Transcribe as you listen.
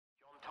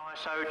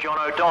So John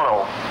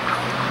O'Donnell,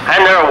 and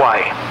they're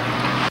away.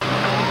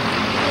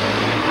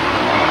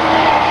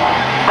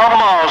 Bob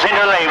Miles into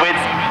the lead with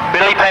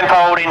Billy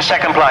Penfold in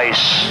second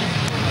place.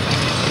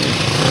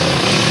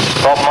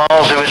 Bob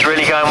Miles, who was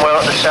really going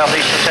well at the South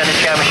Eastern Centre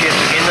Championship,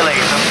 in the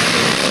lead.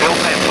 Bill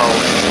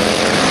Penfold.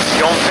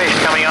 John Fish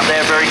coming up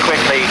there very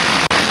quickly,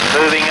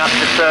 moving up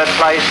to third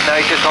place. Now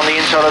he's just on the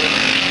inside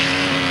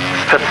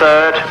for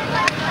third.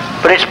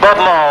 But it's Bob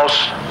Miles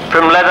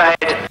from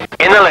Leatherhead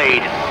in the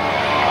lead.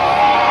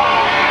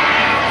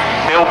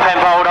 Bill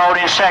Penfold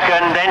holding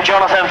second, then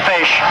Jonathan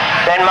Fish,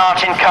 then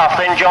Martin Cuff,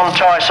 then John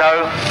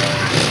Tyso.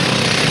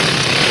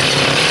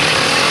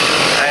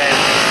 And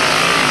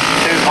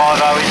 250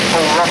 is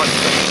Paul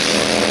Robertson,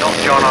 not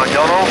John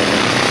O'Donnell.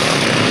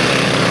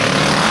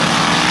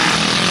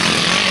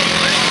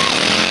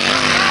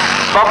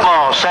 Bob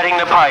Miles setting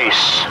the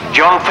pace.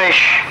 John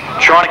Fish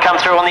trying to come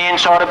through on the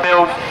inside of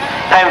Bill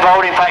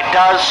Penfold, in fact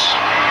does.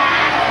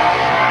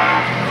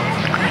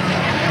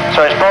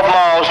 So it's Bob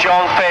Miles,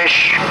 John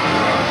Fish,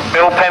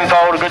 Bill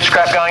Penfold, a good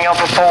scrap going on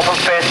for fourth and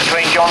fifth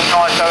between John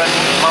Tyso and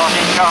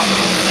Martin Cuff.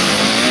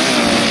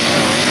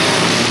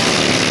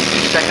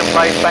 Second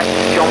place back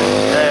to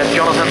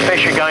Jonathan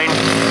Fish again.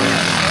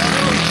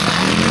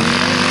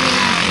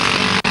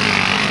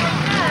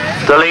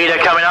 The leader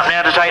coming up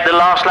now to take the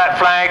last lap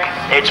flag.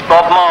 It's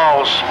Bob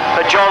Miles.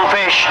 But John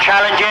Fish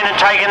challenging and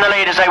taking the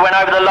lead as they went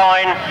over the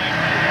line.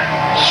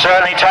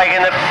 Certainly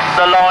taking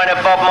the line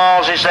of Bob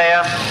Miles is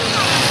there.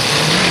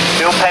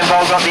 Bill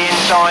Penfold got the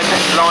inside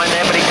line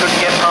there, but he couldn't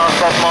get past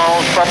Bob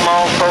Miles. Bob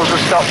Miles pulls the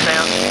stops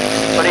out,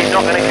 but he's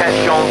not going to catch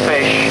John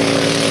Fish.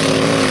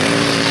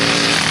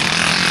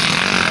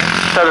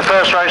 So the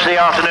first race of the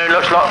afternoon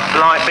looks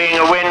like being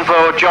a win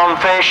for John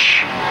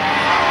Fish.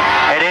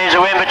 It is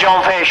a win for John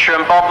Fish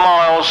from Bob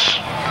Miles,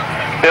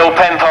 Bill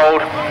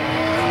Penfold,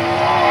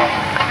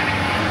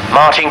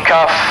 Martin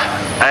Cuff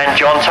and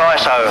John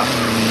Tyso.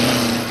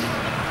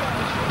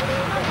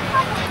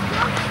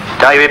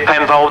 David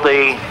Penfold,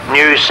 the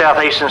new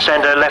South Eastern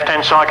Centre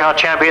left-hand sidecar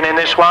champion in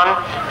this one.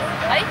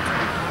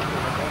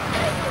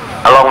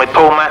 Along with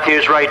Paul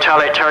Matthews, Ray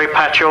Tullett, Terry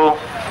Patchell.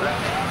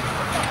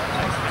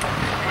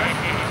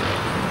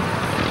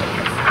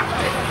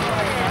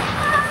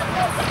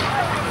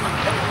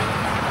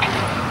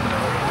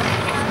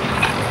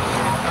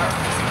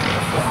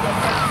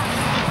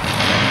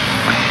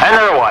 And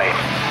they're away.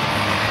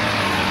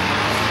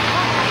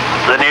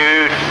 The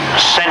new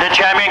centre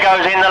champion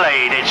goes in the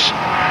lead. It's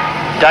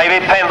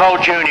David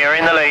Penfold Jr.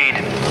 in the lead.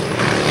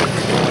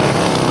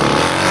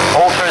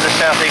 All through the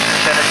South Eastern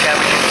Centre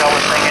Championships I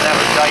was thinking that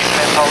was Dave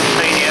Penfold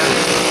Sr.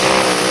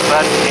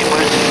 But it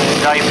was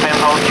Dave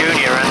Penfold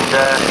Jr. and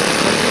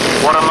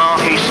what a mark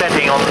he's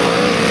setting on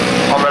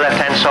the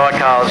left-hand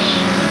sidecars.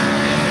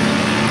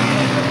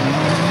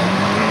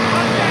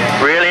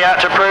 Really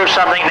out to prove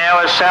something now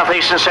as South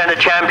Eastern Centre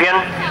Champion.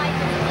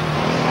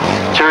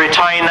 To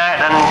retain that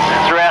and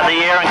throughout the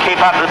year and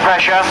keep up the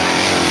pressure.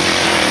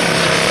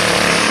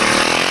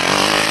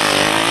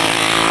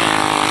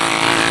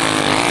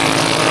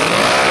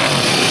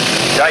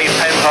 Dave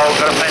Penfold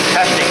got a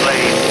fantastic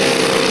lead.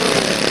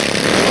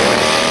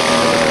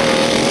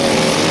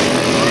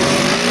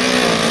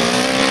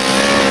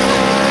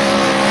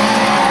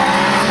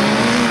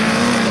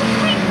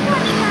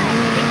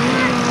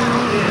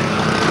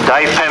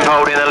 Dave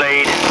Penfold in the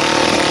lead.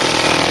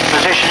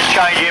 Positions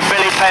changing.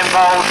 Billy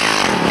Penfold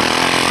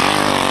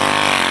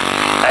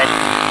and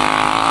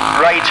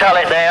Ray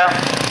Tullett there.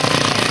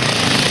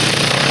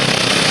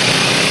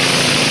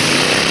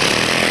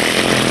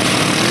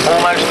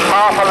 Almost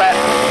half a lap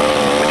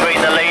between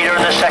the leader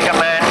and the second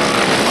man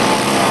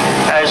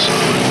as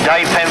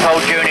Dave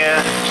Penfold Jr.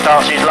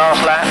 starts his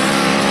last lap.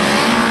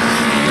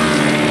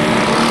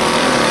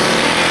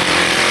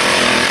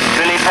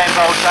 Billy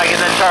Penfold taking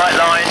the tight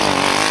line.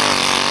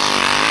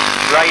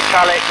 Ray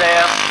Tullett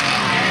there.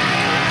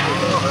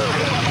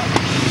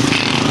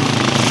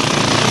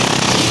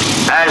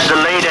 As the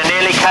leader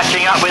nearly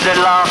catching up with the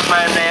last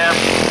man there.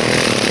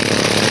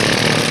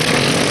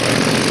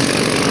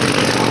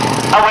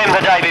 A win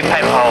for David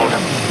Penfold.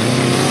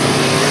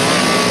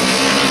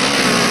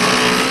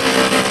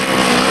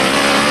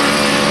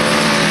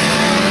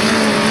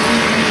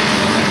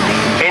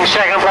 In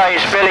second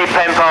place, Billy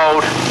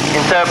Penfold.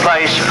 In third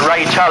place,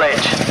 Ray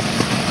Tullett.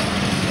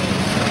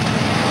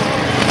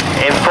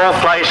 In fourth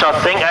place, I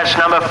think that's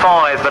number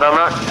 5, but I'm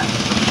not...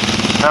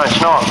 No,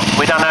 it's not.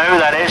 We don't know who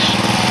that is.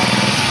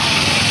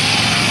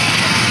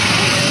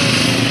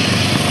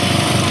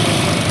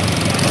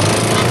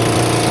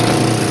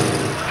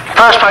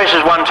 First place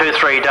was 1, 2,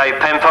 3, Dave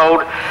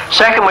Penfold.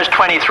 Second was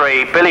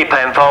 23, Billy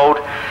Penfold.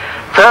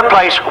 Third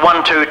place,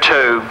 1, 2,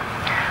 2,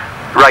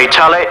 Ray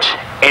Tullett.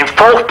 In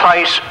fourth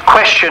place,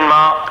 question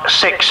mark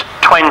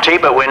 620,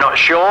 but we're not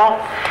sure.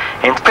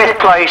 In fifth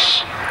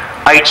place,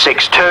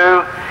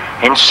 862.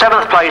 In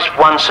seventh place,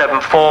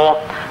 174.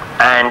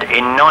 And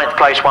in ninth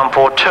place,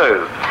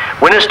 142.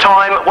 Winner's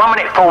time, 1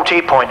 minute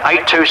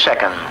 40.82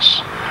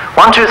 seconds.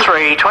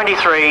 123,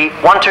 23,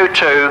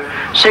 122,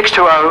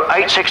 620,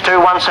 862,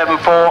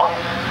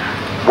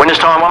 174. Winner's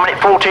Leader's time 1 minute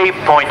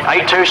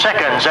 40.82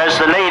 seconds as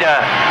the leader,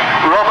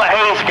 Robert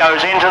Heath,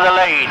 goes into the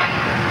lead.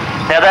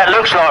 Now that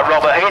looks like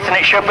Robert Heath, and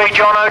it should be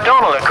John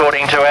O'Donnell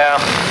according to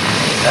our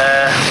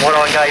what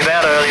I gave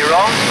out earlier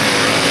on.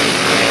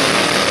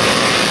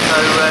 So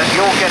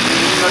your guess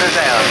is as good as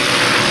ours.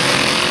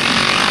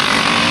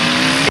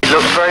 It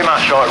looks very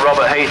much like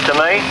Robert Heath to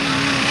me.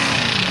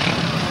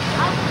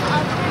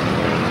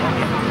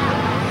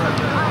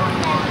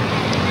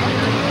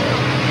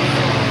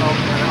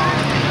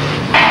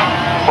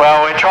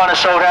 Well, we're trying to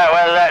sort out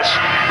whether that's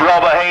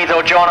Robert Heath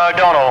or John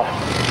O'Donnell.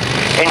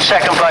 In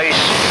second place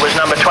was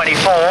number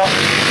 24.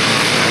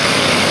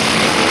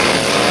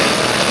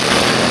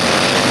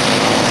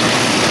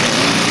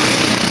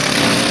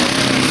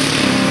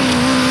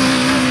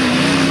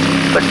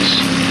 But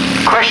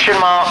question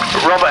mark,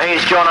 Robert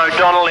Heath, John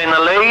O'Donnell in the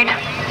lead.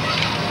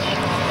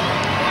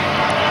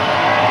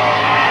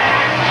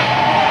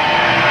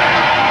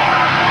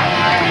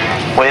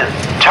 With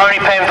Tony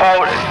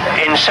Penfold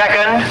in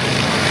second.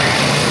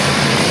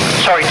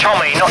 Sorry,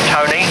 Tommy, not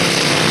Tony.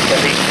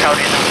 Get these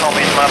Tonys and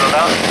Tommys muddled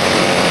up.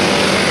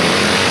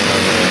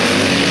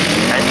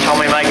 And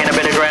Tommy making a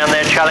bit of ground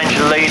there, challenge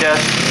the leader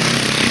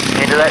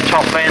into that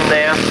top bend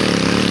there.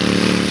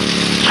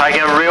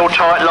 Taking a real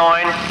tight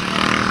line.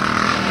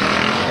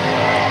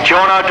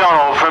 John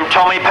O'Donnell from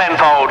Tommy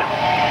Penfold.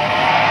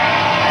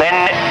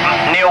 Then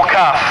Neil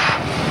Cuff.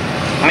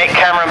 Mick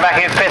Cameron back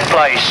in 5th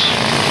place.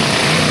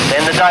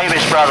 Then the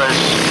Davis brothers.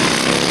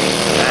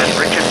 And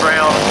Richard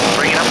Brown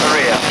bringing up the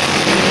rear.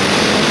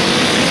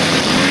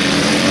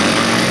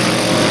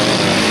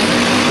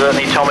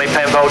 Certainly Tommy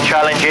Penfold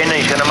challenging.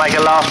 He's going to make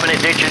a last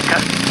minute ditch and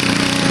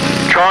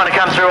trying to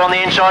come through on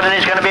the inside, and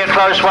it's going to be a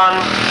close one.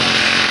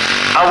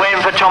 A win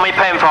for Tommy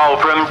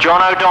Penfold from John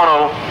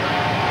O'Donnell,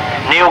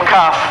 Neil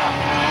Cuff,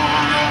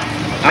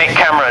 Mick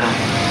Cameron.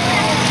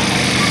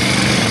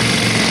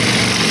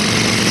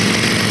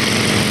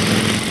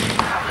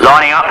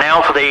 Lining up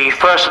now for the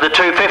first of the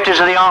 250s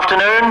of the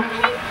afternoon.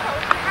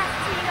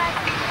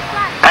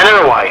 And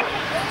they're away.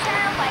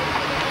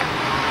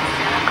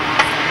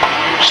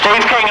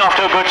 Steve King off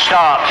to a good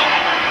start.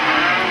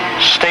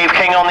 Steve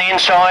King on the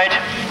inside.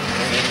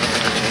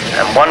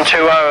 And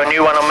 120, a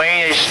new one on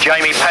me, is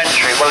Jamie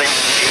Pantry. Well, he's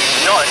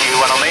not a new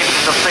one on me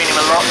because I've seen him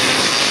a lot in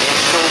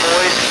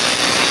schoolboys.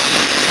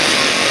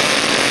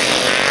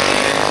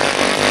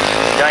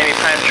 Jamie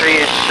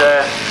Pantry is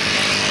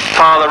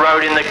father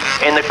rode in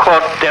the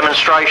quad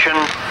demonstration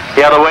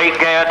the other week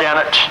down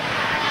at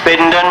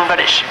Biddenden. But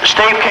it's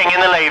Steve King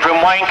in the lead from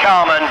Wayne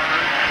Carmen,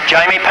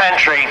 Jamie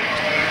Pantry.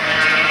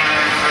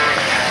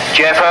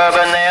 Geoff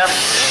Urben there.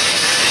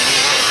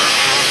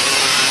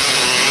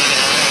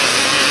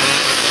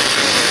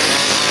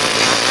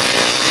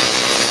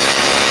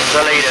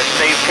 The leader,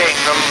 Steve King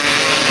from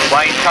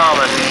Wayne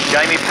Carmen,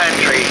 Jamie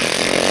Pantry,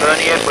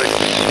 Bernie Edwards.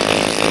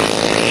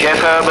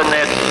 Geoff Urben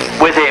there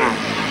with him.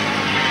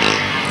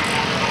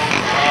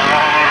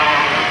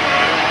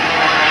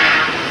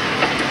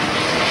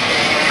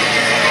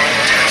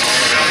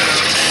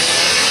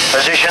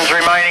 Positions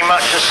remaining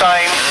much the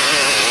same.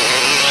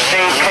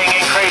 Steve King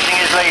increasing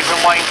his lead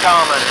from Wayne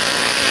Carmen.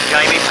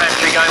 Jamie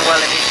Pantry going well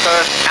in his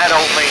first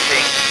adult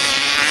meeting.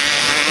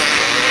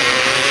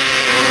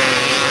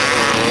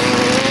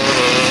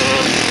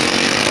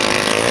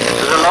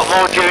 There's a lot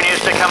more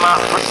juniors to come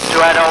up to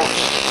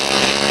adults,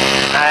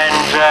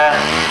 and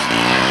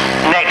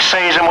next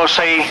season we'll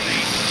see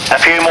a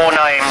few more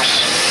names.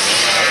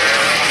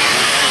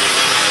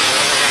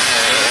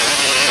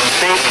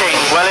 Steve King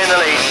well in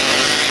the lead.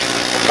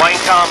 Wayne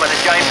Carmen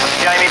and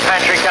Jamie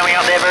Pantry coming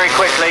up there very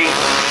quickly.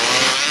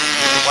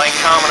 Wayne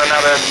Carmen,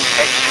 another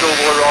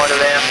ex-schoolboy rider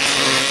there.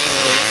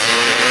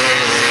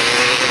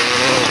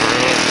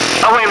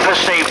 A win for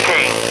Steve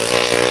King.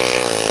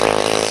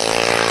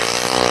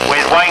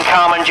 With Wayne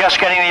Carmen just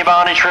getting the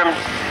advantage from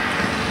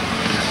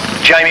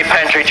Jamie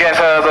Pantry, Geoff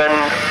Urben,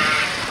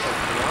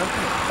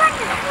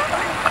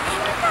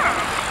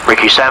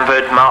 Ricky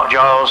Sandford, Mark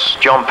Giles,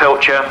 John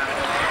Pilcher,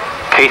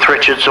 Keith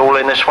Richards all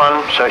in this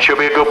one, so it should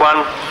be a good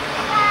one.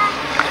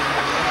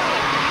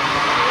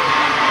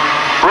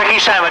 Ricky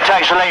Sandford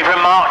takes the lead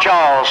from Mark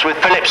Giles with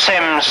Philip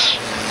Sims.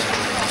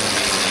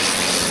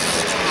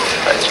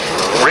 That's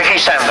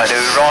Ricky Sandford, who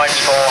rides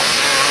for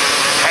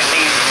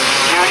Hackney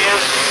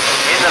Juniors,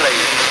 in the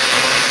lead.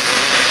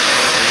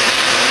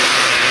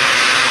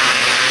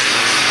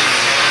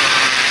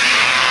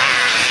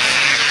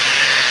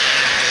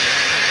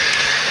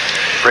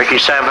 Ricky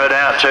Sandford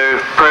out to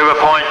prove a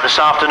point this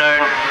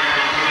afternoon.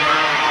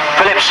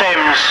 Philip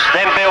Sims,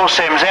 then Bill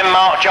Sims, then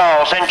Mark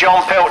Giles, then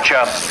John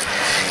Pilcher.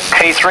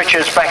 Keith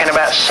Richards back in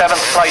about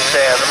 7th place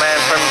there, the man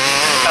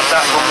comes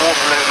up from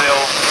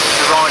Waterlooville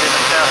to ride in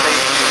the South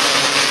East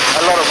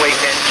a lot of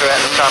weekends throughout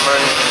the summer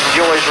and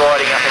enjoys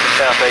riding up in the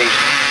South East.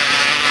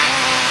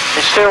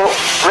 It's still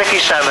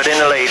Ricky Sandford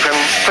in the lead from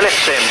Philip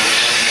Sims.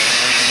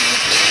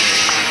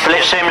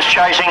 Philip Sims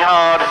chasing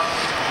hard.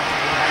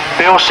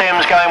 Bill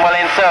Sims going well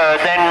in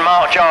 3rd, then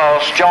Mark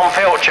Giles, John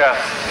Pilcher,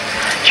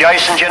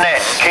 Jason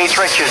Jennett, Keith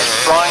Richards,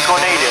 Brian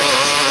Cornelius,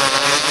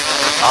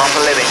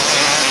 Arthur Living.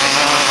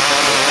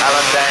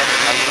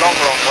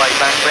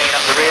 back, bringing up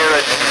the rear,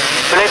 and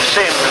Philip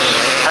Sims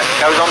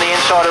goes on the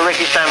inside of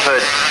Ricky Sandford.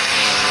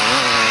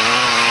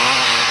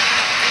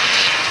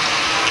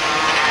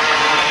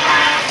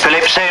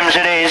 Philip Sims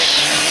it is,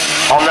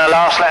 on the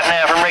last lap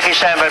now from Ricky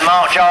Sandford.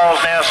 Mark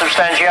Giles now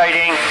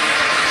substantiating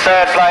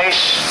third place.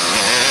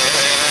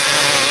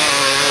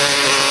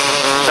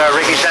 So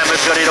Ricky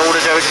Sandford's got it all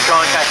to do to try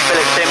and catch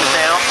Philip Sims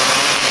now.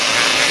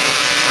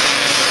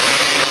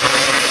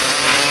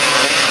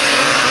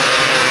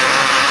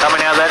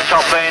 Coming out that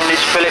top end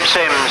is Philip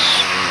Sims.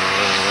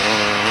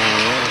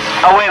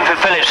 A win for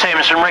Philip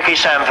Sims from Ricky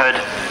Sandford.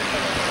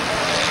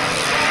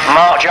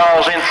 Mark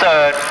Giles in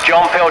third,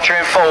 John Pilcher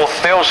in fourth,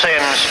 Bill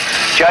Sims,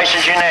 Jason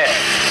Jennett,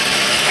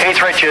 Keith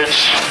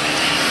Richards,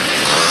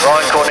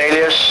 Ryan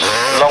Cornelius,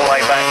 long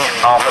way back,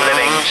 Arthur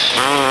Livings,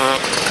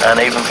 and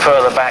even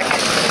further back,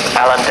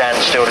 Alan Dan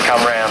still to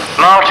come round.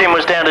 Martin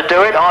was down to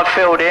do it, I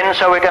filled in,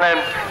 so we're going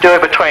to do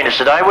it between us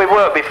today. We've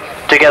worked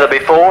together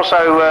before, so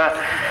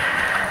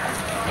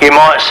you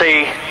might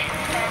see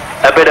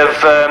a bit of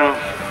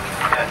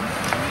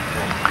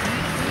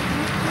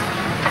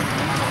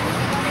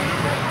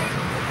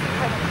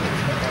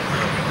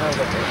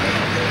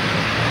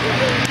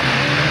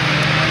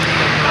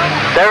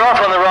they're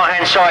off on the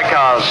right-hand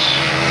sidecars.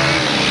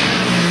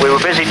 We were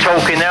busy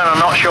talking there, and I'm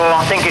not sure.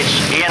 I think it's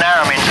Ian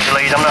Aram into the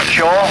lead. I'm not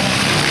sure.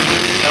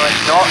 No,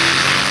 it's not.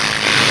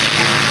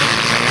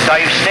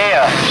 Dave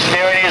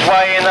steering his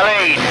way in the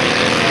lead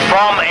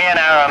from Ian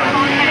Aram.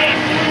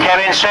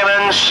 Kevin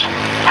Simmons,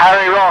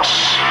 Harry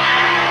Ross.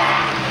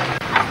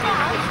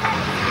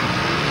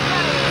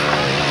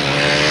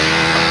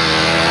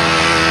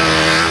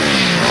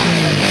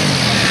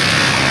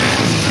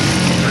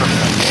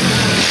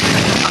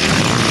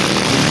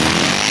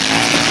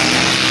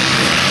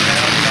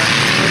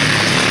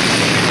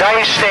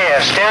 Dave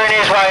steering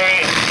his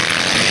way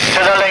to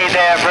the lead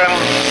there from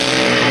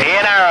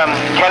Ian Aram,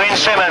 Kevin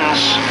Simmons,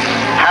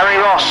 Harry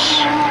Ross,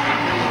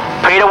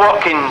 Peter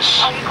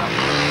Watkins.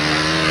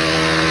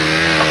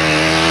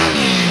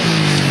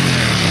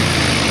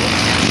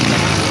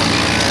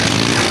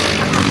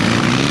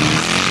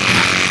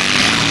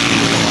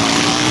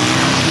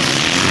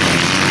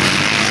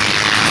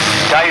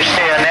 Dave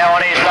Steer now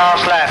on his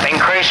last lap,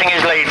 increasing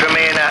his lead from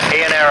Ian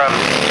Aram.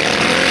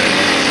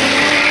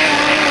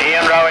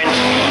 Ian Rowan's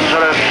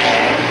sort of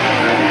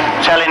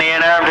telling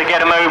Ian Aram to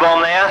get a move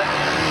on there.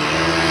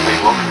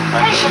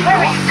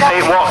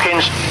 Pete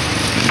Watkins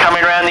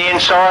coming around the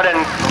inside,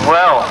 and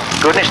well,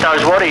 goodness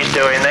knows what he's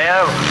doing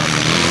there.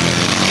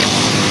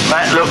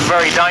 That looked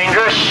very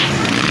dangerous.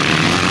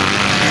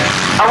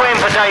 A win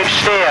for Dave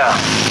Steer.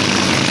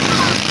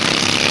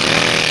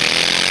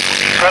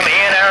 From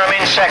Ian Aram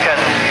in second.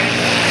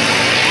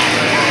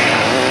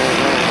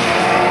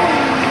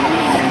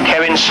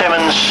 Kevin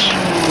Simmons,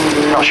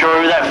 not sure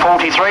who that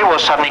 43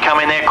 was suddenly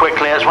coming there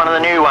quickly. That's one of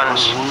the new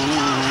ones.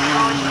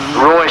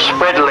 Roy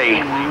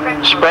Spreadbury.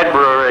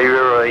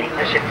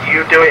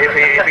 You do it if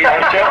he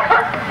knows to.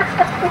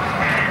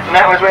 And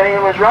that was when he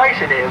was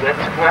racing here.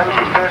 That was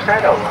his first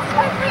handover.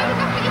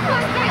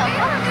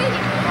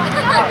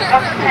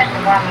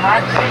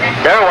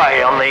 They're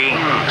away on the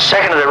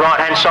second of the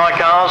right-hand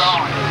sidecars.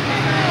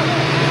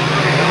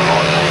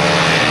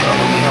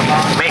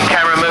 Mick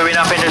Cameron moving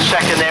up into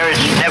second. There is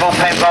Nevill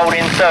Penfold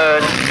in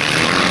third.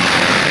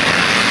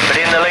 But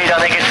in the lead, I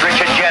think it's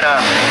Richard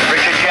Jennett.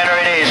 Richard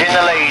Jennett it is, in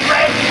the lead.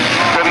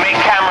 From Mick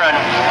Cameron.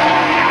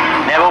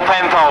 Nevill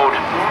Penfold.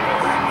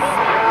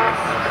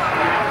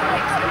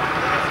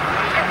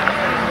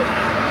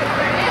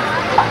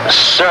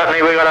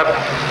 Certainly we've got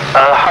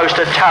a host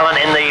of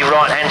talent in the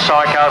right-hand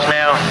sidecars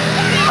now.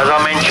 As I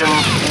mentioned,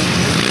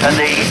 at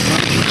the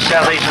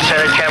South Eastern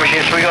Centre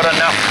Championships, we've got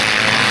enough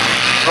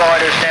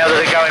riders now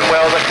that are going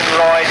well that can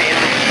ride in,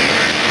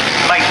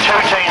 make two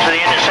teams for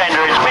the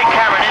Inter-Centre. It's Mick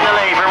Cameron in the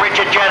lead from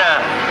Richard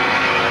Jennett.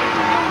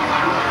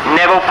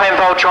 Nevill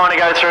Penfold trying to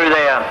go through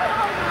there.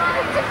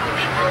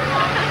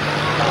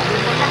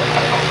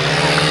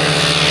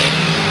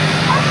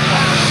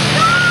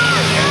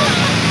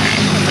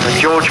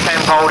 George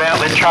Penfold out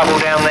with trouble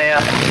down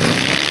there.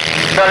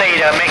 The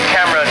leader, Mick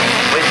Cameron,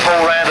 with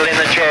Paul Randall in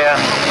the chair.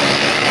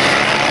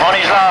 On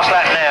his last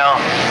lap now.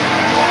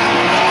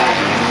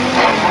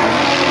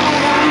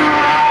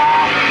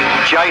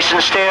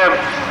 Jason Steer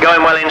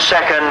going well in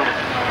second.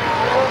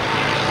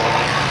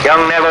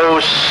 Young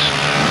Neville's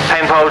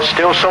Penfold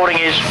still sorting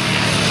his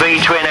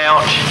V-twin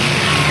out,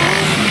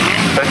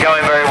 but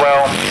going very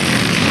well.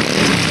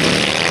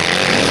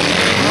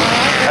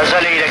 As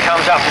the leader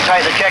comes up to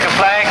take the checker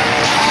flag,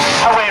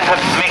 a win for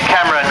Mick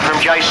Cameron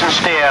from Jason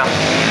Steer.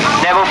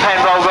 Nevill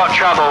Penfold got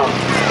trouble.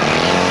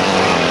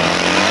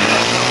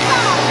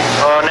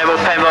 Oh, Nevill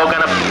Penfold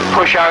going to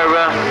push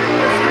over.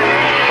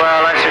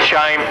 Well, that's a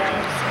shame.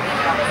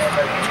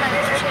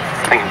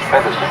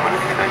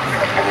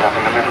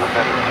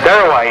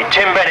 They're away.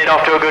 Tim Bennett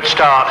off to a good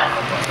start.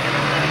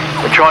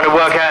 We're trying to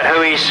work out who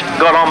he's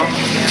got on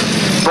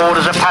board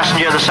as a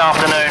passenger this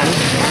afternoon.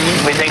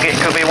 We think it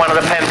could be one of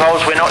the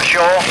Penfolds. We're not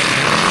sure.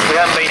 We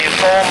haven't been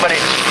informed, but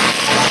it's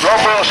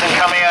Rob Wilson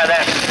coming out of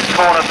that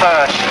corner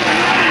first.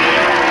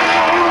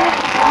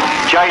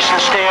 Jason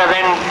Steer,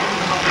 then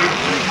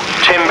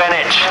Tim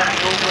Bennett.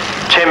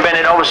 Tim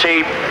Bennett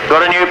obviously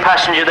got a new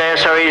passenger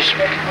there, so he's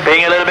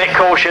being a little bit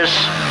cautious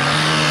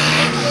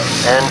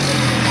and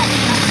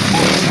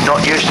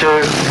not used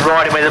to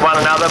riding with one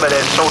another, but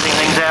they're sorting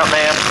things out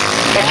there.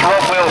 It's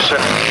Rob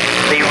Wilson,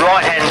 the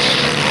right-hand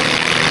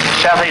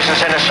South Eastern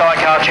Centre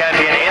Sidecar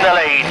champion, in the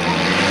lead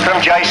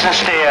from Jason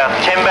Steer,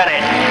 Tim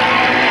Bennett,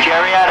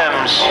 Jerry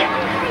Adams.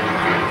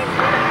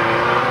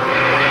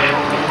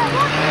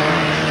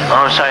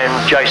 I was saying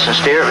Jason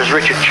Steer, it was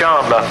Richard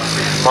Chandler.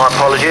 My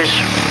apologies.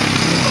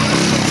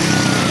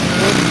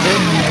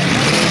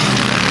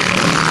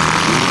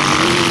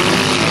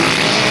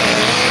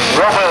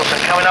 Rob Wilson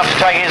coming up to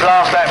take his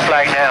last lap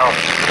flag now.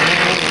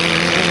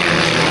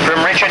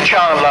 From Richard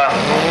Chandler,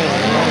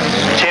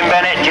 Tim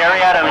Bennett, Jerry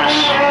Adams.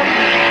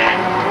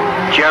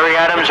 Jerry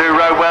Adams, who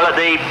rode well at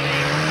the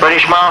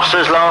British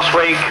Masters last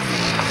week.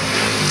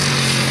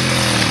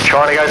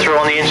 Trying to go through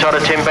on the inside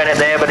of Tim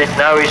Bennett there, but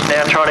no, he's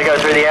now trying to go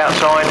through the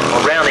outside, or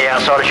round the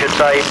outside I should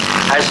say,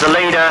 as the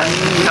leader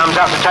comes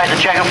up to take the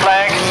checker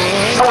flag.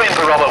 A win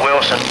for Robert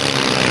Wilson.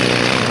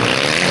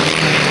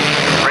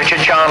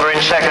 Richard Chandler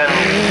in second.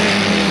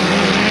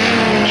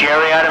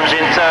 Jerry Adams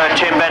in third,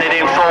 Tim Bennett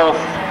in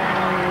fourth,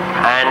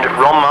 and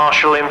Ron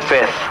Marshall in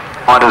fifth.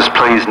 Riders,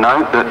 please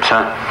note that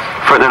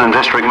Tritton and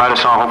District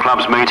Motorcycle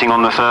Club's meeting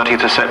on the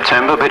 30th of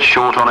September, a bit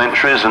short on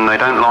entries and they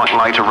don't like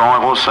late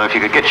arrivals, so if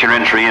you could get your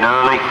entry in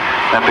early,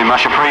 that'd be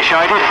much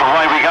appreciated.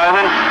 Away we go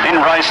then,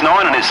 in race 9,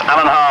 and it's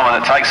Alan Harmer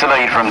that takes the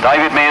lead from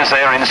David Mears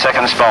there in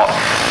second spot.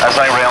 As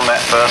they round that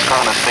first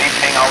corner, Steve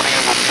King holding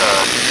in the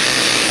third.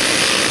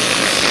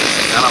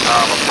 Alan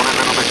Harmer put a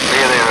little bit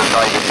clear there of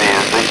David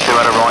Mears. These two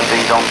had a right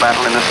ding-dong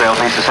battle in the South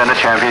Eastern Centre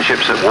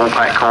Championships at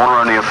Walpack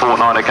Corner only a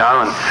fortnight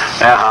ago, and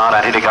they're hard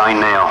at it again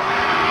now.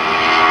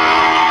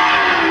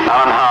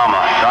 Alan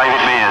Harmer,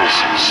 David Mears,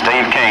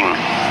 Steve King,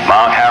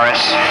 Mark Harris,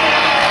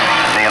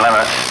 the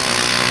 11th.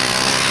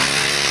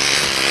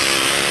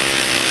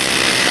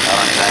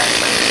 Alan Dan's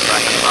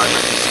back at the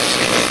moment.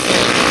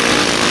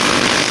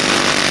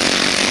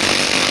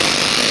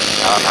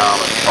 Alan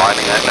Harmer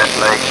fighting that left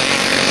leg.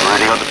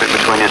 Really got the bit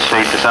between his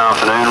feet this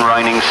afternoon,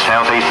 reigning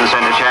South Eastern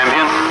Centre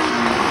champion.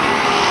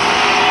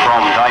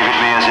 From David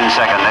Mears in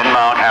second, then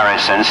Mark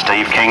Harris, and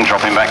Steve King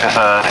dropping back to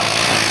third.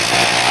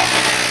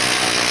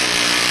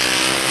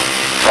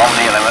 From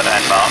the 11th,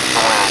 and Mark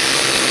Sawyers.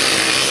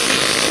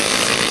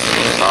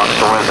 Mark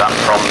Sawyers up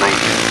from the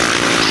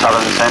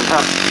Southern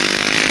Centre.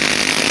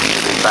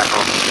 Big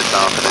battle this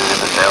afternoon in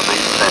the South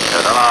Eastern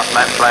Centre. The last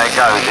lap flag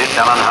goes. It's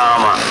Alan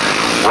Harmer,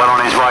 well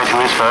on his way to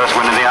his first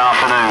win of the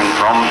afternoon.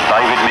 From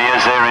David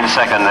Mears there in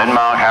second, then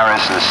Mark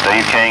Harris and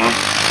Steve King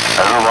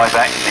a little way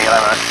back to the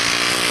 11th.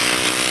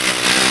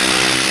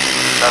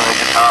 So there's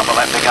just half a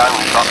lap to go.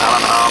 We've got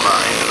Alan Harmer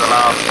into the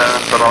last turn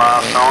for the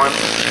last time.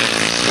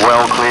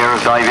 Well clear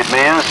of David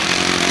Mears.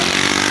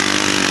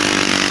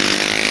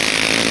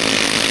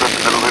 Just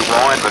a little bit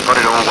wide, but got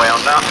it all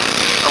wound up.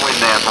 A win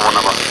there for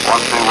number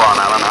 121,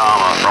 Alan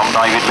Harmer, from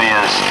David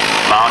Mears,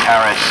 Mark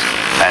Harris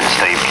and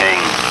Steve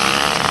King.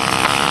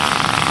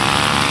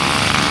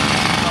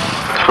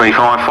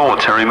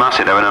 354, Terry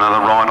Mussett having another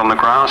ride on the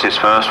grass, his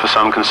first for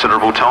some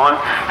considerable time,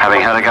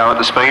 having had a go at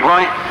the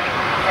Speedway.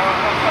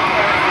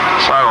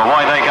 So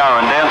away they go,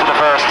 and down to the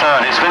first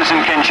turn. It's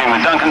Vincent Kinchin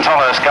with Duncan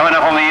Tolhurst going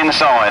up on the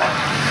inside,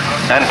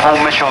 and Paul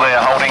Mitchell there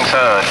holding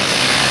third.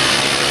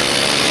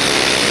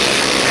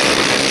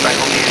 Back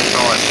on the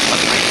inside,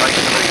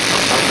 takes the lead.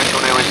 Paul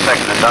Mitchell there in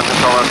second, and Duncan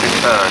Tolhurst in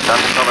third.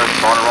 Duncan Tolhurst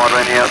trying to ride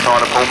around the outside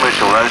of Paul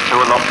Mitchell. Those two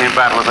are locked in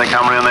battle as they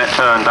come around that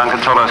turn.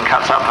 Duncan Tolhurst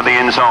cuts up for the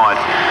inside.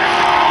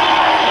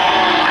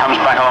 Comes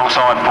back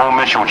alongside Paul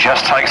Mitchell,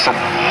 just takes the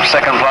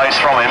second place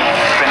from him.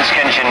 Vince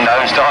Kinchin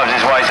nosedives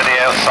his way to the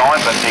outside,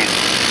 but he's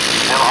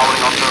still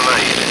holding on to the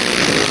lead.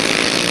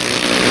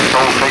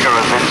 Tall figure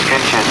of Vince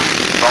Kinchin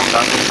from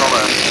Duncan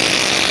Tolhurst.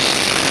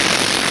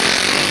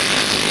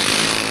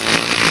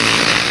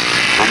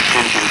 Vince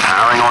Kinchin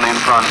powering on in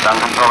front,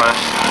 Duncan Tolhurst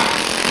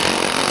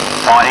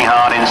fighting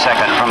hard in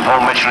second from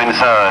Paul Mitchell in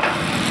third.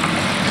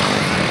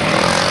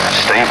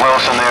 Steve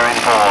Wilson there in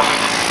fourth.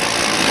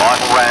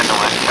 Michael Randall,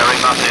 that's Terry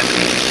Mussett.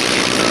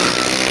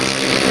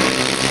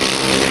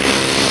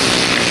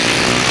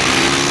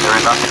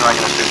 Terry Mussett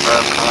making a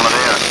superb corner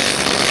there.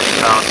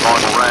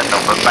 Michael Randall,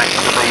 but back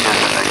to the leaders,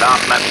 and the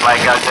last lap flag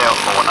goes out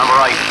for number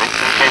 8,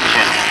 Vincent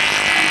Kinchin.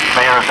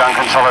 Clear of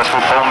Duncan Tolhurst,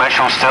 with Paul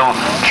Mitchell still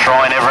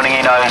trying everything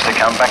he knows to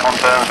come back on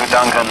terms with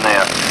Duncan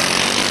there.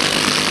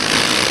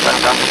 So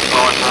Duncan's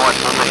flying wide,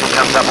 Paul Mitchell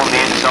comes up on the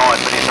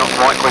inside, but he's not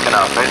quite quick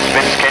enough. It's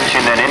Vince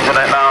Kinchin then into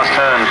that last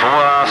turn for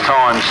the last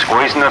time,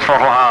 squeezing the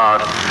throttle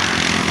hard.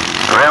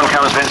 Around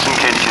comes Vincent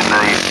Kinchin,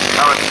 the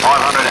current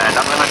 500 and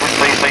unlimited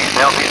CC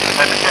South Eastern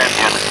Centre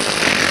champion.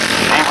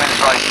 He wins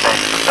race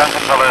 10.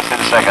 Duncan Tolhurst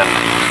in second.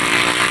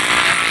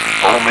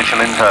 Paul Mitchell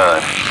in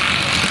third.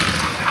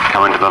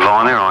 Coming to the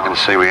line there, I can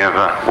see we have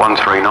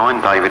 139,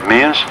 David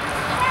Mears.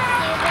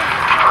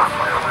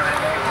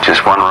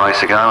 Just one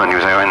race ago, and he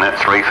was out in that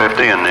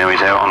 350, and now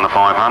he's out on the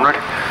 500.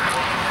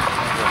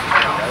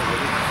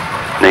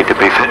 Need to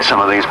be fit,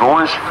 some of these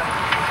boys.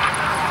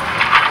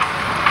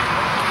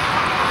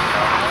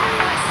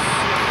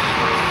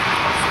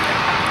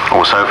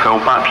 Also Phil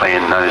Butley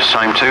in those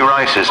same two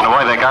races, and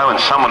away they go, and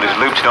someone has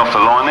looped it off the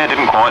line there,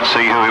 didn't quite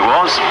see who it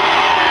was.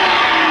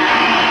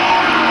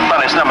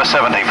 But it's number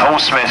 70,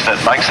 Paul Smith, that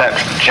makes that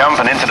jump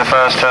and into the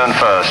first turn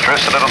first.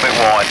 Drifts a little bit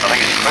wide. I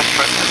think it's Chris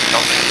Tritton that's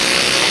got it.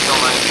 He's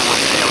on those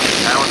towards the hill.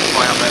 Now it's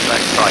way up that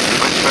back straight.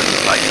 Chris Tritton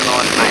takes the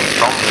line lead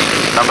from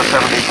number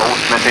 70, Paul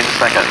Smith in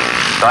second.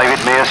 David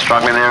Mears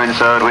struggling there in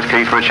third with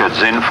Keith Richards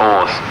in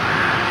fourth.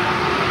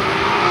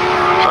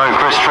 So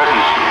Chris Tritton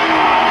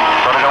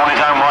got it on his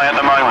own way at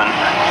the moment.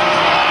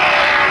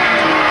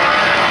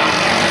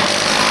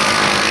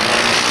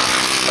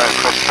 So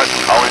Chris Tritton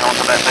holding on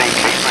to that lead.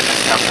 Keith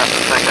Richards comes up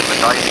to second,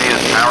 but Dave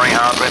Mears powering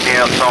hard at the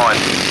outside.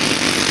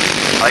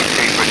 Take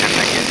Keith Richards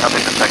and gets up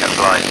into second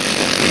place.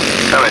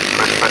 So it's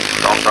Chris Tritton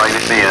from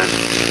David Mears.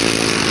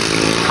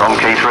 From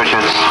Keith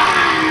Richards.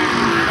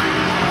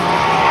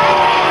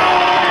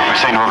 We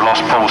seem to have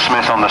lost Paul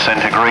Smith on the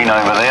centre green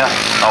over there.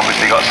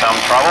 Obviously got some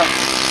trouble.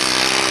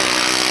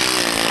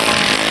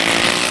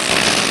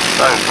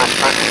 So Chris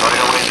Tritton got it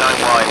all his own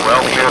way,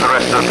 well clear of the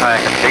rest of the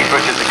pack, and Keith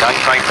Richards again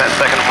takes that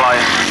second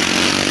place,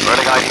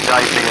 relegating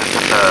Dave Mears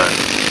to third.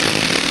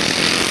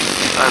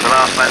 So the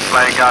last lap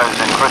flag goes,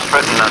 and Chris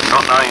Tritton,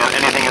 not knowing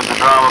anything of the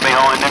drama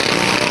behind him,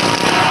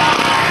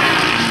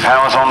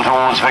 powers on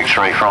towards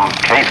victory from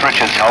Keith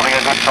Richards holding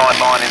a good tight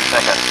line in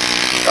second.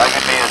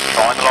 David Mears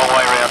trying the long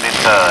way round in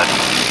third.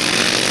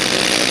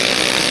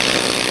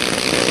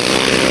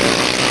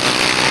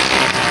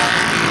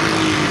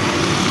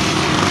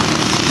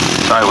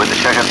 So with the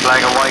checkered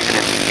flag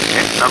awakening,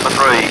 it's number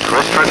 3,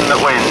 Chris Tritton that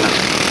wins.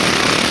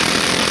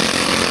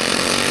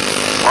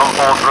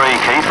 143,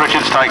 Keith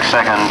Richards takes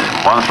second.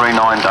 139,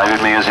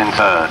 David Mears in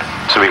third.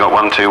 So we got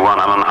 121,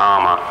 Alan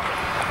Harmer.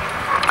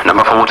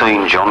 Number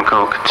 14, John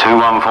Cook.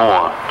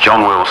 214,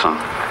 John Wilson.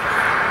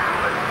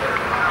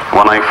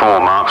 184,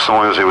 Mark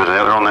Sawyers, who was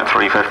out there on that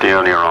 350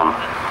 earlier on.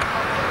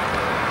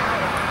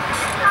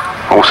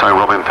 Also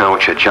Robin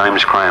Pilcher,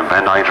 James Cramp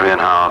and Adrian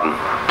Harden,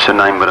 to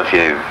name but a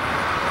few.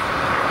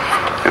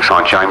 Looks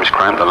like James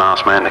Cramp, the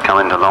last man to come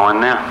into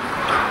line now.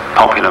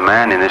 Popular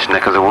man in this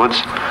neck of the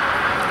woods,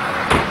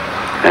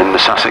 in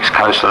the Sussex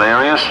coastal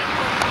areas.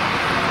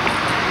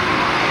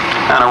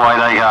 And away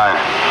they go.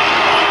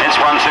 It's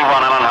 121,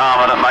 Alan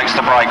Harmer that makes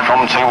the break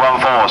from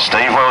 214.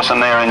 Steve Wilson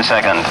there in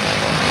second.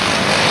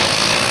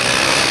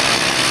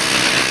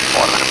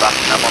 Quite a bit of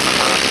backing up on the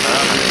first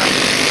turn.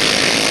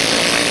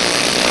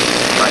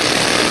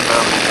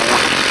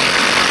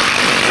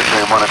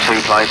 Between 1 or 2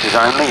 places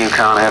only, you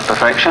can't have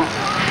perfection.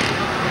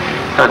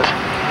 But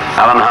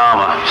Alan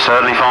Harmer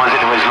certainly finds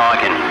it to his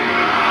liking.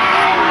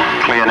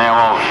 Clear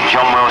now of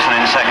John Wilson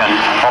in second,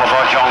 followed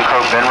by John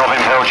Cook, then Robin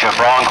Pilcher,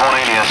 Brian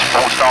Cornelius,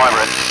 Paul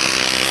Stybert,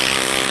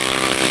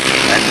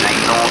 and Nick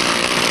North.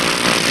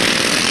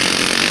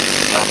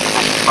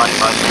 This is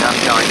mostly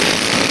unchanged.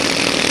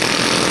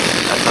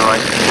 As the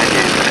race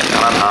continues, and it's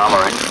Alan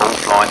Harmer in full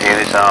flight here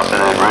this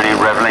afternoon, really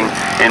revelling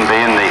in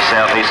being the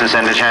South Eastern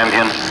Centre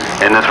champion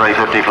in the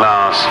 350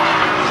 class.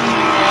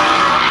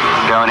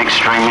 Going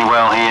extremely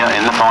well here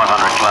in the 500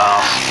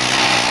 class.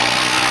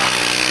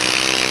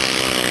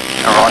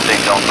 A right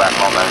big dog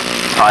battle on those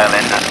tail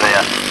enders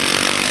there,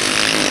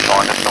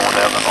 trying to sort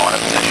out the line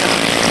of position.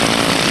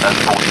 As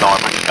Paul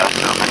Stybert goes a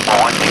little bit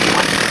wide, he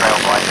went to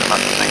Trailblazer,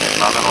 must have seen his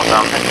mother or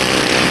something.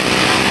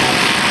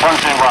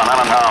 121,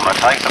 Alan Harmer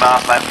takes the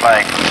last lap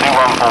flag from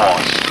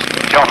 214's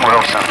John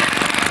Wilson,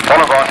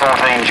 followed by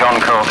 14, John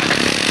Cook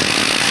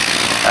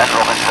and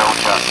Robin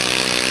Pilcher.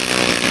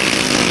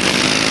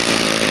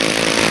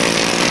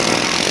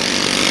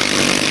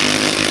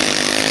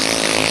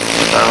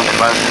 So the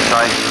closest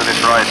stages of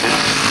this race is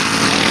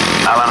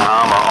Alan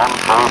Harmer on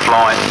full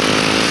flight.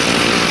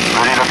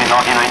 Really looking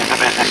like he means the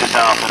business this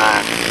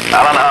afternoon.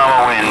 Alan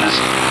Harmer wins.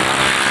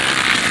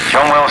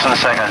 John Wilson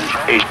second.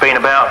 He's been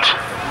about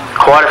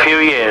quite a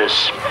few years.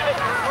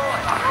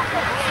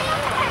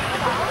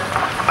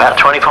 About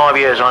 25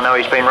 years I know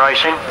he's been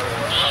racing.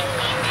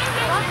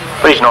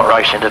 But he's not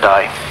racing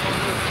today.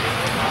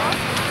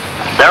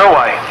 They're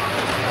away.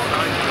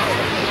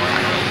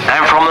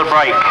 And from the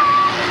break,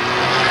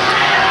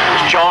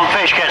 John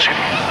Fish gets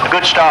a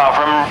good start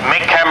from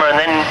Mick Cameron,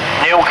 then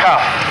Neil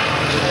Cuff.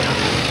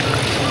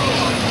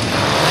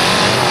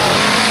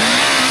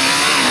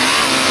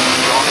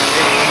 John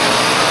Fish,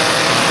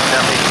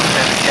 South Eastern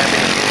Centre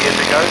champion a few years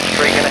ago,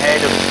 streaking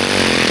ahead of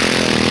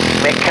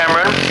Mick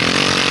Cameron.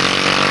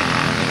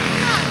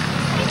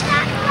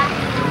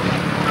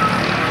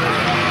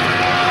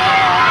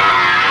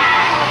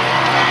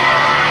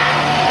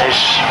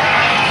 There's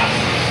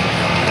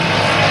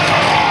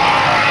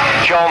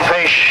John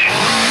Fish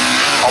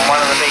on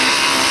one of the big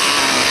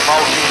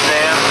multis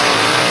there.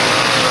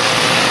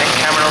 Mick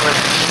Cameron on the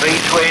speed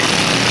twin,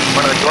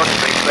 one of the Godden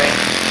V twins.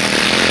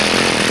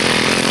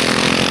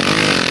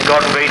 The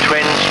Godden V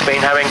twins been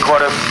having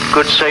quite a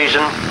good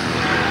season,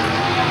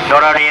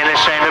 not only in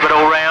this centre but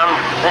all round.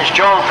 It's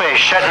John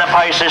Fish setting the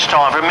pace this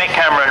time from Mick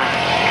Cameron,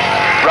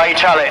 Ray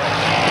Tullett,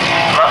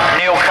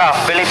 Neil Cuff,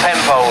 Billy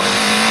Penfold,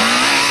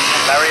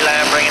 Larry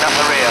Lamb bringing up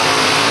the rear.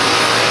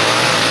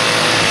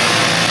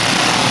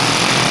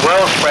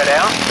 Well spread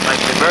out,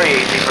 makes it very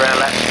easy for our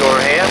lap scorer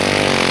here.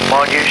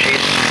 Mind you,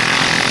 she's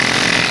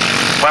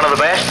one of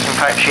the best, in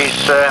fact she's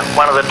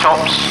one of the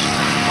tops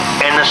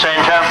in the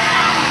centre.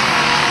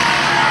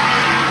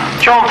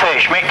 John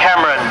Fish, Mick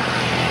Cameron,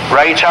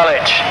 Ray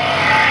Tullett,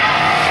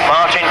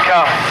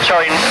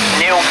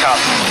 Neil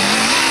Cuff,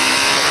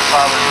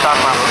 father's son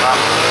muddled up,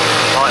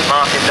 like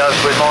Martin does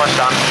with my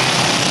son,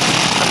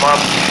 and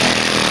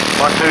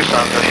my two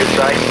sons I should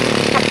say.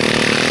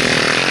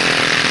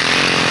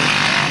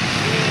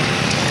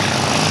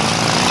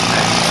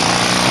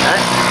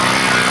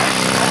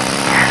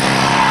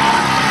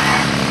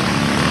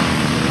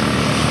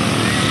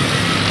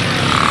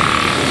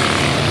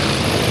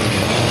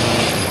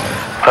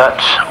 But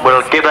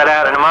we'll give that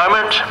out in a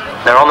moment.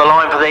 They're on the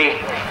line for the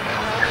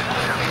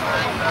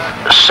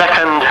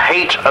second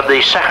heat of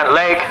the second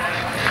leg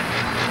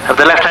of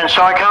the left-hand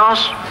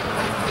sidecars.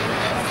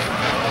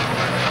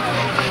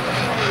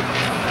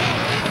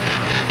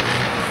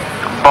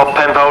 Bob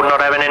Penfold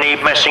not having any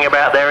messing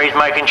about there. He's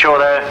making sure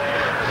they're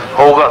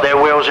all got their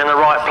wheels in the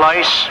right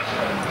place.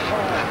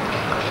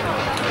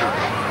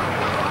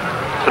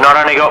 We've not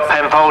only got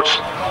Penfolds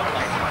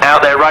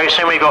out there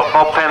racing, we've got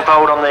Bob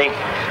Penfold on the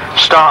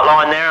start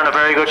line there, and a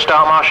very good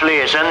start marshal he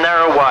is, and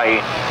they're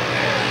away.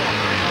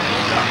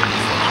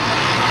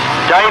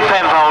 Dave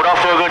Penfold off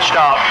to a good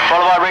start,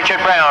 followed by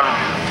Richard Brown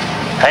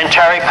and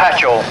Terry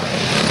Patchell.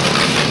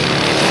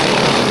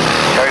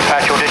 Terry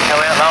Patchell didn't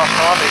come out last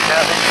time, he's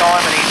out this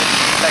time and he's in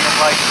second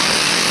place.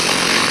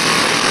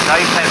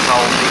 Dave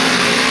Penfold,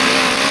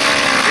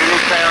 newly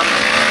crowned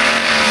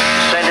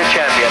centre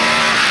champion,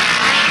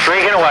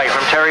 streaking away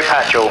from Terry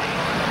Patchell.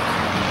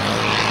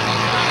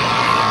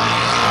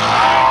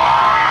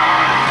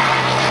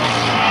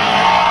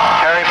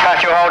 Terry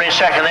Patchell holding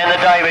second, then the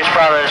Davis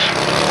brothers.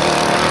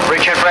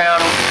 Richard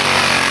Brown,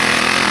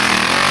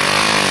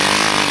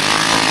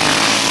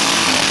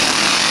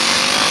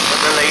 but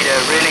the leader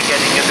really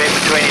getting a bit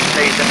between his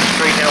teeth and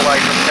streaking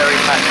away from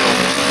Terry Patchell.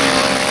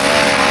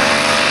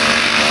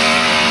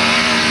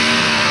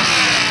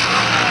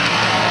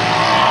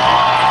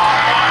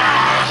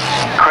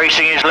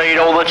 Increasing his lead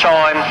all the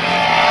time.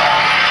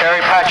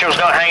 Terry Patchell's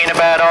not hanging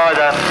about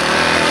either.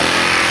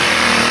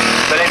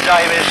 Philip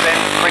Davis, then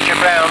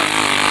Richard Brown,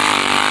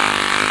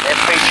 then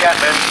Pete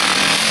Chapman.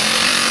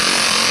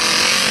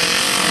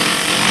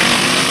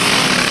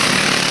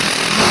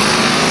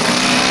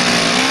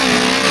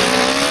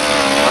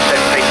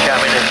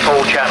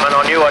 Paul Chapman,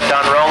 I knew I'd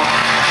done wrong,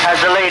 as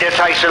the leader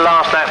takes the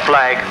last lap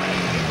flag.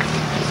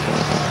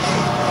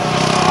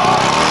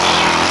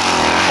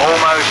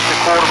 Almost a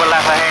quarter of a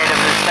lap ahead of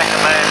the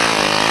second man.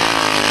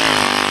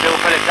 Still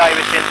Philip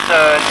Davis in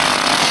third.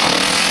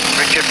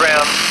 Richard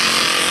Brown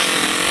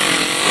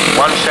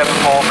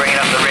 174 bringing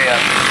up the rear.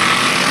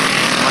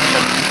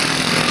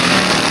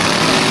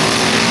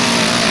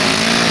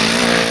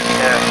 174.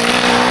 Yeah.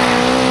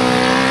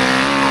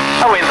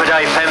 A win for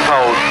Dave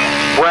Penfold,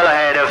 well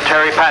ahead of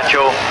Terry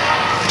Patchell.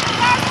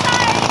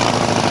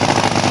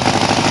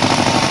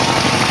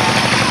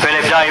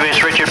 Philip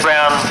Davis, Richard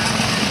Brown,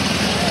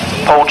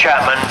 Paul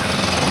Chapman,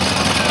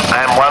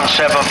 and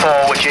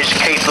 174, which is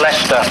Keith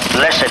Lessiter.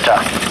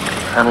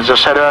 And as I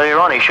said earlier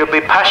on, he should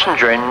be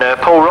passenger in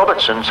Paul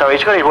Robertson, so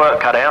he's got his work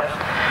cut out.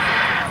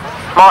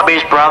 Might be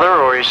his brother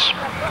or his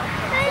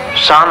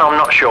son, I'm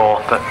not sure,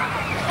 but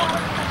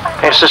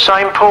it's the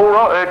same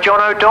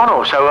John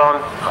O'Donnell, so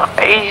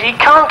he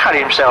can't cut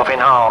himself in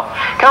half.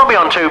 Can't be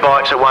on two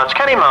bikes at once,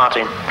 can he,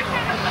 Martin?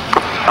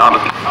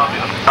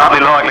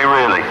 Hardly likely,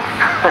 really.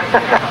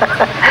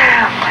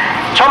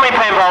 Tommy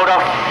Penfold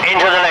off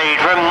into the lead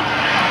from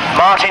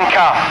Martin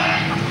Cuff.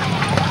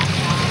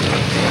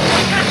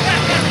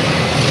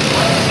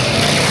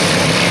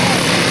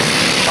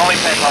 Tommy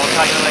Penfold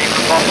taking the lead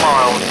from Bob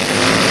Miles.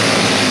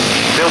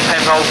 Bill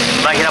Penfold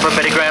making up a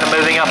bit of ground and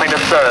moving up into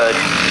third.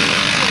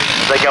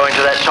 They go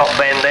into that top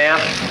bend there,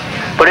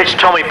 but it's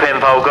Tommy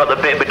Penfold got the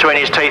bit between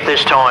his teeth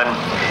this time.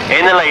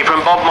 In the lead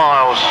from Bob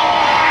Miles,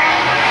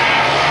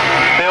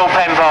 Bill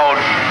Penfold,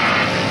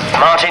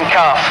 Martin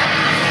Cuff,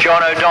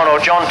 John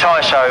O'Donnell, John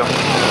Tyso.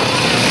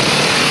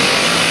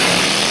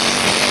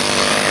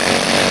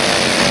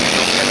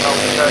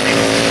 Penfold certainly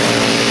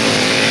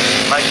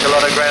makes a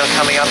lot of ground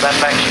coming up that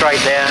back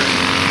straight there,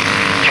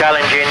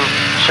 challenging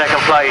second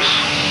place.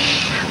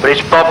 But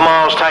it's Bob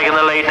Miles taking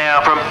the lead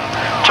now from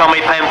Tommy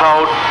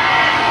Penfold.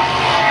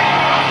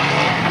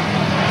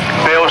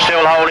 Bill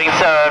still holding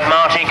third,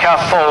 Martin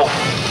Cuff fourth,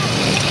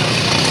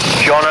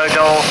 John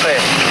O'Donnell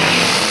fifth.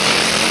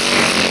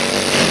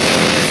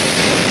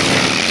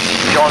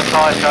 John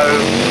Tyso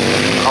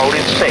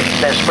holding sixth.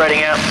 They're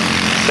spreading out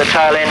the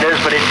tail enders,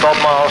 but it's Bob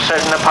Miles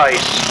setting the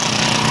pace.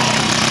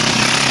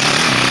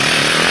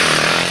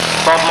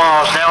 Bob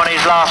Miles now on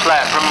his last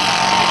lap from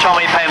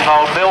Tommy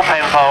Penfold, Bill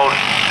Penfold,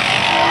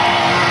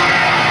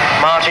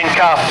 Martin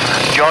Cuff,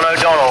 John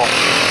O'Donnell.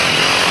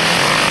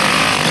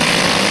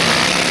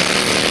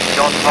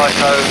 John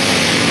Pyco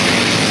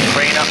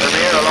bringing up the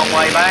rear a long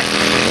way back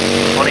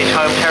on his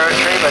home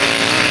territory, but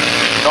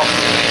not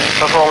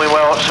performing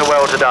so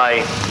well today.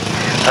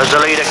 As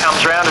the leader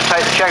comes round to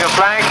take the checker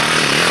flag,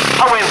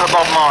 a win for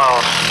Bob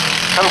Miles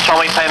and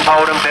Tommy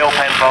Penfold and Bill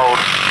Penfold.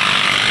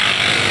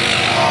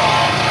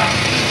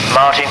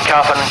 Martin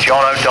Cuff and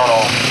John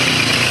O'Donnell.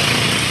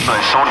 Well,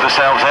 they've sorted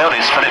themselves out.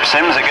 It's Philip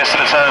Sims that gets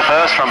to the turn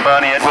first from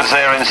Bernie Edwards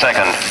there in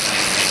second.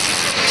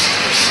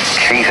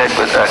 Keith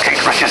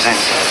Richards in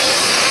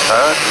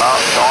third. Mark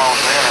Giles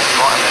there. That's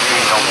right. And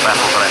he's on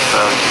battle for that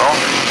third spot.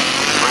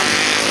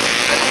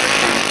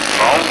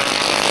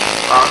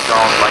 Mark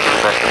Giles making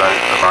the best of those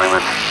at the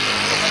moment.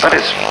 But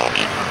it's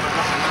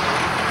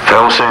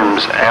Phil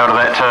Sims out of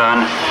that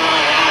turn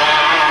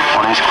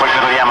on his quick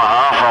little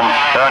Yamaha from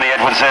Bernie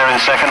Edwards there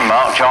in second,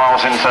 Mark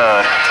Giles in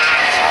third.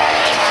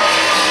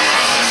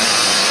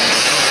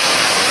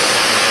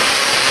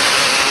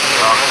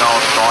 Mark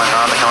Giles trying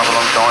hard to come up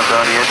alongside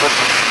Bernie Edwards.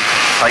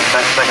 Takes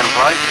that second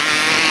place.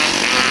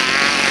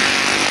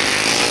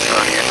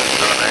 Bernie Edwards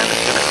still a man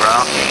that's been at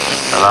grass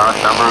a large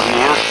number of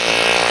years.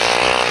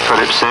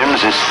 Philip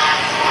Sims is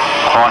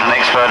quite an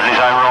expert in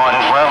his own right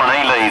as well, and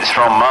he leads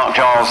from Mark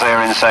Giles there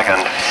in second.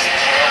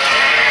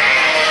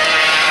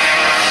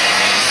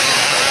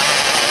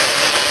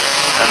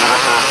 And the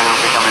rest of the field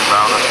becoming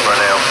rather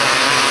spread out.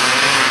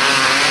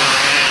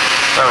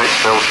 So it's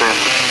Phil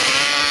Sims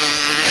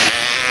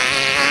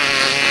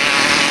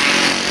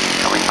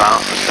coming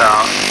past the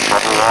start,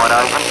 bottle wide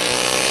open.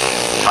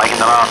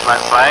 Taking the last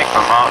lap flag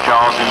from Mark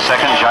Giles in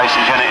second,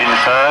 Jason Jennett in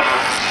third,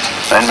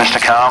 then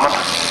Mr. Carmen,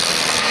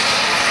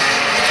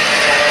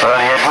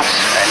 Bernie Edwards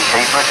and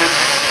Keith Richards.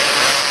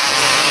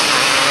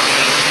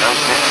 Those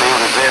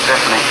midfielders there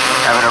definitely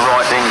having a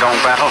right ding-dong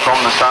battle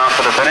from the start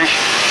to the finish,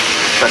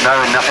 but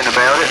knowing nothing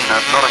about it,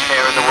 and not a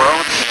care in the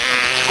world,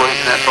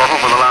 squeezing that throttle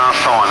for the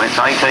last time. It's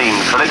 18,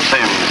 Philip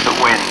Sims that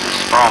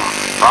wins from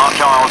Mark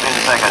Giles in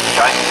second,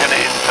 Jason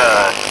Jennett in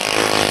third,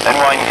 then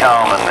Wayne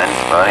Carmen, then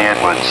Bernie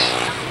Edwards.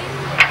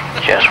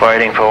 Just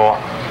waiting for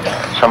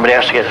somebody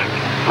else to get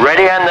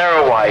ready, and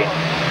they're away.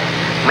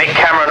 Mick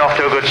Cameron off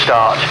to a good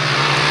start.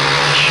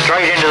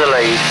 Straight into the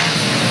lead.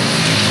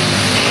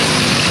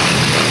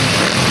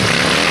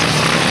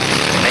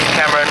 Mick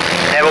Cameron,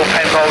 Nevill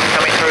Penfold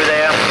coming through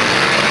there.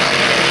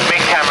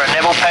 Mick Cameron,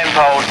 Nevill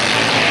Penfold,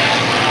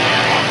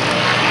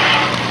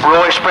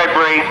 Roy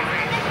Spreadbury,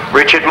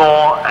 Richard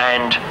Moore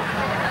and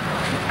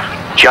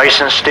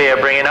Jason Steer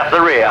bringing up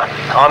the rear.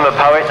 I'm a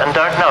poet and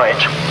don't know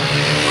it.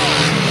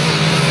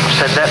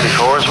 I've said that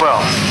before as well.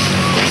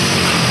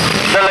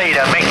 The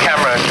leader, Mick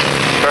Cameron,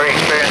 very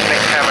experienced Mick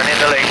Cameron in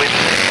the lead with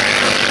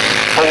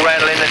Paul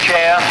Randall in the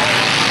chair.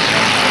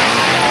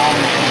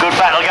 Good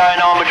battle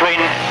going on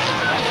between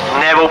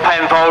Nevill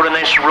Penfold and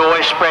this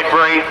Roy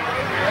Spreadbury.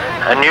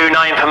 A new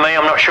name for me,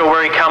 I'm not sure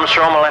where he comes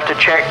from, I'll have to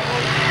check.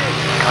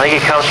 I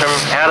think he comes from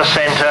out of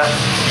centre.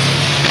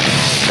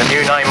 It's a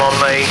new name on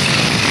me,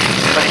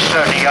 but it's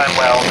certainly going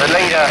well. The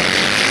leader,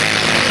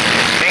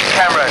 Mick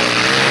Cameron,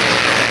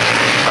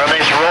 from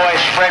this Roy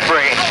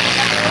Spreadbury.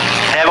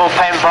 Nevill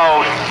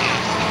Penfold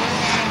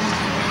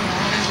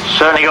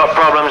certainly got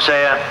problems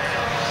there.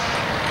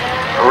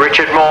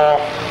 Richard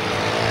Moore,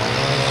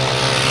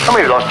 and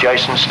we've lost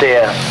Jason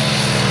Steer.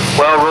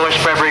 Well, Roy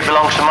Spreadbury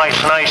belongs to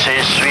Mason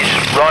Aces. He's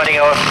riding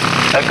a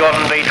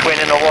Godden V twin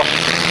in the Wasp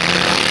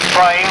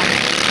frame.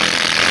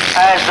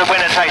 As the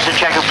winner takes the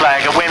checker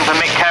flag, a win for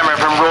Mick Cameron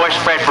from Roy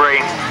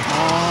Spreadbury.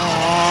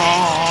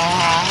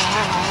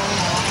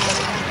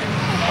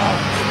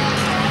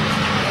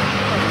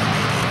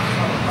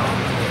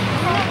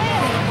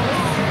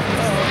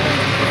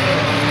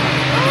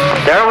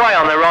 They're away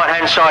on their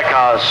right-hand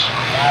sidecars.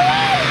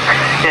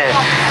 Yeah.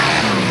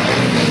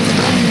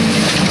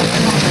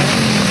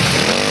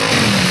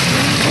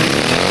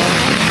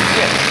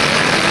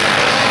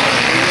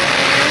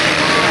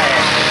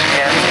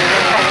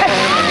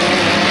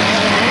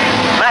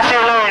 Matthew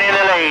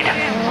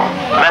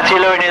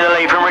Lewin in the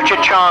lead from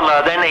Richard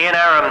Chandler, then Ian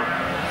Aram.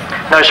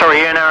 No,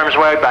 sorry, Ian Aram's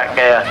way back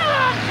there.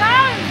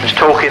 Just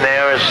talking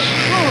there as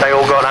they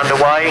all got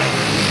underway.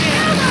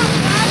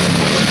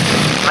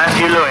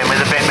 Matthew Lewin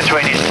with a bit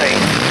between his teeth.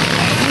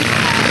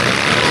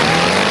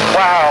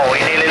 Wow,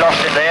 he nearly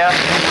lost it there.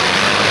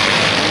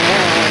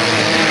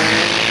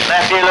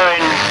 Matthew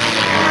Lewin.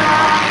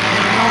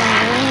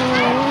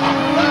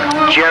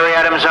 Jerry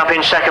Adams up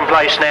in second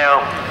place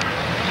now.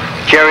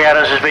 Jerry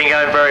Adams has been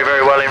going very,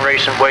 very well in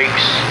recent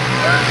weeks.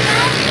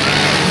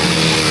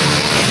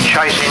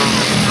 Chasing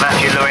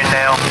Matthew Lewin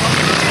now.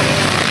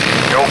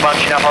 They're all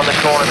bunching up on the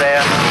corner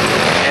there.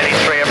 Nearly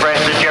three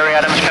abreast as Jerry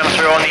Adams comes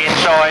through on the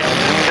inside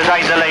to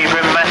take the lead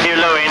from Matthew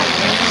Lewin.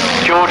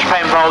 George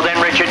Penfold,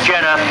 then Richard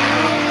Jennett,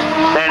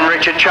 then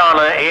Richard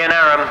Chandler, Ian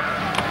Aram.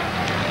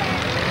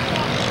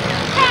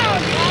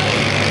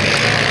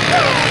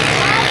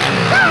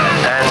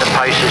 And the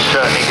pace is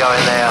certainly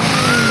going there.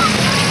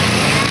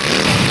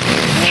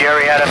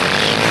 Jerry Adams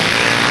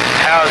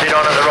powers it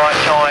on at the right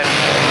time.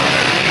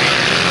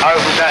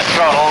 Opens that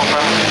throttle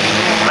from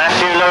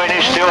Matthew Lewin,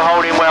 who's still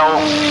holding well.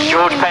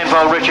 George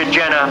Penfold, Richard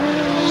Jennett.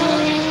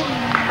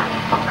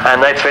 And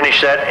they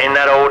finished that in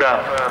that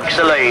order. It's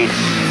the lead.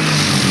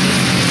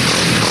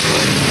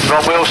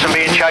 Rob Wilson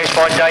being chased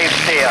by Dave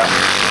Steer.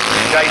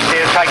 Dave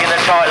Steer taking the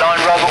tight line,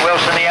 Robert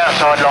Wilson the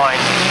outside line.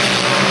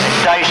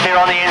 Dave Steer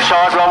on the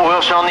inside, Robert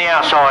Wilson on the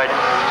outside.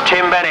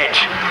 Tim Bennett.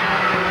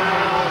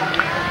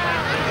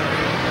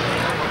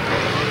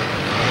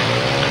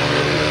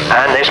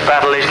 And this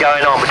battle is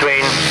going on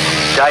between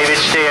David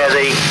Steer,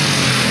 the,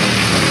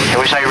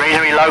 shall we say,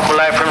 reasonably local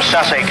lad from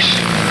Sussex,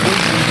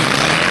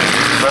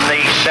 from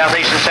the South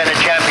Eastern Centre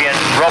champion,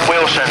 Rob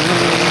Wilson.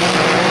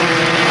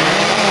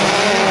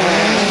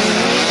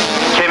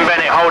 Tim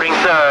Bennett holding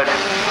third.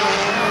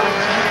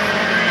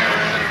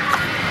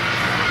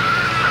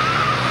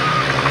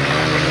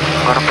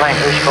 What a blank,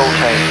 who's full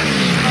team?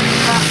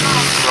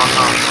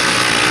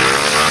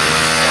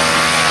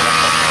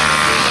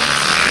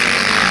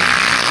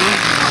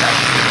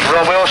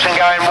 Rob Wilson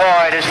going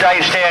wide as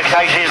Dave Steer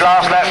takes his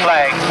last lap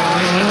flag.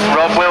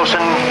 Rob Wilson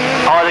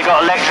either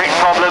got electric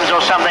problems or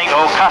something,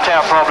 or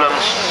cutout problems.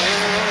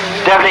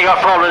 Definitely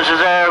got problems as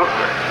they're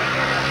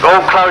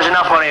all closing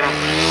up on him.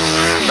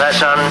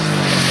 That's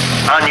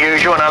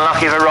unusual and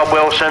unlucky for Rob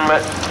Wilson,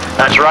 but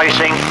that's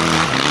racing.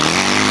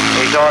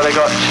 He's either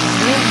got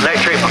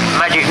electric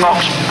magic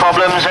box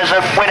problems as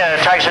a winner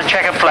takes a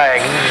checkered flag.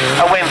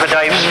 A win for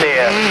Dave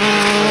Steer.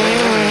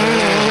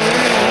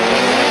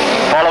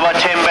 Followed by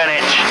Tim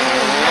Bennett,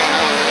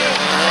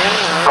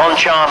 Ron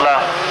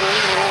Chandler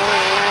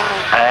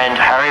and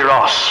Harry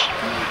Ross.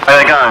 There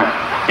they go,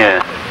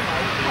 yeah.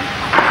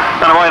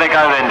 And away they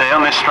go then, down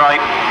this straight.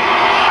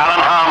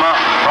 Alan Harmer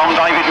from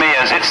David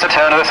Mears. It's the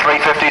turn of the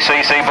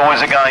 350cc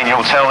boys again.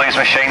 You'll tell these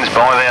machines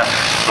by their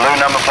blue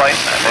number plate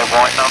and their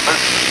white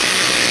numbers.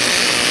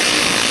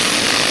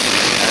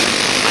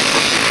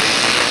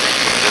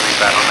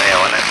 Battle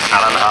now, and it's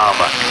Alan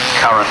Harmer,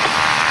 current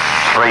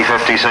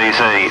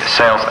 350cc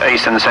South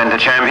Eastern Centre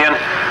champion.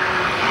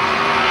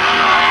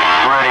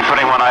 Really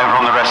putting one over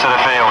on the rest of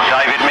the field.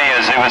 David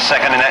Mears, who was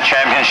second in that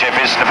championship,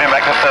 is slipping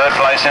back to third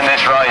place in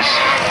this race.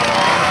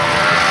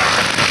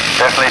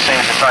 Definitely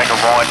seems to take a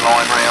wide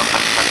line round,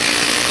 but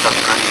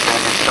doesn't really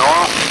suit his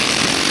style.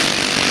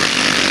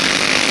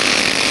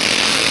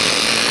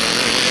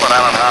 Well,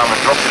 Alan Harmer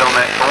dropped it on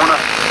that corner,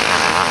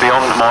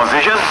 beyond my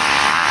vision,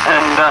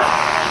 and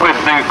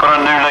we've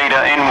got a new leader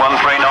in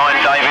 139,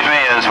 David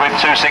Mears, with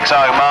 260.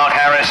 Mark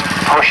Harris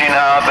pushing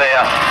hard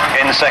there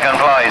in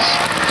second place.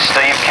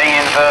 Steve King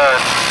in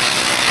third.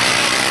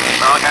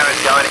 Mark Harris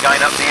going again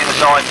up the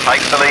inside,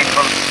 takes the lead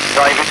from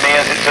David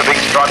Mears. It's a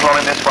big struggle on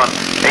in this one.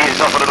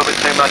 Eases off a little bit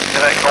too much into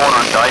that corner,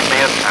 and Dave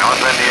Mears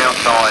powers around the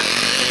outside.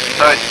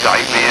 So it's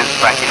Dave Mears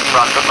back in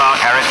front, but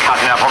Mark Harris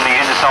cutting up on the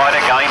inside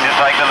again to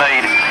take the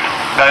lead.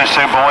 Those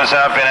two boys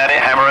have been at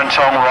it, hammer and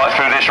tong, right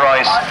through this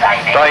race.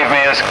 Dave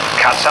Mears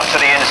cuts up to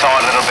the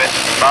inside a little bit.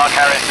 Mark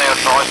Harris now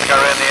tries to go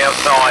around the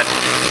outside.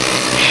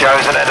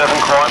 Shows that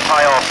doesn't quite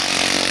pay off.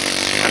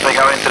 As they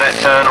go into that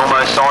turn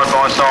almost side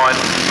by side,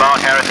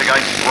 Mark Harris again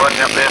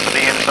working up there for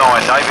the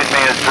inside. David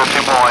Mears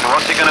drifting wide.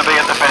 What's he going to be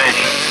at the finish?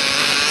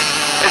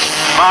 It's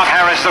Mark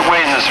Harris that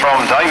wins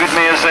from David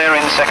Mears there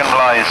in second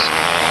place.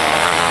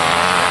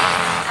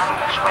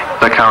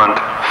 The current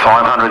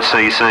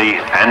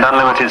 500cc and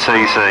unlimited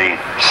cc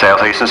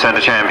South Eastern Centre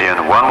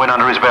champion. One win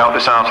under his belt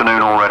this afternoon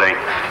already.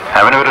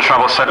 Having a bit of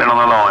trouble settling on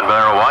the line, but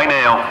they're away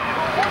now.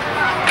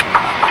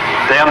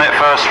 Down that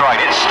first straight,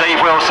 it's Steve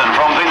Wilson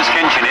from Vince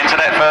Kinchin into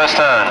that first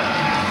turn.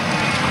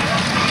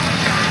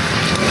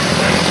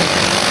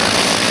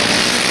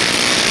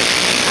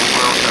 Steve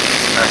Wilson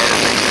ahead of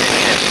Vince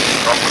Kinchin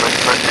from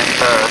Tritton in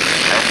third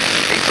and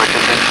Keith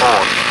Richards in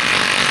fourth.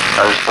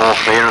 Those four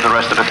clear of the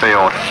rest of the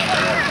field.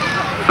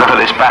 Look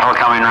at this battle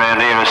coming round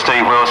here as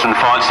Steve Wilson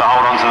fights to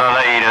hold on to the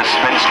lead as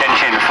Vince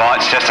Kinchin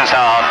fights just as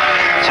hard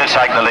to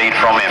take the lead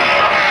from him.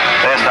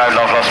 There's no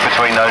love lost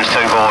between those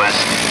two boys.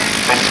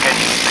 Vince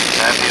Kinchin seems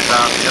to have the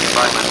advantage at the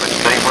moment with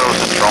Steve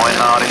Wilson trying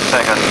hard in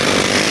second.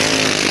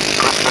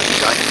 Good looking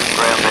gaining some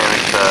ground there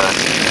in third.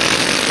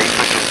 Keith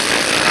Richards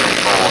in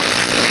fourth.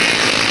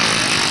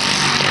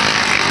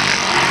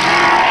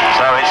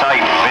 So it's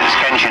 8, Vince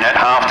Kinchin at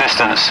half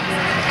distance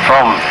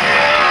from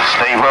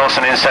Steve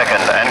Wilson in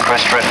second and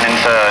Chris Tritton in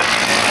third.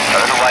 A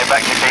little way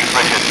back to Keith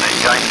Richards, then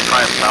James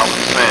Cramp,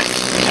 Malcolm Smith,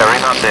 Terry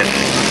Mussett,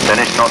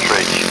 Dennis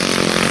Notridge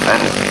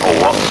and Paul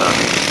Watson.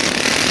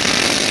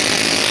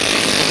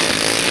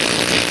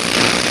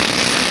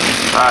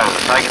 So,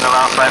 taking the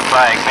last lap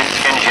flag, Vince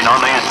Kinchin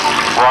on his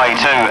way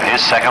to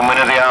his second win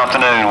of the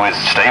afternoon with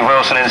Steve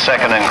Wilson in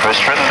second and Chris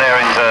Tritton there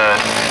in third.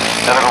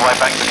 A little way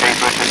back to Keith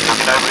Richards,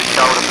 looking over his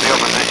shoulder for the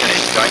opposition.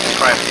 It's James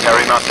Cramp,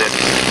 Terry Mussett,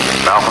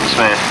 Malcolm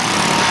Smith,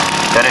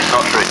 Dennis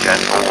Notridge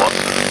and Paul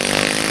Watson.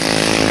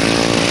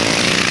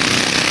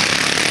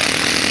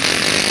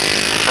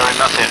 Terry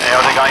Mussett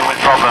out again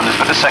with problems,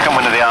 but the second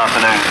win of the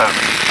afternoon for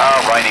our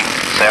reigning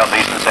South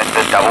Eastern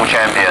Centre double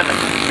champion,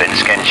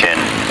 Vince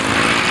Kinchin.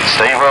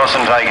 Steve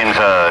Wilson taking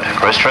third,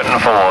 Chris Tritton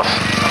fourth.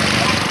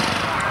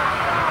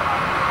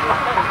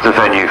 The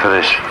venue for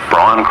this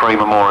Brian Cree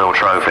Memorial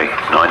Trophy,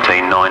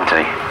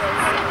 1990.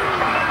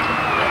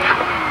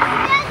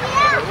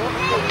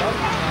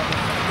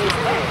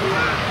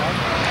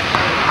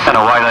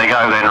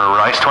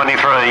 place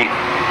 23.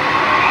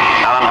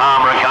 Alan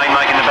Harmer again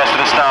making the best of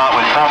the start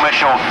with Paul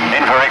Mitchell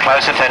in very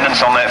close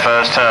attendance on that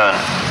first turn.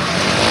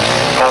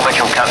 Paul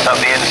Mitchell cuts up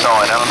the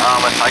inside. Alan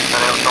Harmer takes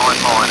that outside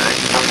line. And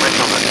it's Paul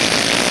Mitchell that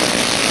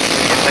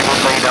gets a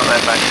good lead up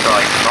that back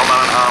straight. From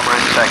Alan Harmer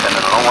in second,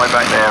 and a long way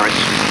back there it's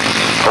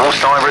Paul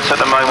Stuyvesant at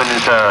the moment in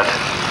third.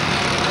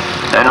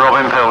 Then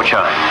Robin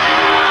Pilcher.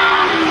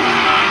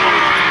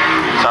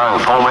 So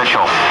Paul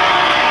Mitchell,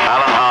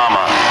 Alan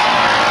Harmer,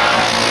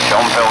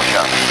 John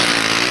Pilcher.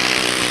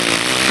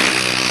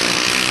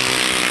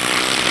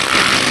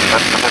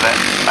 Let's look at that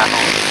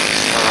battle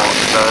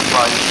for third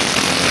place.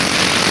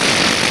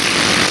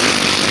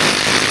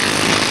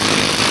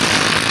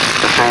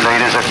 The two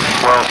leaders are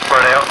well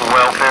spread out and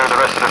well clear of the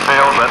rest of the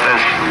field, but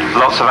there's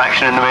lots of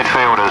action in the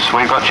midfielders.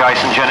 We've got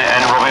Jason Jennett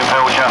and Robin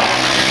Pilcher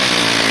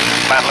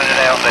battling it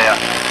out there.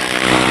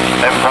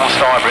 Then Paul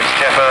Stuyvesant,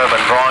 Geoff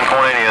Urben, Brian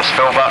Cornelius,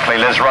 Phil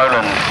Buckley, Les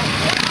Rowland.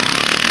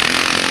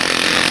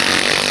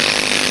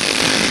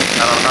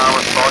 Alan Harmer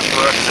twice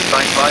worked in the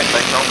same place.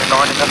 They told me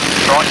nine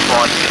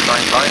twice in the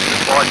same place.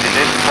 Twice he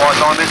did, and twice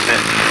I missed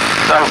it.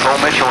 So Paul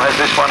Mitchell has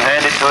this one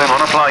handed to him on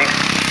a plate.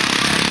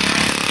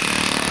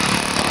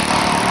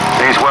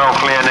 He's well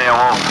clear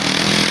now of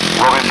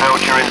Robin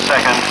Pilcher in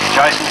second.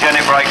 Jason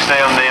Jennett breaks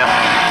down there.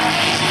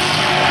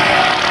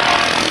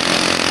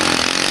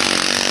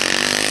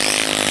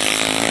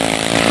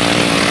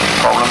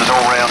 Problems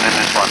all round in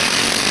this one.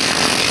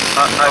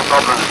 No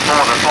problems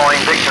for the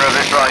flying victor of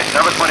this race.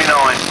 Number 29,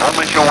 Paul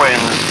Mitchell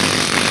wins.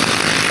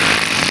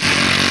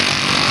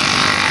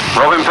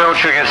 Robin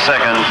Pilcher gets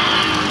second.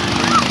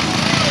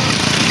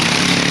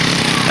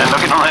 And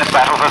looking on that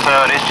battle for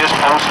third, it's just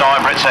Paul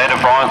Stuyvesant's ahead of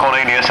Brian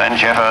Cornelius and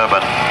Geoff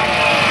Urben.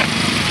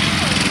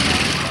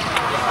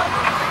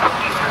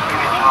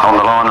 On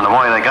the line and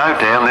away they go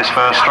down this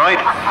first straight.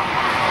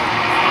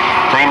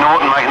 Dean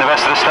Norton making the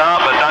best of the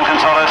start, but Duncan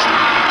Tolhurst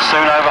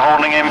soon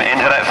overhauling him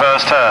into that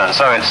first turn.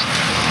 So it's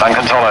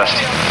Duncan Tolhurst.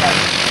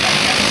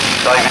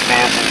 David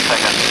Mears in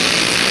second.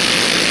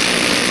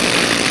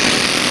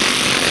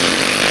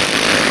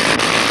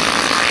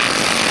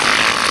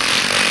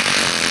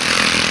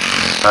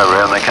 So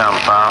round they come,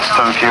 fast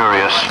and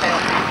furious.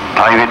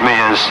 David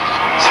Mears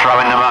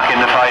throwing the muck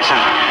in the face of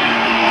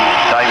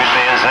David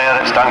Mears there.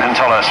 That's Duncan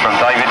Tolhurst from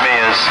David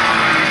Mears.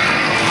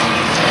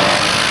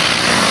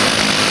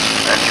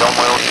 And John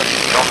Wilson,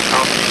 John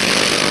Cook.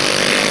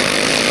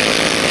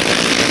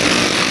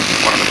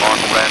 One of the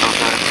Michael Randalls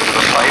doing a bit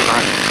of a favour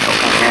and not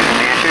confusing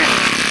the issue.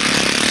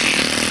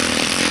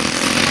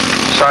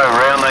 So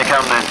round they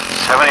come then.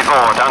 74,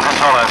 Duncan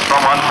Tolhurst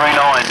from 139,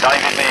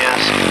 David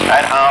Mears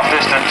at half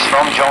distance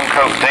from John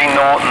Cook, Dean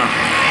Norton,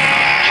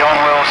 John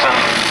Wilson,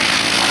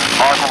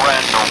 Michael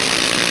Randall.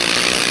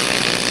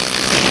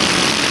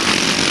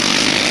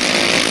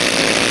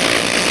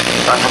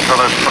 Duncan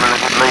Tolhurst putting a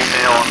good lead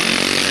now on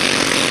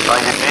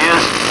David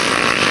Mears.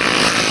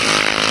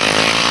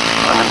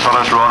 Duncan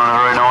Tolhurst running a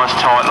very nice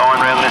tight line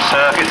round this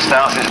circuit.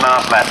 Starts his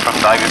last lap from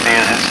David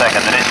Mears in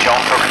second, and it's John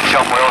Cook and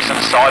John Wilson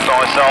side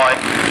by side.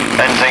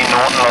 Then Dean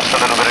Norton lost a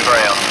little bit of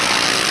ground.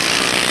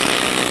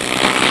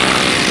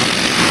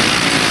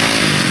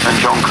 And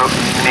John Cook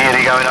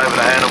nearly going over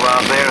the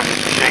handlebars there.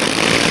 She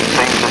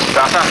seems to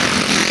stutter.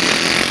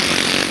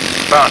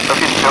 But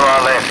looking to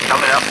our left,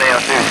 coming up now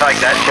to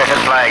take that checkered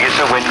flag. It's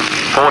a win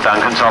for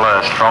Duncan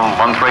Tolhurst from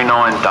 139.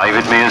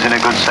 David Mears in a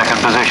good second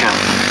position.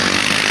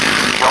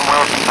 John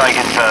Wilson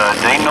taking third,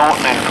 Dean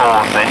Norton in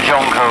fourth, then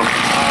John Cook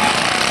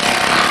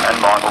and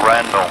Michael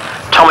Randall.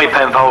 Tommy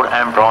Penfold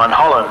and Brian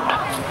Holland.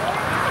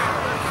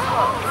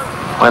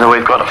 Whether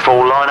we've got a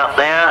full lineup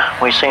there,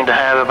 we seem to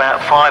have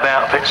about 5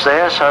 outfits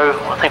there, so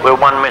I think we're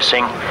one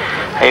missing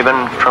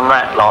even from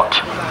that lot.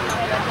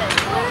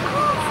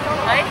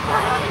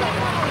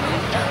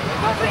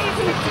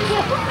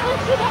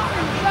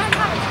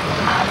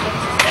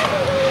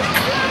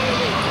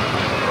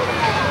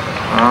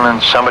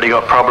 And somebody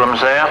got problems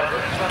there.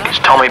 It's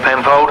Tommy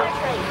Penfold.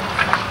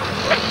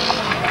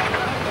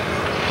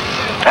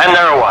 And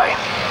they're away.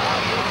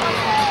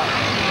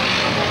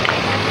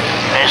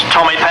 As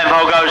Tommy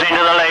Penfold goes into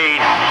the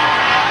lead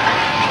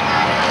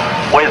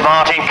with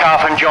Martin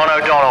Cuff and John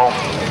O'Donnell.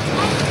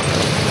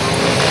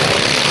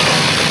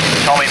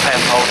 Tommy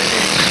Penfold it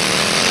is.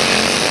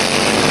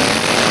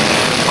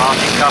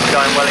 Martin Cuff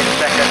going well in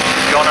second.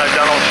 John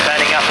O'Donnell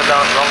standing up as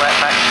on that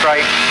back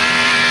straight.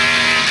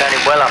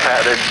 Standing well up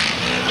out of the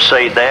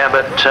seat there,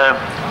 but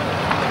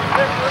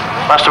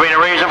must have been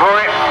a reason for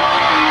it.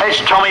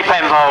 It's Tommy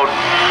Penfold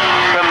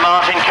from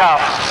Martin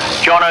Cuff,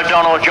 John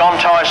O'Donnell, John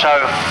Tyso,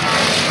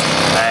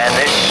 and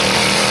this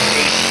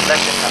is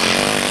Lexington.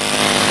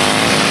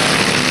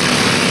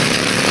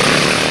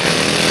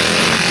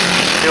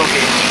 Still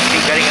keep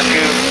getting a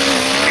few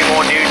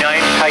more new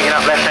names taking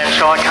up left-hand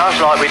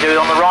sidecars like we do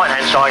on the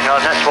right-hand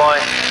sidecars. That's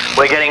why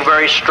we're getting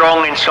very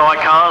strong in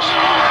sidecars.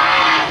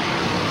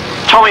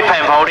 Tommy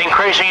Penfold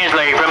increasing his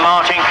lead from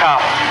Martin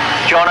Cuff,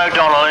 John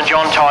O'Donnell and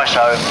John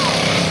Tyso.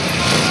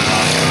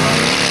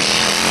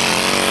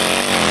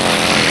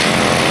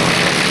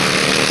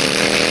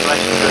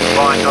 Lexington's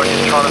by mind, I'm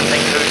just trying to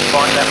think whose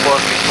bike that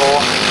was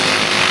before.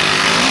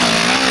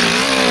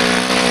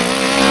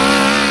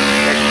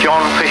 It's John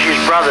Fish's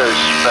brothers,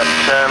 but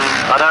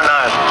I don't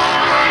know.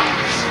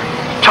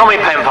 Tommy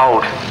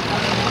Penfold,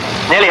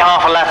 nearly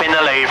half a lap in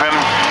the lead from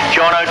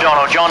John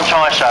O'Donnell, John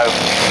Tyso.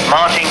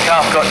 Martin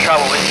Cuff got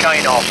trouble with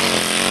chain off.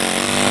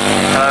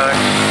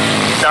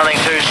 Nothing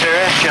too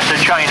serious, just a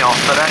chain off,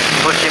 but that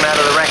puts him out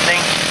of the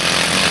reckoning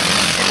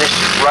in this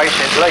race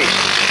at least.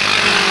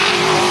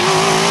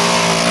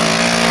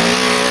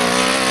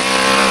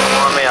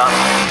 Wind me up.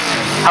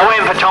 A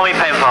win for Tommy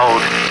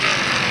Penfold.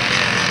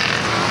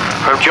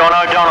 From John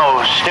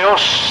O'Donnell, still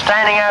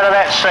standing out of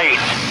that seat,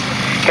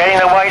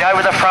 getting the weight over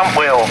the front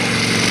wheel.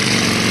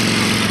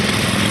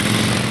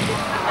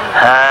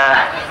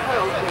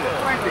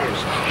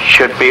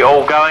 Should be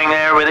all going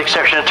there with the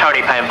exception of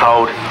Tony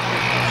Penfold.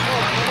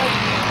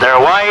 They're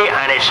away,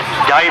 and it's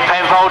Dave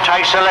Penfold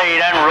takes the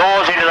lead and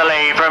roars into the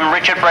lead from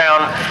Richard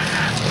Brown,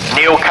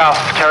 Neil Cuff,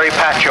 Terry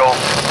Patchell.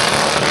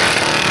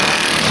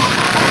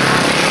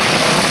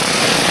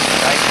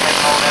 Dave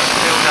Penfold has the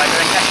field day.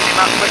 They're catching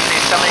him up quickly.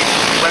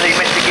 Whether he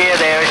missed a gear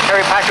there, it's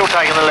Terry Patchell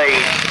taking the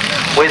lead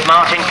with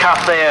Martin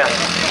Cuff there.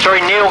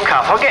 Sorry, Neil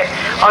Cuff.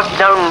 I've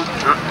known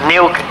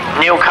Neil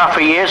Cuff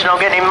for years, and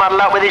I'm getting him muddled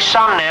up with his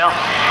son now.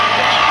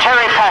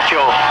 Terry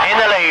Patchell in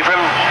the lead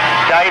from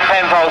Dave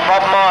Penfold.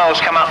 Bob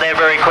Miles come up there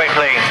very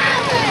quickly.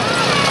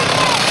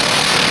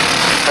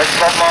 That's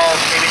Bob Miles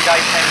keeping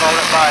Dave Penfold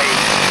at bay.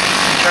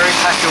 Terry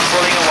Patchell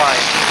pulling away.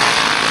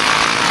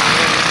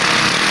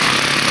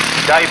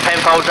 Dave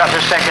Penfold's up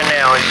to second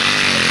now. He's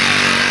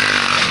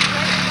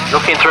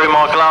looking through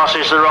my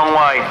glasses the wrong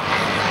way.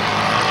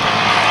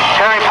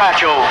 Terry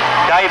Patchell,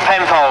 Dave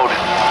Penfold,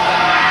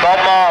 Bob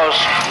Miles,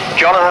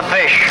 Jonathan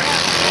Fish,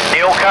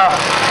 Neil Cuff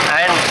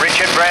and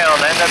Richard Brown,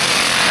 and the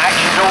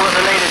action's all at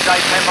the lead as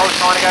Dave Penfold's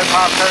trying to go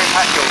past Terry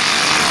Patchell.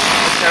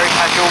 Terry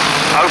Patchell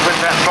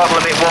opens that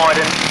throttle a bit wide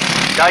and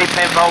Dave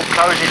Penfold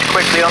closes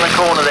quickly on the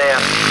corner there.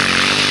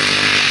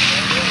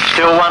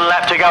 Still one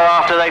lap to go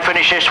after they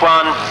finish this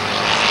one.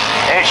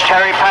 It's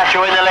Terry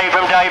Patchell in the lead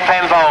from Dave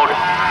Penfold.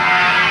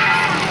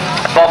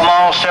 Bob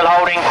Miles still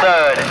holding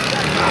third.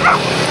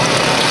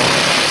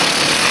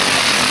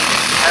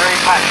 Terry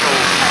Patchell.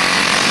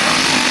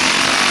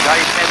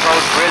 Dave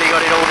Penfold's really got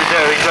it all to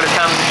do. He's got to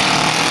come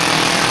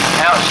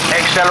out,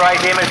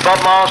 accelerate him as Bob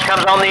Miles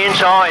comes on the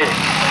inside.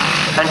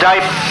 And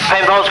Dave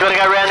Penfold's got to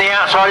go around the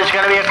outside. It's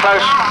going to be a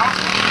close...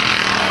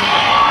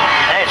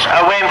 It's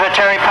a win for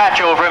Terry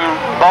Patchell from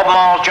Bob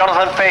Miles,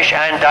 Jonathan Fish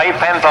and Dave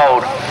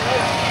Penfold.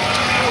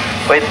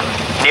 With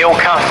Neil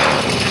Cuff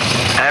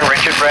and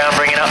Richard Brown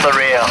bringing up the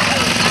rear.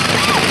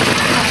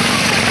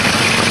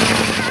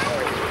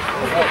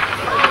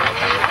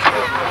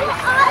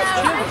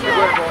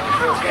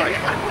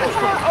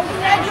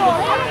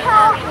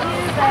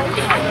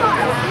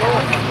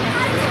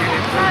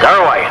 They're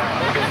away.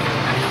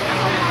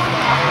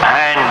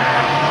 And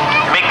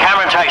Mick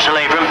Cameron takes the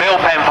lead from Bill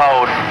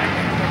Penfold.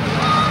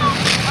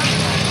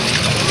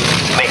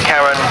 Mick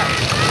Cameron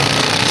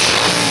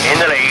in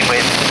the lead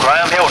with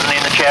Graham Hilton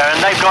in the chair,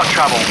 and they've got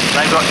trouble.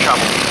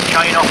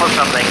 Chain off or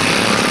something.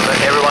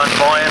 But everyone's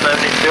by him, and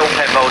it's Bill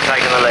Penfold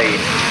taking the lead.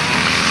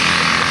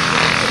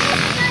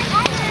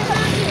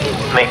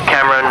 Mick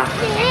Cameron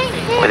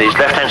with his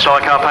left-hand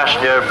sidecar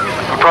passenger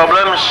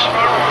problems.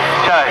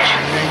 So it's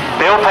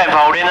Bill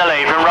Penfold in the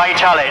lead from Ray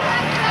Tullett,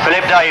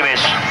 Philip Davis,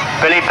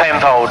 Billy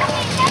Penfold.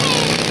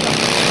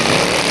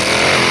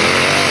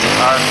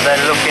 And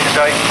they're looking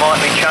so it might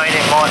be chain,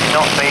 it might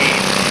not be.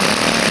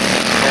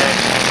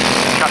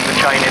 Cut the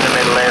chain in the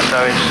middle there,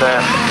 so it's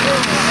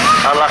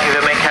unlucky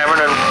for Mick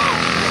Cameron and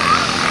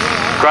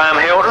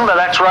Graham Hilton, but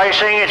that's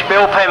racing. It's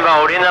Bill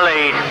Penfold in the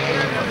lead.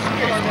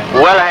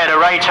 Well ahead of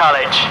Ray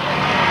Tullett,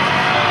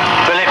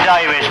 Philip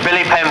Davis,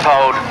 Billy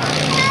Penfold,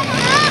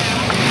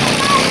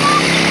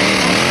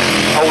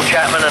 Paul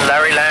Chapman and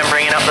Larry Lamb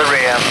bringing up the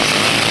rear.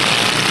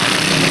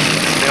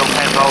 Bill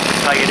Penfold can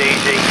take it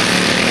easy,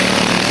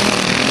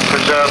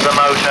 preserve the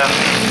motor.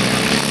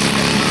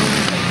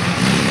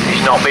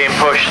 He's not being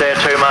pushed there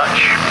too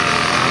much.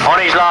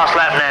 On his last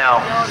lap now.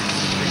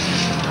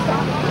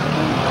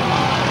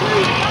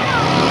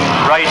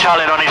 Ray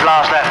Tullett on his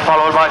last lap,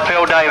 followed by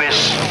Phil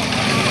Davis,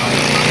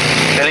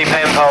 Billy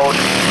Penfold.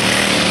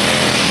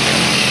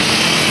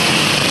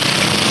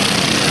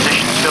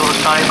 Position still the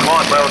same,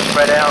 quite well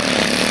spread out.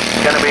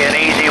 It's going to be an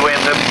easy win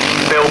for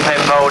Bill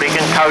Penfold. He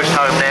can coast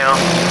home now.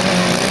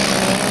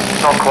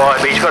 Not quite,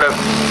 but he's got to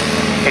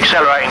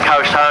accelerate and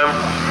coast home.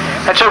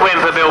 That's a win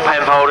for Bill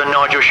Penfold and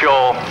Nigel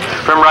Shaw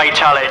from Ray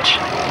Tullett.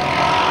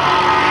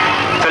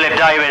 Philip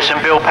Davis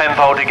and Bill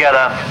Penfold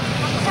together.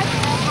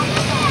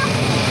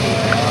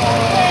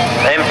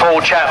 Then Paul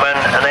Chapman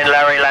and then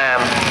Larry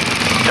Lamb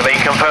to be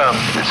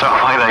confirmed. So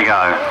away they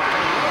go.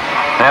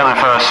 Down the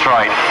first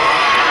straight.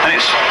 And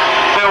it's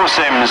Bill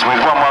Sims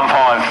with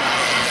 115.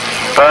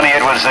 Bernie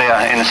Edwards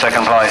there in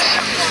second place.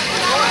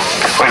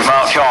 With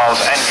Mark Giles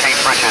and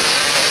Keith Richards.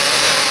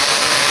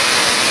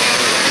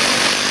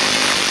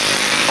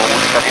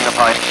 Setting the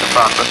pace at the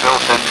front, but Bill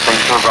Sims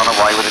seems to have run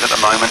away with it at the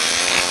moment.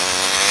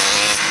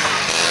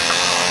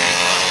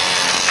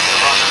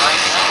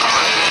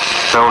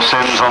 Phil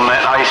Simmons on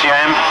that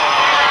ACM.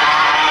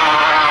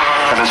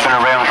 But it's been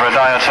around for a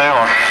day or two.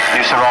 I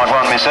used to ride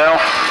one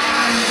myself.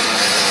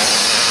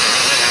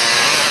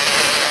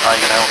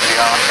 Taking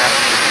LCR cap,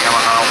 become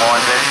a half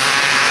wide bit.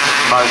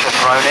 Motor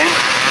thrown in.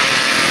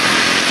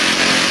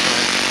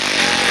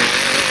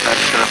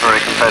 That's still a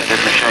very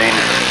competitive machine.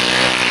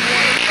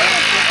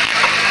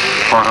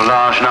 Quite a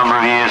large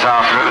number of years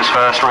after it was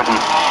first ridden.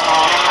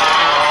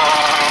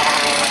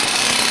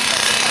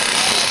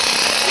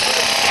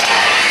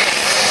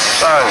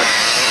 So,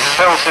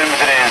 Phil Simmons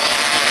it is.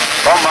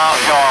 From Mark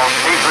Giles,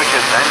 Keith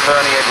Richards and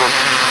Bernie Edwards.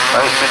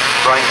 Those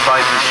brain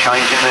spaces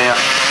changing there.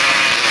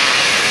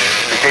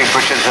 Keith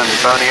Richards and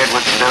Bernie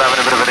Edwards still having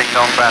a bit of a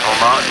ding-dong battle.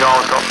 Mark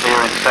Giles got clear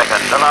in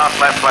second. The last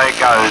lap flag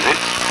goes.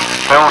 It's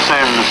Phil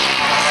Simmons.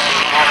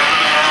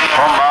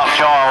 From Mark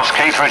Giles,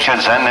 Keith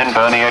Richards and then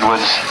Bernie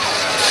Edwards.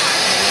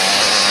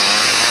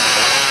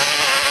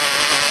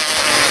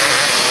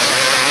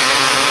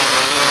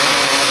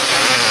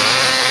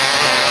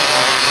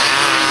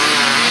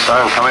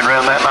 So, coming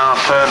round that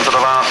last turn for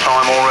the last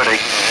time already.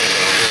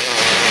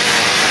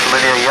 The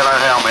familiar yellow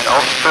helmet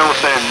of Phil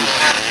Simmons.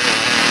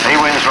 He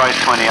wins race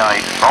 28.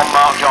 From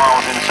Mark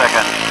Giles in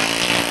second.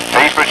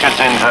 Keith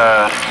Richards in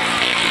third.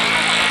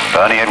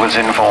 Bernie Edwards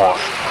in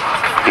fourth.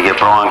 You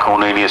get Brian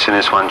Cornelius in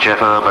this one,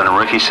 Geoff Urben,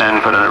 Ricky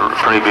Sandford, a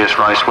previous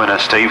race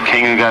winner, Steve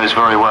King, who goes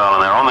very well,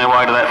 and they're on their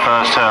way to that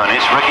first turn.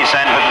 It's Ricky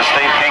Sandford and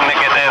Steve King that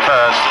get there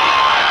first.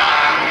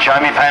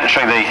 Jamie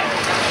Pantry, the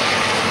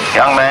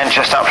young man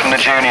just up from the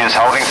juniors,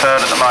 holding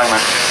third at the moment.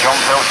 John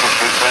Pilcher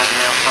shoots down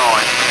the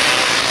outside.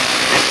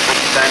 It's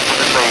Ricky Sandford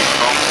the lead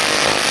from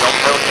John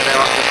Pilcher now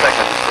up to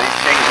second. Steve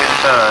King's in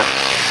third.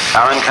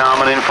 Alan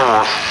Carmen in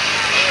fourth.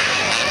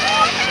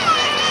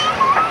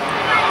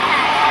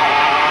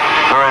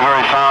 Very,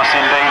 very fast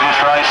indeed this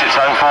race. It's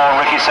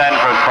 04 Ricky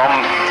Sandford from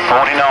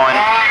 49.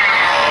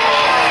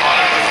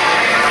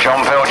 John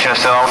Pilcher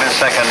still holding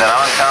second, and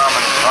Alan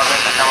Carmen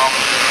struggling to come up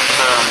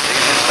third. He's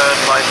in third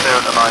place there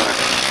at the moment.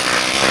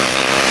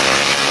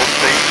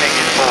 Steve King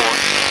in fourth.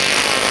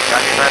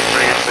 Jamie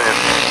Pantry in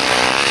fifth.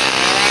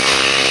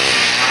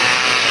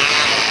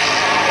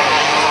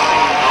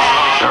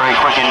 Very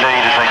quick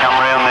indeed as they come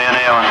round there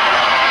now, and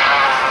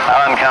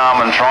Alan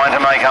Carmen trying to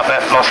make up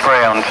that lost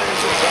ground.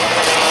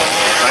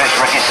 But it's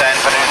Ricky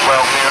Sandford who's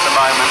well clear at the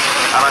moment.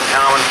 Alan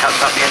Carmen cuts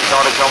up the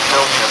inside of John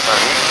Pilcher, so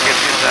he gives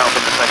himself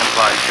into second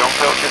place. John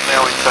Pilcher's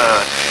now in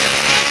third.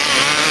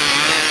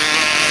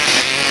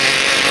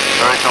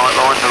 Very tight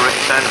line for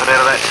Ricky Sandford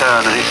out of that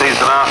turn as he sees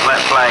the last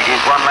lap flag.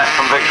 He's 1 lap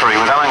from victory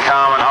with Alan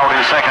Carmen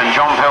holding second.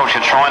 John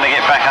Pilcher trying to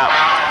get back up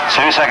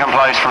to second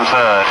place from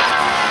third.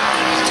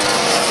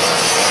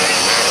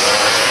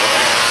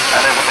 And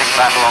there's a big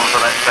battle on for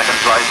that second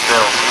place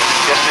still.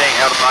 Just being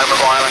held at the moment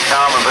by Alan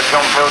Carmen, but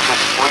John Pilcher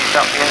squeezed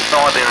up the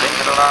inside there and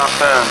into the last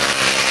turn.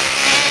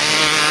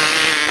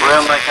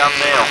 Round they come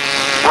now.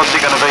 What's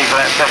it going to be for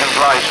that second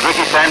place?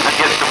 Ricky Sandford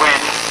gets the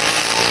win.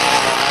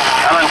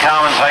 Alan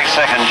Carmen takes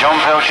second, John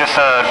Pilcher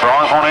third,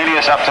 Brian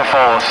Cornelius up to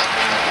fourth,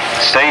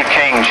 Steve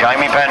King,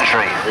 Jamie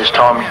Pantry. This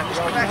time,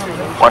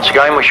 once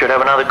again, we should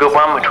have another good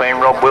one between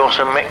Rob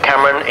Wilson, Mick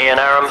Cameron, Ian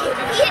Aram,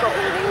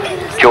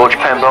 George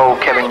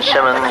Penfold, Kevin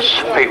Simmons,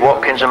 Pete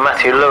Watkins and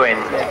Matthew Lewin.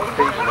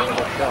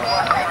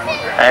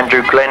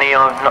 Andrew Glennie,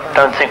 I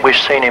don't think we've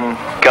seen him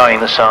going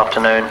this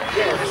afternoon.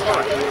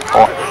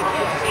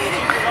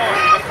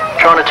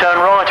 Trying to turn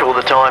right all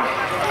the time.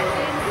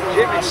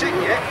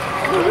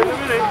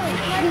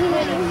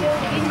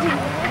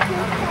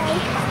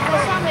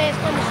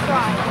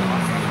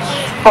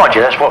 Mind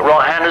you, that's what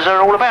right-handers are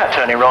all about,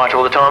 turning right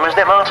all the time, isn't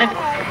it, Martin?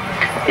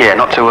 Yeah,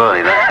 not too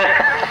early though.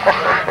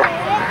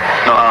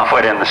 Not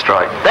halfway down the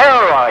straight. They're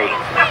away.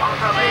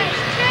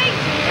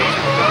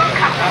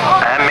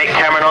 And Mick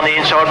Cameron on the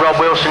inside, Rob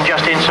Wilson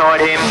just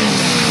inside him.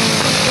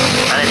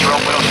 And it's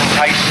Rob Wilson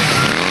takes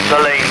the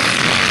lead.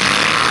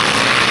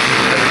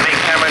 Mick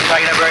Cameron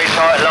taking a very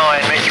tight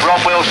line. It's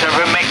Rob Wilson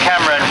from Mick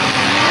Cameron.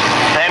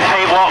 Then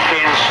Pete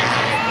Watkins.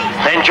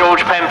 Then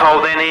George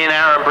Penfold, then Ian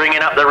Aram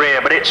bringing up the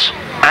rear, but it's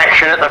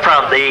Action at the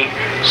front, the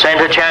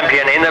centre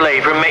champion in the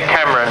lead from Mick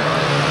Cameron.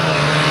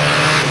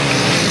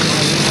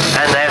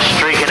 And they're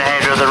streaking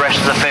ahead of the rest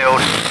of the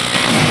field.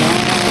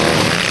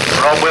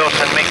 Rob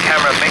Wilson, Mick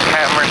Cameron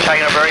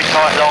taking a very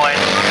tight line.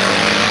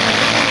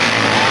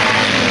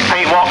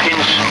 Pete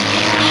Watkins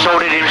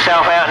sorted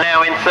himself out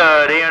now in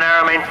third, Ian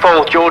Aram in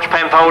fourth, George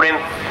Penfold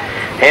in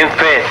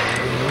fifth.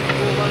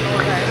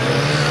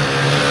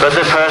 But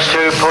the first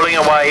two pulling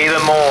away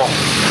even more.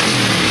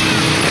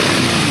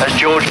 As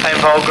George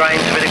Penfold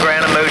gains a bit of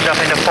ground and moves up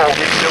into fourth,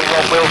 it's still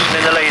Rob Wilson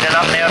in the lead and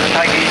up now to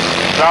take his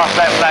last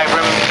lap flag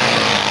from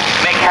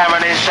Mick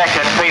Cameron in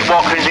second, Pete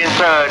Watkins in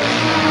third,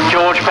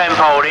 George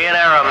Penfold, Ian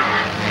Aram.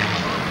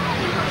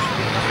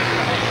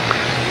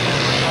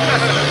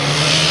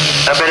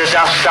 A bit of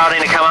dust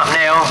starting to come up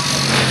now.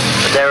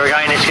 But there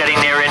again, it's getting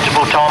near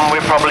interval time.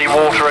 We'll probably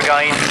water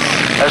again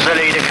as the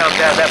leader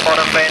comes out that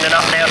bottom bend and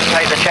up now to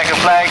take the checker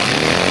flag.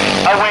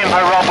 A win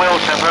for Rob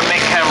Wilson from Mick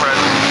Cameron,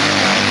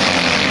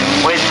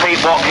 with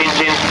Pete Watkins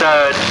in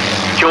third,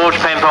 George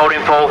Penfold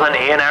in 4th and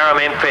Ian Aram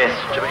in 5th.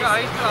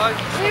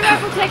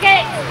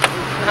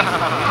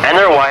 And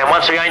they're away, and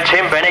once again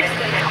Tim Bennett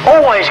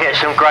always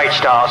gets some great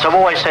starts. I've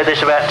always said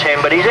this about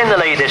Tim, but he's in the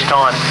lead this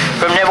time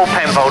from Nevill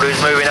Penfold,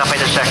 who's moving up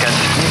into 2nd.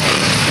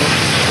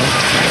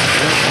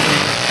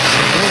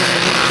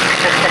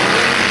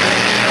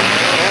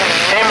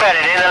 Tim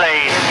Bennett in the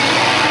lead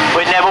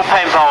with Nevill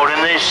Penfold,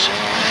 and this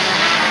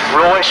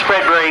Roy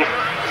Spreadbury.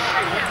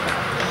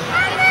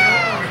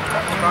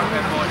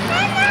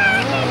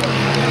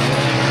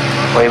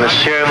 We've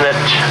assumed that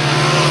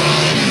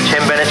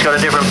Tim Bennett's got a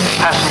different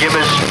passenger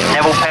as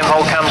Nevill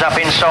Penfold comes up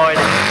inside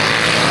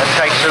and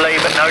takes the lead,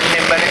 but no,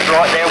 Tim Bennett's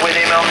right there with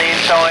him on the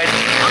inside.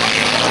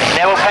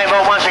 Nevill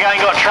Penfold once again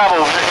got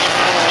trouble.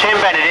 Tim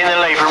Bennett in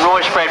the lead from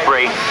Roy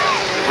Spreadbury.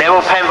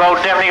 Nevill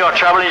Penfold definitely got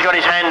trouble, he's got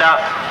his hand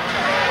up.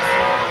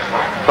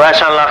 Well,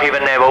 that's unlucky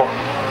for Nevill.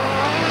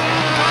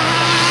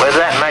 Whether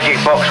that magic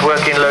box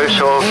working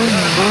loose or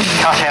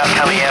cut out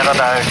coming out,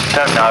 I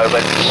don't know,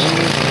 but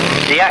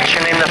the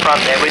action in the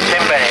front there with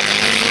Tim Bennett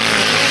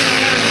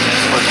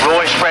was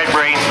Roy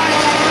Spreadbury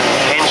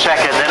in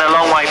 2nd, then a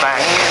long way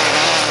back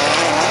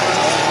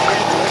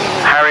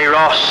Harry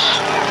Ross,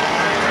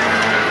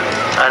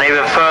 and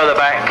even further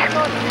back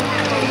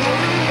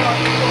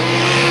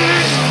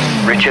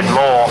Richard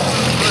Moore.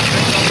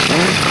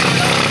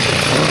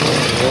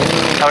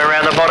 Coming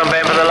around the bottom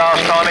bend for the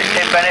last time, it's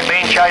Tim Bennett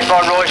being chased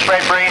by Roy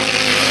Spreadbury.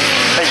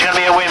 It's going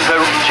to be a win for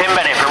Tim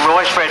Bennett from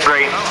Roy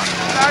Spreadbury.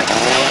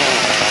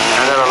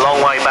 And then a long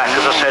way back,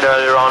 as I said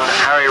earlier on,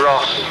 Harry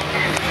Ross.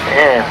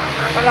 Yeah.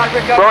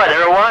 Right,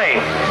 they're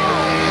away.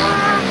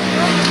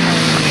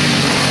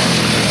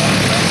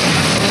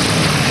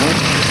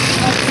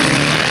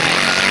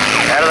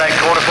 Out of that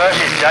corner first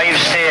is Dave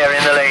Steer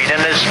in the lead,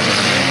 and there's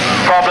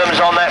problems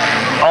on that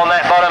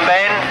bottom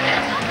bend.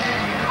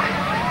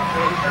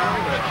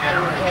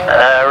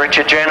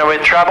 Richard Jennett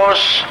with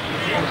troubles.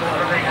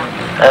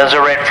 There's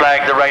a red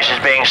flag, the race is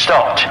being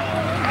stopped.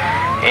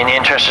 In the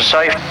interest of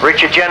safety,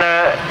 Richard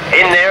Jennett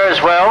in there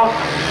as well,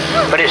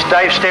 but it's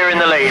Dave Steer in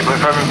the lead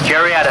from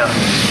Jerry Adams.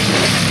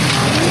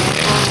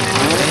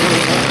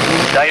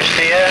 Dave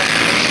Steer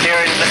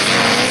steering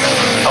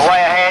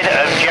away ahead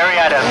of Jerry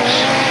Adams.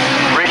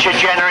 Richard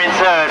Jennett in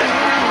 3rd.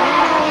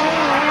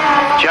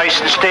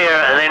 Jason Steer,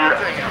 and then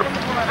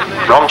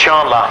Ron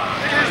Chandler.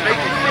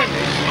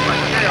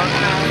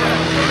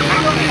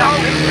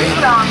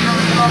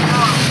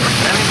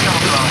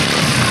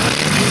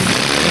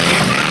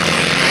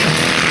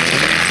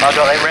 I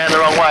got it round the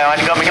wrong way, I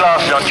hadn't got my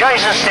glasses on.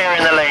 Jason Steer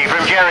in the lead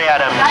from Jerry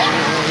Adams.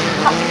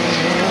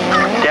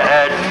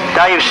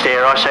 Dave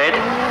Steer, I said.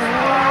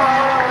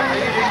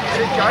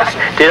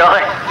 Did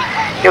I?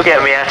 You'll get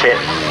me at it.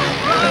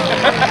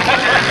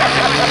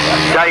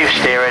 Dave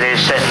Steer it is,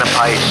 setting the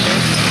pace.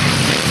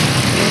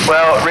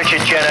 Well,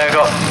 Richard Jennett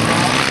got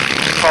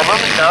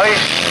problems. No,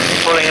 he's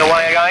pulling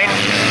away again.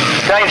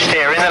 Dave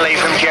Steer in the lead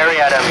from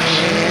Jerry Adams.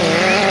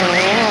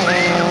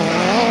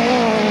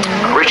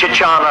 Richard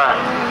Chandler.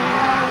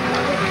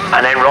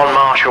 And then Ron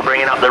Marshall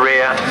bringing up the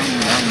rear.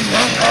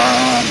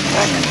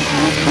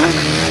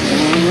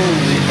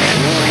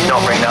 He's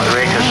not bringing up the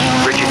rear because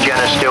Richard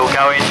Jenner's still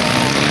going.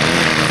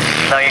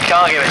 No, you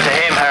can't give it to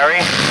him,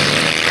 Harry.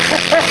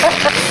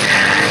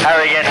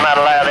 Harry getting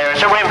muddled out there.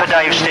 It's a win for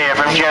Dave Steer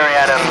from Jerry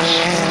Adams.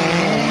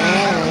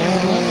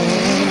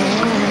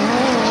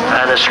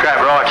 And a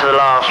scrap right to the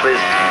last with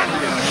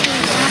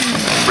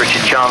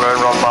Richard Chandler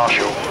and Ron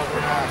Marshall.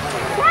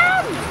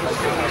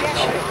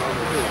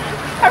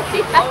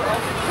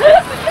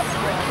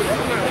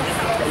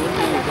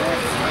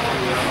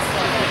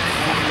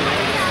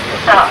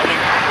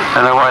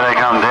 And away they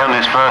come down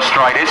this first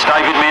straight. It's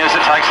David Mears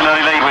that takes an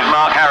early lead with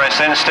Mark Harris,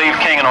 then Steve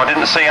King, and I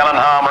didn't see Alan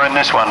Harmer in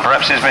this one.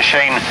 Perhaps his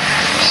machine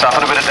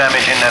suffered a bit of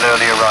damage in that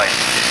earlier race.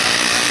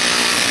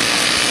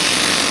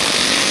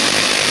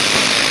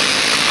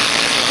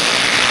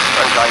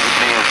 So David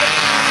Mears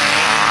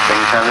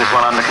seems to have this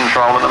one under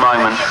control at the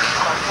moment,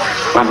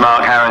 with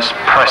Mark Harris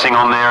pressing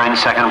on there in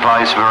 2nd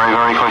place, very,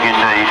 very quick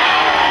indeed.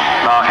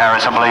 Mark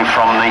Harris, I believe,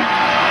 from the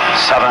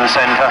Southern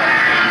Centre,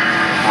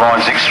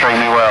 rides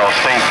extremely well.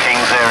 Steve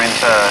King's there in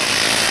 3rd.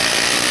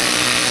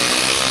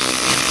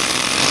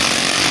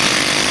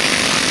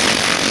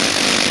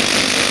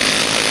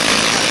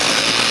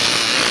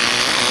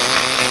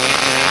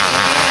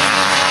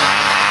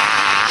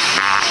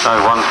 So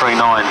 139,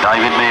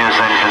 David Mears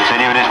then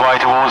continuing his way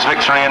towards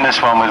victory in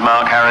this one with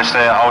Mark Harris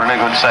there holding a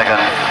good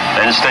 2nd.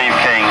 Then Steve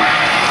King.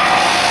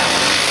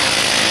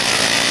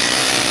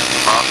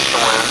 Mark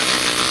Sawyer.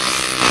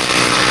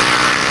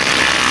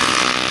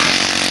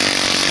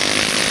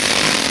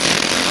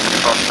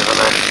 Off to the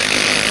left.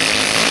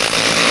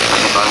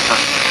 And the motor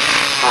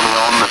fully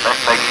on, the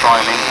back leg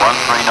climbing,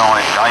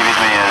 139, David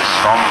Mears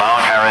from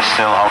Mark Harris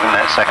still holding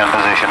that 2nd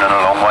position and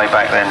a long way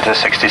back then to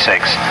 66.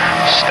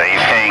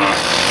 Steve King.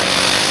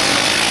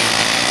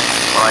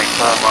 Right,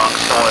 Mark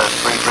Sawyer,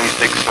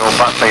 336 Phil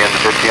Buckley and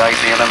 58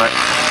 the limit.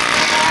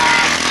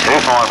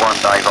 251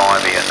 Dave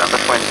Ivy at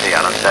number 20,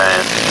 Alan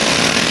Dan.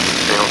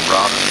 Feels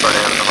rather spread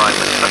out at the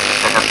moment, that's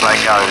the 2nd flag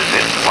goes.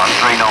 It's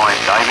 139.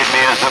 David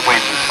Mears that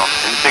wins from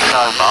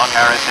 260. Mark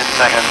Harris in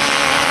second.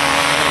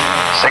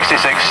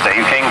 66.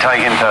 Steve King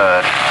taking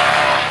third.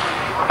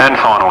 And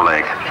final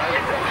leg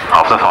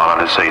of the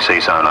 500cc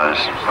solos.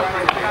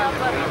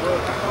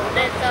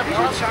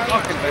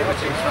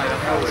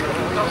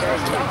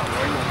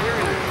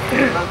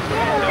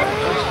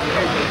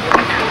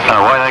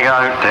 Away they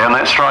go, down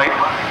that straight.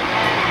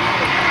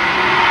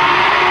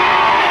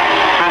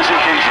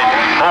 Kinchin,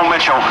 Paul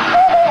Mitchell.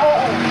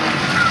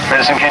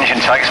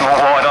 Kinchin takes more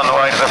wide on the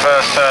way to the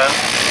first turn.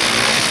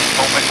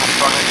 Paul Mitchell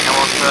struggling to come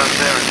on turns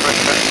there and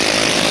Tritton.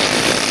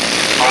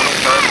 Holding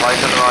third place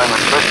at the moment.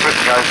 Tritton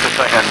goes to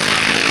second.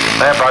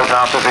 They're both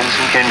after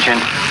Kinchin.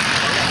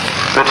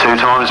 The 2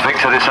 times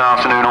victor this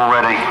afternoon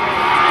already.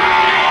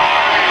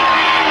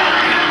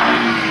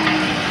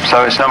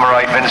 So it's number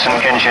 8,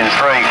 Kinchin, 3,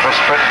 Chris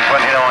Tritton,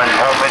 29,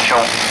 Paul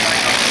Mitchell.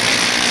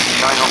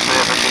 Going off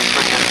there for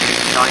Tritton.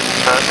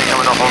 Certainly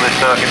coming off on this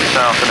circuit this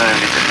afternoon.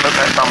 It didn't look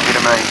that bumpy to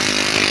me.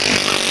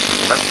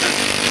 But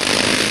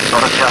it's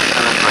not adjusted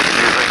in the track, it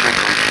is very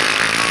quickly.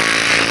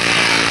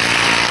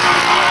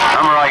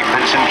 Number 8,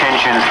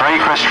 Kinchin,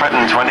 3, Chris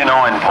Tritton, 29,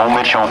 Paul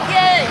Mitchell.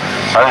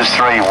 Those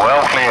 3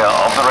 well clear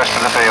of the rest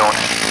of the field.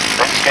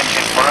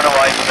 Kinchin pulling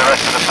away from the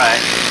rest of the pack.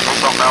 Still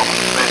got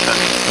Malcolm Smith and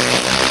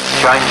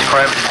James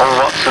Cramp, Paul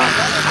Watson.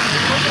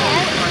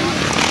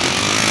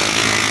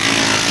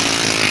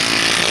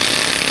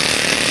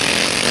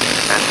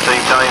 And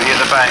Steve Davey at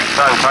the back,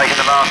 so taking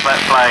the last lap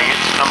flag,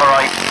 it's number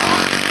 8,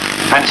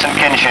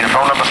 Kinchin,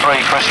 from number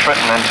 3, Chris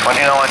Tritton, and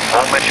 29,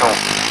 Paul Mitchell.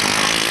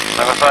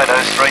 Like I say,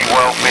 those 3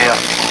 well clear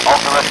of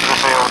the rest of the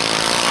field.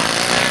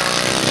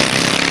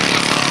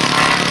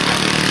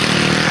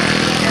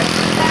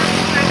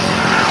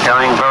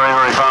 Going very,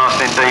 very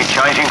fast indeed,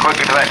 changing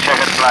quickly to that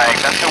checkered flag.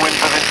 That's the win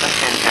for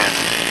Kinchin.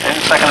 In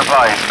second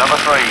place, number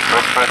 3,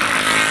 Chris Tritton.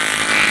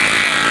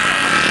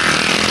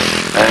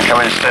 And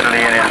coming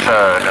steadily in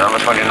third, number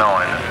 29.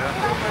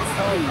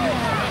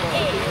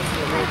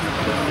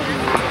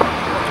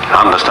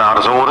 Under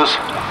starters orders.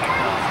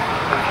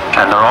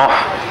 And they're off.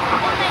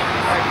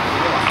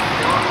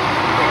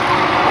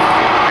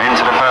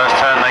 Into the first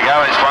turn they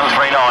go. It's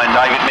 139,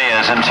 David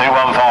Mears, and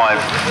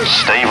 215,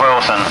 Steve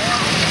Wilson.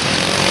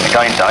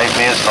 Again, Dave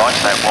Mears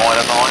likes that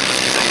wider line.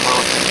 Steve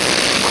Wilson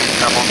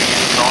squeezing up on the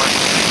inside.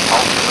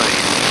 Hold the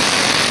lead.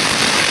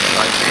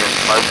 Dave Mears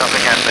close up the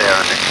gap there,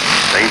 and it's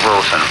Steve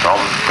Wilson from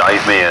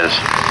Dave Mears.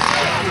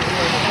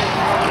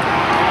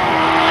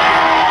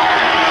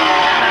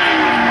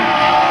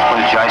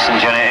 With Jason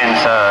Jennett in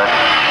third,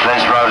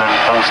 Les Rowland,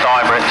 Paul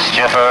Steinbritz,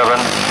 Geoff Urben,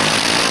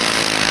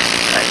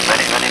 and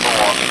many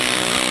more.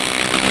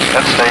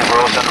 That's Steve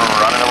Wilson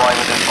running away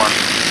with this one.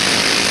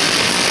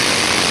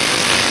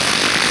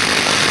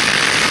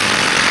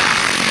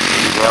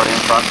 He's out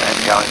in front and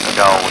going for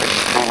goal.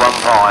 It's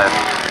 215.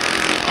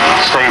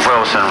 Steve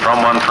Wilson from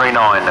 139,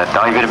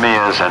 David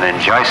Mears, and then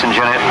Jason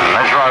Jennett and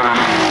Les Rowland.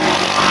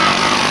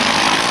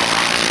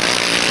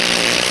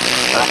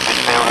 Those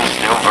midfielders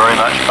still very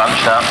much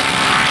bunched up,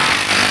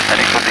 and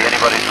it could be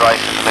anybody's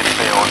race in the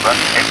midfield, but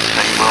it's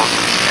Steve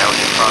Wilson out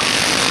in front,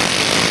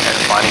 and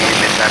finding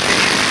him in that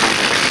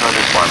through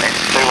this one. It's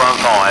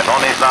 215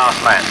 on his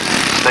last lap.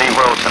 Steve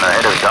Wilson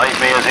ahead of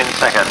Dave Mears in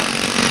second,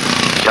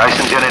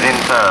 Jason Jennett in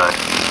third,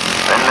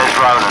 then Les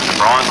Rowland,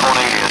 Brian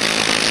Cornelius,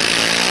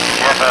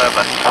 Geoff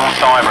Urben, Paul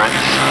Steinbritz,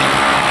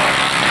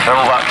 Phil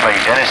Buckley,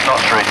 Dennis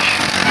Notridge.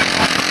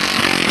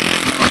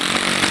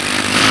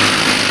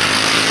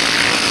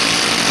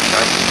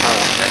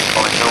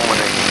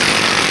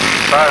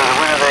 So the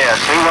winner there,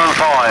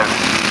 215,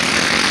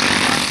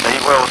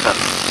 Steve Wilson,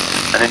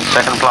 and in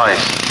second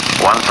place,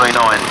 139,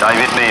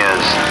 David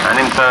Mears, and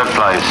in third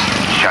place,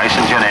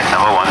 Jason Jennett,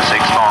 number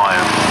 165.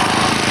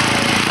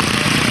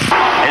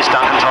 It's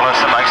Duncan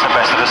Tolhurst that makes the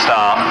best of the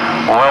start,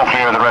 well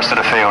clear of the rest of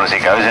the field as he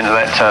goes into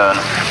that turn.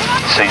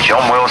 See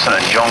John Wilson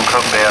and John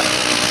Cook there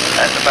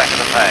at the back of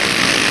the pack.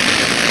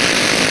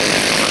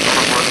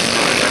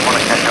 They want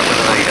to catch up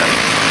with the leader.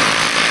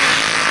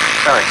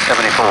 So it's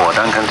 74,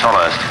 Duncan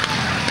Tolhurst,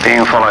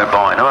 being followed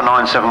by number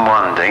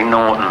 971, Dean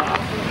Norton.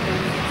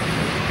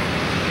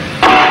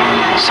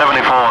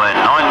 74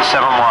 then, 971,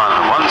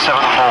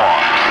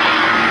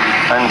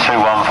 174, and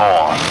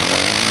 214.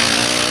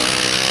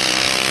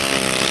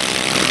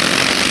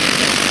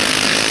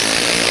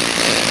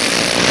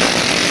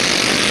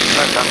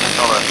 Duncan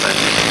Tolhurst then.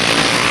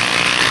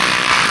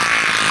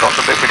 Got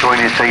the bit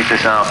between his teeth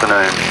this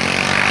afternoon.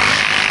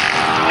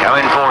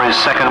 Going for his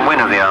second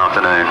win of the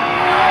afternoon.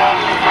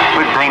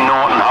 With Dean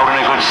Norton holding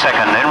a good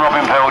second, then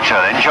Robin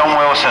Pilcher, then John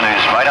Wilson,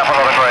 who's made up a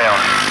lot of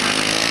ground.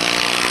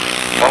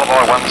 Followed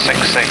by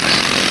 166.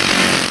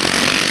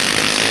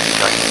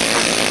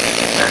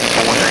 And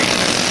 14,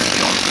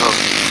 John Cook.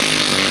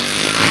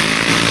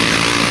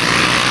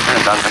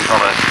 And Duncan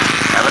Tolhurst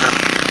having an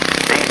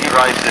easy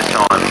race this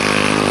time.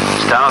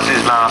 Starts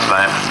his last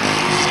lap.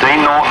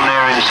 Dean Norton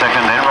there in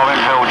second, then Robin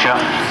Pilcher,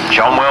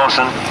 John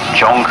Wilson,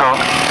 John Cook,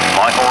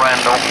 Michael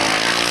Randall.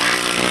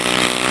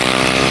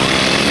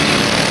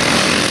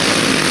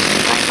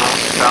 Dean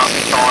Norton starts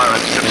to tire and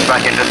skips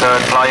back into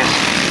third place.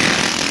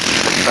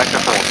 Slips back to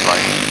fourth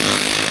place.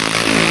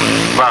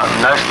 Run,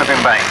 no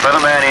slipping back.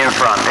 Bennett in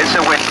front. It's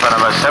a win for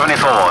number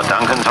 74,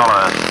 Duncan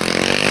Tolhurst.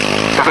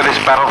 Look at this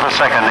battle for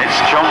second. It's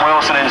John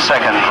Wilson in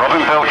second,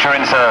 Robin Pilcher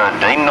in third,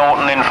 Dean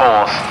Norton in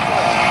fourth.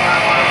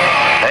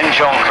 Then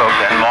John Cook,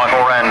 then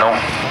Michael Randall.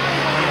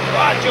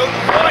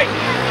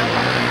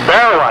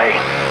 They're away.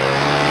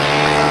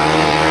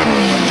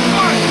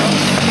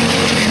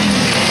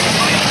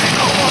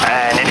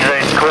 And into the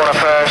corner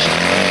first,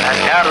 and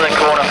out of the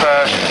corner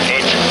first,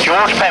 it's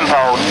George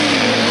Penfold.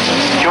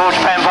 George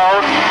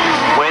Penfold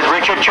with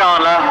Richard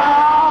Chandler,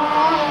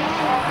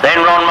 then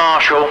Ron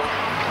Marshall,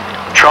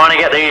 trying to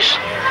get these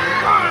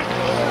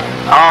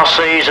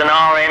RCs and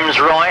RMs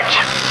right.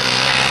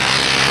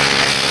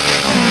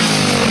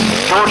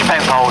 George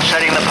Penfold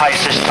setting the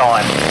pace this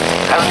time.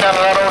 Hasn't done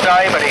that all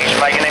day, but he's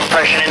making an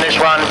impression in this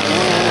one.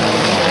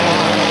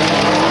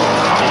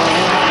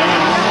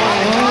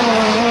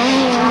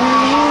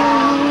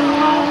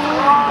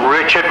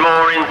 Richard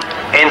Moore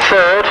in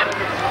third.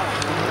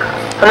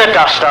 And the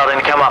dust starting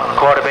to come up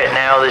quite a bit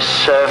now. This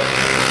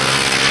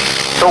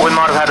thought we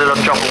might have had a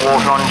little drop of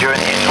water on during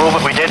the interval,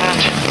 but we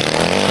didn't.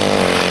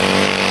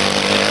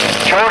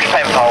 George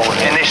Penfold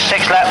in this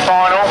 6-lap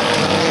final.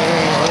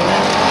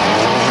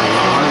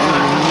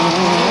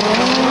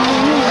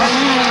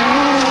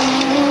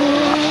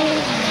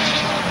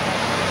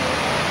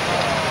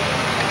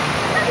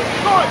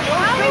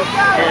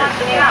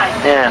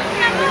 Yeah.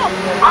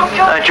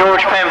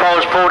 George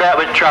Penfold's pulled out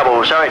with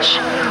trouble, so it's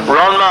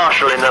Ron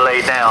Marshall in the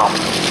lead now.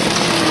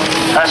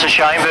 That's a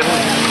shame, but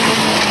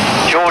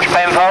George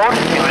Penfold,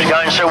 it was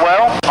going so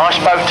well, I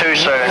spoke too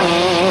soon.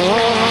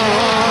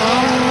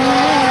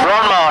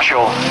 Ron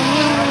Marshall,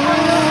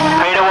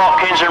 Peter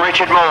Watkins and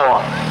Richard Moore,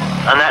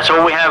 and that's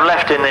all we have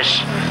left in this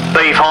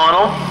B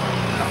final.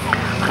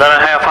 I don't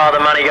know how far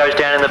the money goes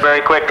down in there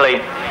very quickly.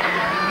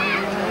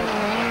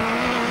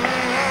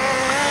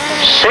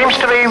 Seems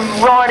to be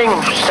riding,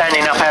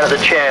 standing up out of the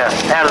chair,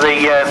 out of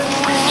the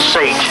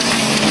seat.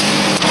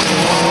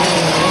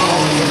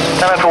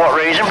 Don't know for what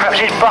reason, perhaps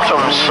his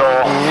bottom's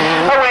sore.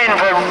 A win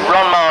for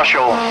Ron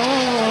Marshall.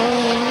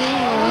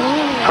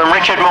 From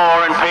Richard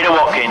Moore and Peter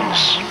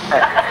Watkins.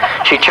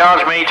 She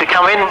charged me to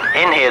come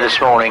in here this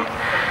morning.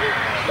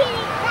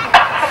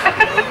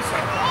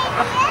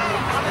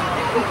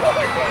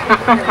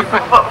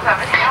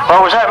 What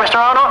was that, Mr.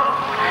 Arnold?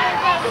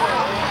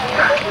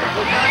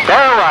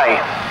 They're away.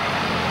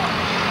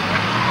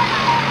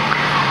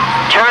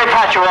 Terry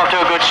Patchell off to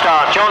a good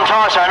start. John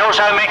Tyson and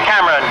also Mick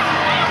Cameron.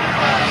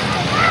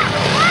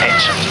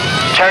 It's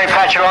Terry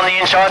Patchell on the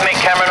inside, Mick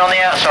Cameron on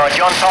the outside.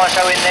 John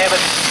Tyson in there, but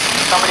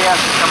somebody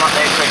else has come up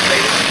there quickly.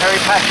 Terry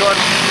Patchell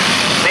and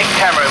Mick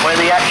Cameron, where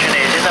the action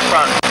is, in the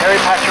front. Terry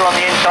Patchell on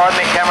the inside,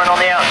 Mick Cameron on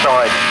the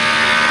outside.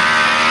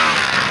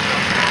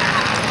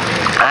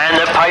 And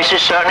the pace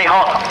is certainly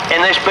hot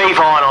in this B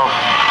final.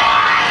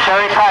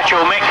 Terry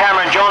Patchell, Mick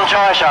Cameron, John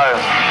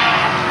Tyson,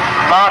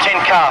 Martin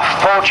Cuff,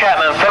 Paul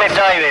Chapman, Philip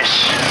Davis,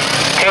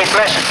 Keith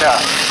Lessiter,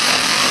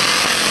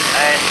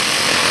 and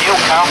Neil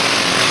Cuff.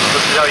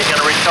 Looks as though he's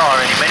going to retire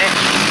any minute.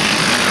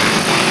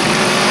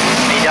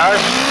 He does.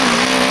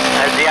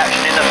 As the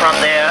action in the front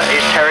there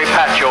is Terry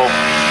Patchell.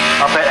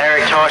 I bet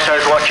Eric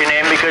Tyso's watching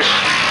him because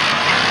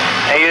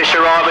he used to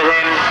ride with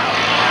him.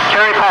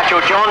 Terry Patchell,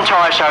 John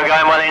Tyso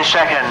going well in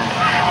second.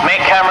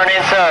 Mick Cameron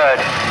in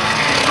third.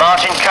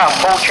 Martin Cuff,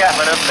 Paul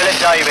Chapman and Philip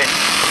Davis.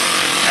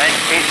 And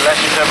Keith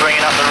Lessiter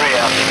bringing up the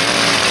rear.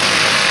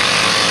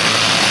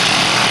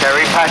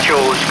 Terry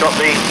Patchell's got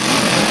the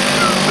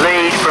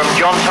lead from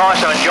John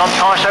Tyso, and John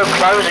Tyso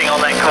closing on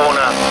that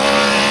corner.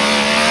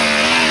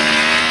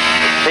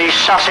 These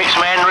Sussex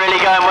men really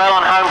going well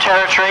on home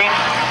territory.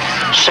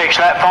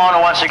 6-lap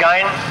final once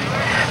again.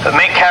 But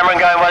Mick Cameron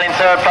going well in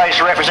third place,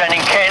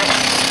 representing Kent.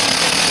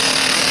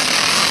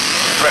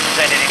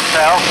 Representing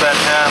himself, but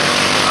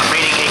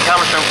meaning he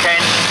comes from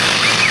Kent.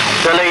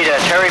 The leader,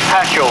 Terry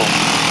Patchell.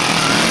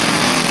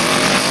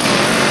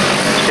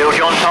 Still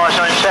John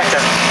Tyson in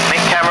second. Mick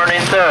Cameron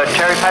in third.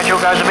 Terry Patchell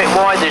goes a bit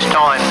wide this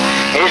time.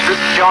 Is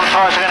John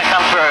Tyson going to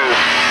come through?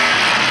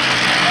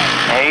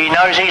 He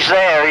knows he's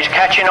there. He's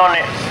catching on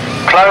it,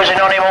 closing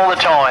on him all the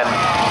time.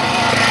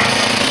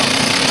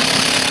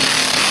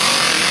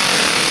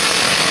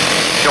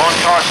 John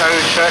Tyson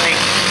is certainly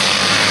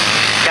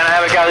going to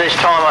have a go this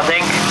time, I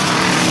think.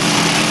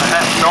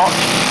 Perhaps not.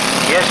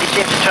 Yes, he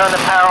seems to turn the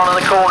power on in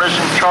the corners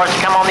and tries to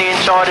come on the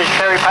inside as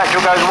Terry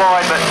Patchell goes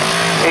wide, but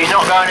he's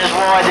not going as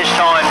wide this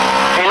time.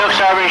 He looks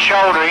over his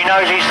shoulder, he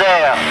knows he's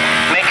there.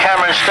 Mick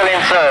Cameron's still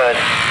in third.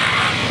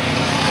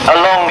 A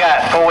long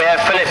gap before we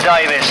have Philip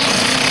Davis,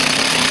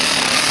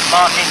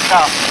 Martin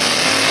Cuff,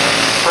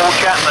 Paul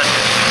Chapman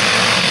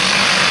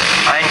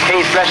and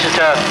Keith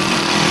Lessiter,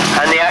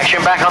 and the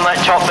action back on that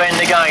top end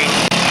again.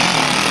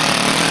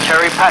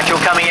 Terry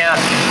Patchell coming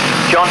out.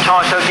 John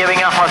Tyso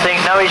giving up, I think.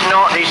 No, he's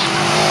not. He's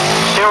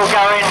still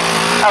going.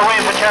 A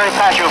win for Terry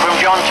Patchell from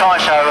John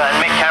Tyso and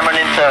Mick Cameron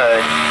in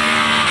third.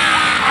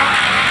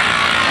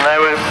 And they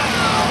were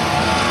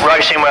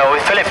racing well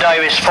with Philip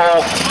Davis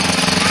fourth,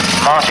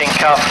 Martin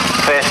Cuff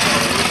 5th,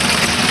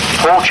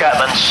 Paul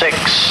Chapman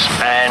 6th,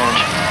 and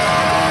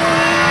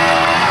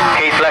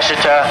Keith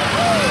Lessiter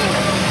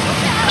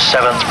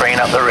 7th, bringing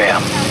up the rear.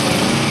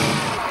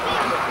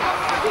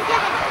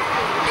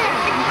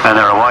 And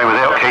they're away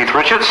without Keith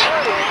Richards.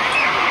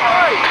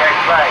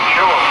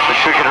 They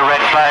should get a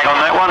red flag on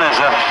that one as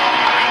a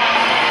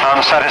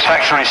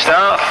unsatisfactory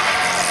start.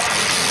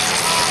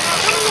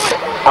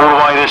 All the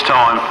way this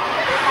time.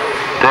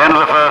 Down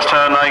to the first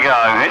turn they go.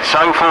 It's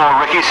 04,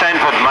 Ricky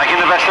Sandford making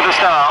the best of the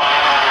start,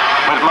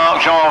 with Mark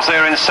Giles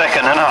there in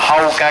second, and a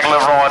whole gaggle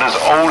of riders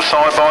all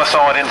side by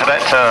side into that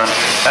turn.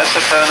 That's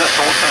the turn that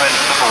sorts them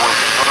into the boys.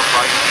 It's got a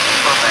break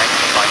from there to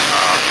the break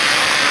hard.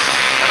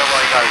 And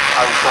away goes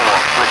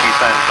 04, Ricky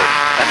Sandford.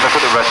 And look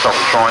at the rest of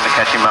them trying to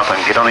catch him up and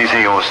get on his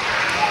heels.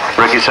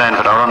 Ricky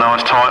Sandford on a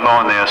nice tight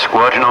line there,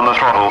 squirting on the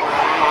throttle,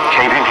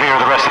 keeping clear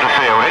of the rest of the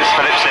field. It's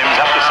Philip Sims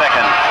up to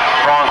second,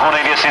 Brian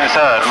Cornelius in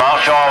third, Mark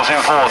Giles in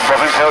fourth,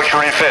 Robin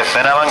Pilcher in fifth,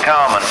 then Alan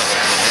Carmen,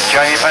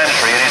 Jamie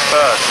Pantry in his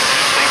first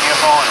senior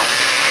final.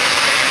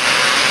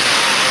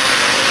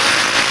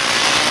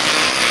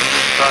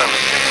 So let's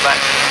get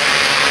back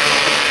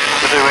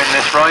to do in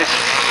this race.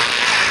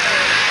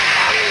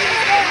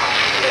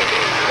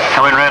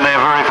 Coming round there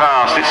very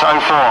fast, it's 04,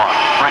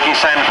 Ricky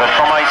Sandford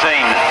from 18,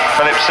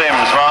 Philip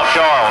Sims, Mark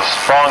Giles,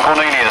 Brian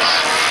Cornelius,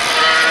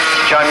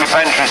 Jamie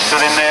Pantry still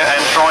in there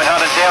and trying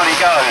hard, and down he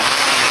goes.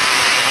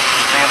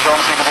 Me and John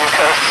seem to be a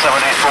curse to some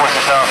of these boys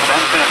this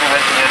afternoon. As soon as we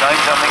mention their name,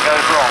 something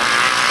goes wrong.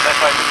 Let's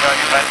hope that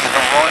Jamie Pantry's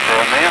all right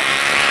down there.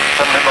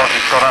 Doesn't look like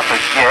he's got up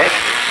as yet.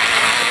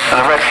 And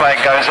the red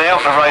flag goes out,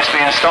 the race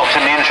being stopped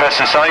in the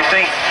interest of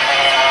safety.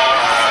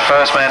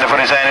 First man to put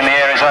his hand in the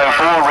air is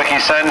 04, Ricky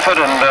Sandford,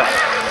 and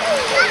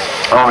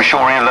I'm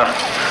sure he'll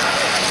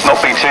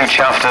not be too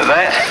chuffed at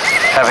that,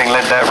 having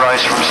led that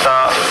race from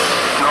start.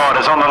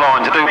 Riders on the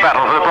line to do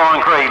battle for the Brian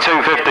Cree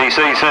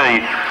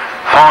 250cc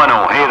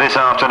final here this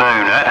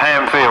afternoon at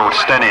Hamfield,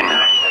 Stenning.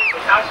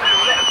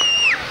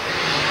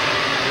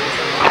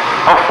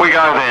 Off we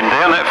go then,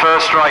 down that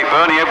first straight.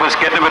 Bernie Edwards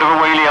getting a bit of a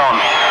wheelie on.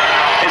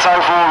 It's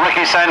 04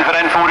 Ricky Sandford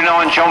and 49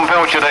 John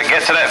Pilcher that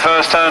gets to that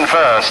first turn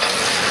first.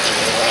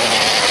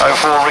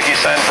 04 Ricky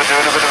Sandford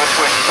doing a bit of a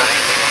twist, but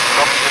he's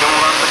got it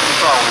all under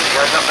control as he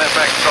goes up that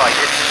back straight.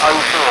 It's 04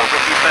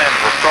 Ricky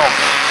Sandford from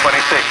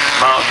 26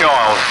 Mark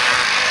Giles,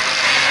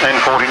 then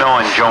 49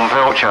 John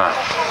Pilcher.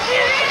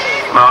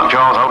 Mark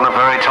Giles holding a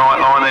very tight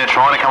line there,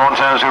 trying to come on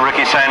terms with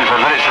Ricky Sandford,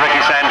 but it's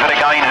Ricky Sandford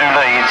again who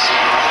leads.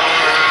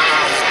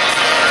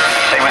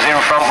 He was in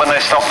front when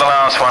they stopped the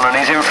last one, and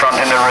he's in front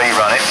in the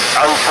rerun. It's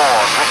 04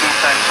 Ricky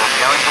Sandford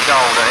going for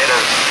gold ahead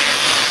of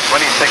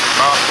 26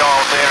 Mark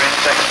Giles there in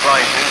second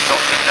place, who's not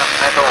seen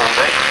nothing at all.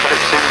 Then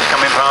Philip Sims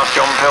coming past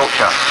John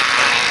Pilcher,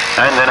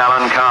 and then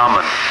Alan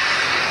Carmen.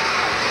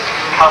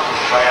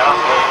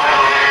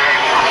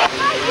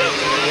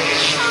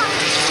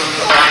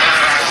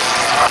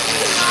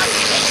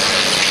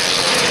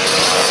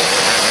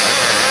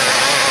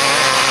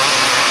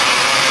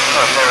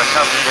 A pair of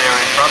cousins there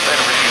in front, then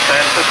Ricky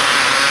Sandford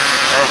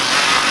and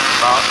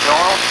Mark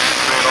Giles.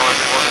 Didn't realise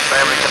it was a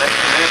family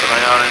connection there, but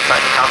they are in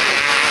fact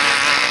cousins.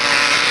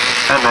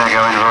 And they're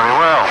going very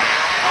well.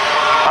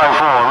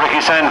 04 Ricky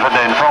Sandford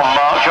then from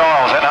Mark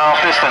Giles at half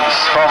distance,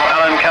 from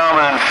Alan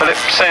Carmen and Philip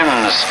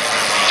Sims,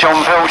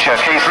 John Pilcher,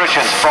 Keith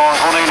Richards, Brian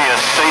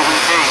Cornelius, Stephen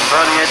King,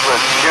 Bernie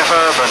Edwards, Geoff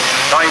Urben,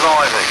 Dave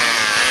Ivey,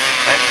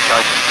 and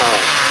Jason Paul.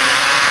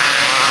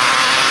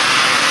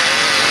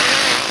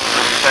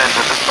 Ricky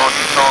Sandford looks like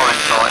he's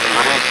firing slightly,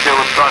 but he's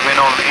still struggling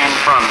on in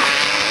front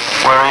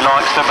where he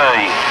likes to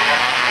be.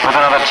 With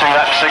another 2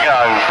 laps to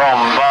go from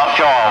Mark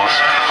Giles,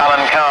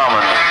 Alan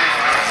Carmen,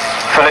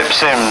 Philip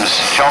Sims,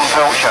 John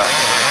Pilcher,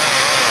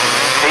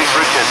 Keith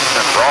Richards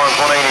and Brian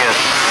Cornelius.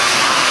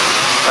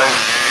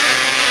 Those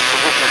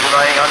positions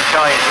remaining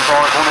unchanged, and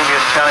Brian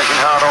Cornelius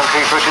challenging hard on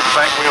Keith Richards'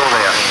 back wheel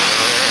there.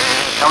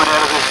 Coming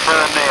out of this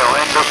turn now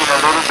and looking a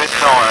little bit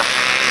tired.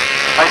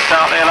 They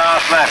start their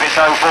last lap. It's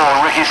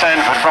 04 Ricky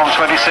Sandford from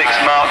 26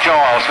 Mark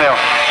Giles. Now,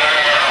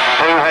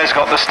 who has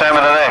got the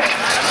stamina left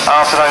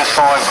after those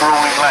 5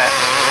 gruelling laps?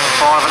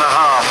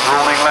 5.5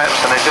 gruelling laps,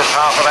 and there's just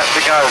half a lap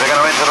to go. They're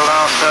going to enter the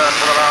last turn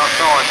for the last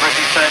time.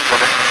 Ricky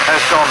Sandford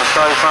has gone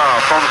so far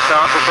from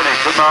start to finish,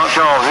 but Mark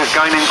Giles is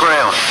gaining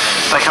ground.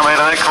 They come out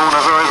of that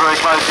corner very, very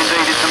close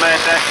indeed. It's a mad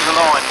dash to the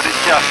line, but it's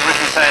just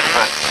Ricky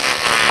Sandford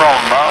from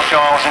Mark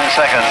Giles in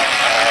second.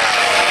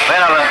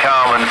 Then Alan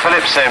Carmen,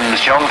 Philip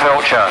Sims, John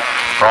Pilcher,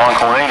 Brian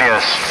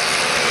Cornelius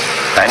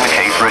and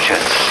Keith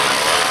Richards.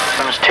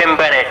 Tim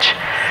Bennett,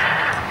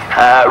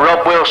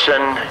 Rob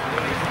Wilson,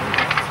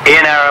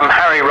 Ian Aram,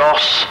 Harry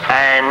Ross,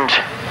 and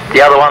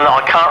the other one that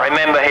I can't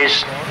remember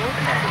his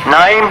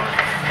name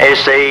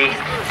is the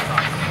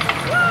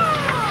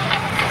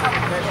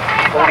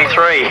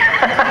 43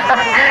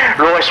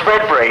 Roy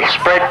Spreadbury.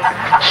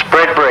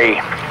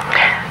 Spreadbury.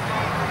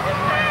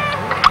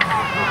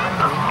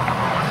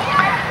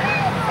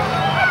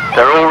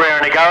 They're all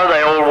raring to go.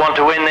 They all want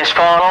to win this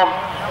final.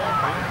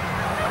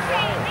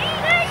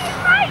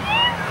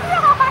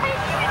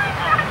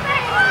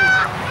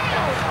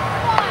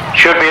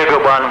 Should be a good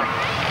one.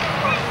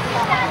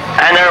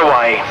 And they're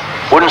away.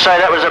 Wouldn't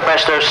say that was the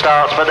best of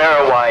starts, but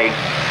they're away.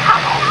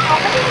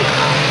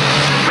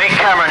 Mick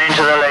Cameron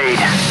into the lead,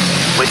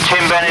 with Tim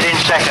Bennett in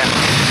second.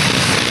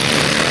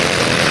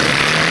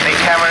 Mick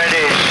Cameron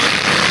it is.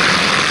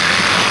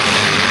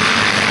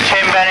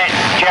 Tim Bennett,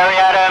 Jerry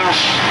Adams,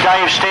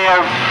 Dave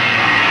Steer,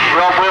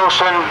 Rob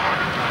Wilson,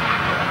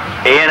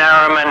 Ian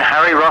Aram and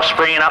Harry Ross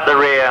bringing up the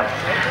rear.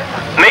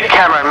 Mick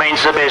Cameron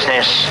means the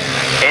business.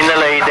 In the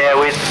lead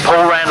there with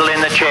Paul Randall in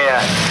the chair.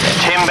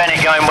 Tim Bennett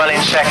going well in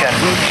second.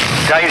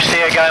 Dave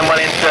Steer going well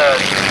in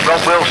third.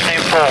 Rob Wilson in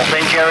fourth.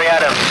 Then Jerry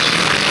Adams.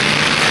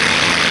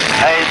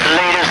 As the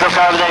leaders look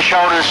over their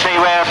shoulders and see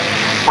where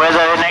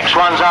the next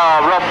ones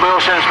are. Rob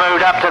Wilson's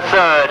moved up to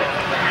third.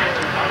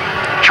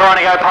 Trying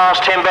to go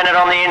past Tim Bennett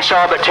on the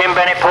inside, but Tim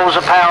Bennett pulls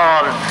the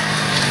power on.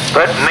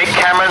 But Mick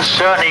Cameron's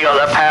certainly got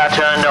the power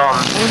turned on.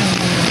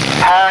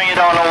 Powering it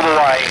on all the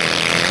way.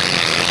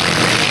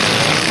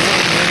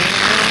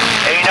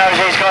 He knows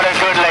he's got a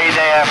good lead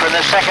there from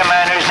the second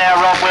man, who's now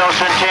Rob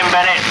Wilson, Tim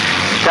Bennett,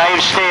 Dave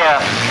Steer,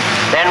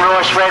 then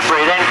Roy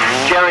Spreadbury, then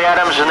Jerry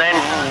Adams, and then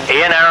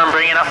Ian Aram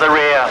bringing up the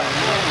rear.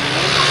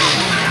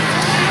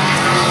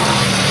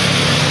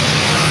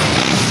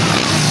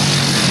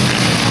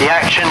 The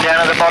action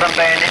down at the bottom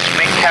bend, it's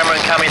Mick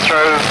Cameron coming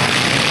through.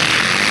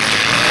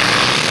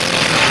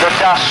 The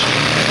dust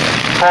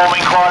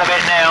forming quite a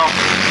bit now.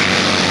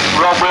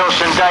 Rob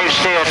Wilson, Dave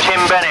Steer, Tim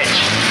Bennett,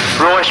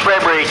 Roy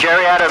Spreadbury,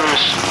 Jerry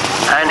Adams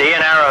and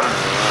Ian Aram.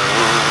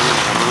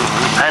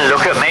 And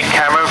look at Mick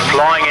Cameron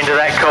flying into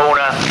that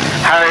corner.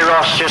 Harry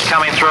Ross just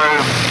coming through.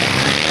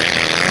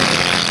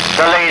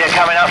 The leader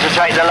coming up to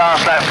take the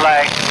last lap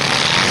flag.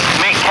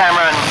 Mick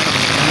Cameron,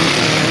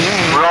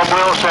 Rob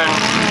Wilson,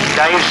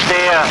 Dave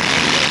Steer.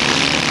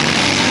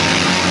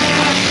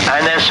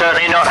 And they're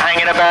certainly not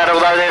hanging about,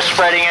 although they're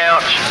spreading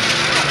out.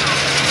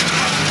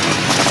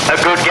 A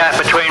good gap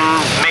between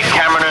Mick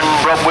Cameron and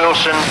Rob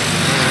Wilson,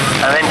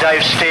 and then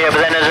Dave Steer, but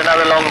then there's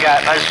another long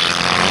gap as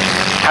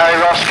Harry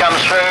Ross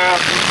comes through,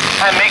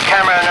 and Mick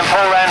Cameron and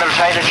Paul Randall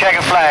take the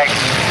checker flag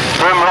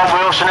from Rob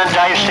Wilson and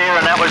Dave Steer,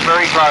 and that was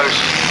very close.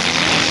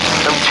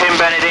 From Tim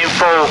Bennett in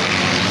fourth,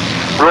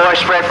 Roy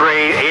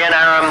Spreadbury, Ian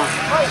Aram,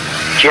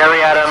 Jerry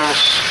Adams.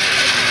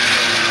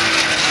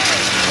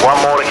 One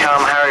more to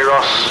come, Harry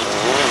Ross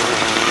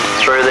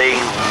through the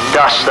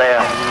dust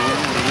there.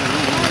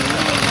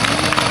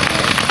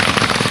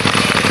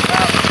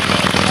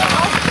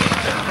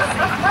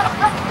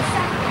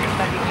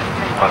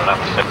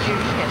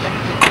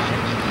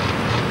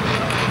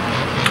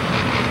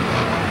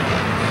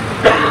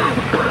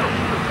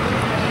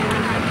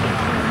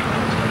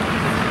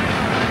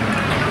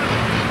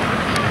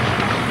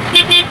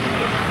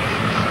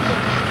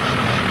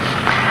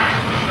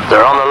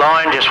 They're on the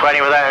line, just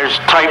waiting for those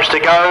tapes to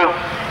go.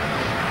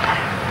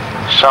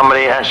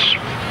 Somebody has...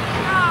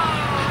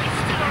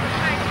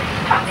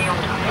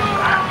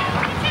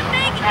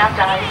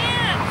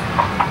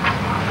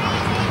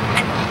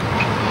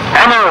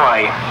 And they're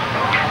away.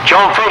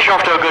 John Fish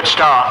off to a good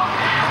start.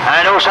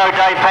 And also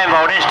Dave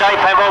Penfold. It's Dave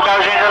Penfold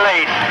goes into the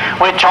lead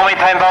with Tommy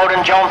Penfold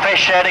and John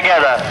Fish there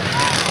together.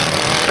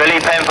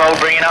 Billy Penfold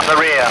bringing up the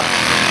rear.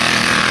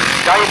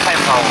 Dave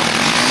Penfold.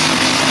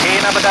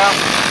 Ian Aberdale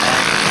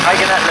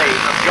taking that lead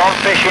from John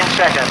Fish in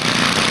second.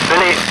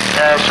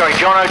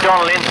 John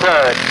O'Donnell in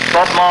third.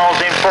 Bob Miles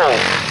in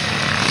fourth.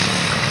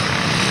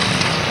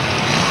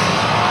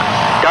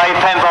 Dave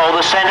Penfold,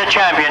 the centre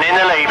champion, in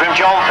the lead from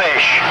John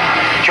Fish.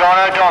 John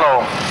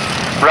O'Donnell,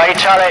 Ray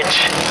Tullett,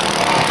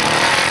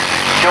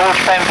 George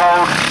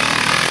Penfold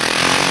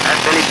and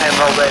Billy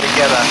Penfold there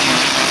together.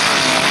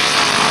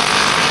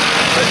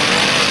 But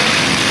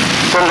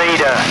the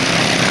leader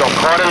got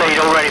quite a lead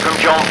already from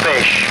John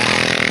Fish.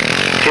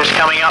 Just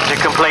coming up to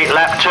complete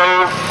lap 2.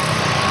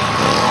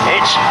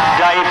 It's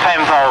Dave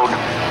Penfold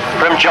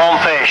from John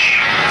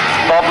Fish,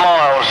 Bob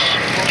Miles,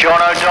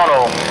 John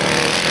O'Donnell,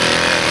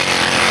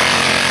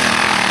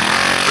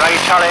 Ray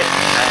Tullett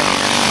and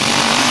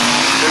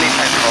Billy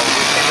Penfold.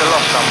 We seem to have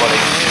lost somebody.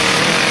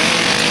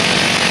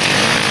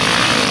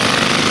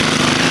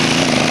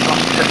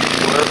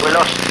 We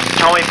lost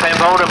Tommy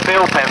Penfold and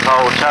Bill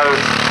Penfold, so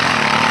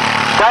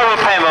David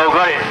Penfold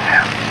got it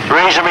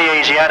reasonably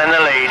easy out in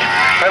the lead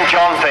from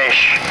John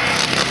Fish,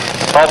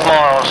 Bob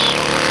Miles,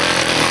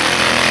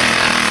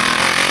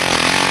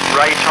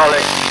 Ray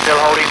Tullett still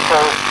holding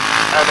fourth,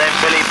 and then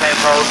Billy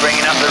Penfold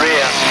bringing up the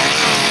rear.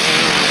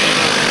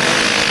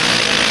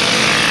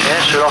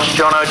 Yes, we lost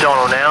John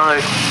O'Donnell now.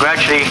 They're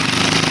gradually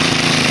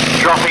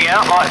dropping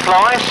out like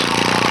flies.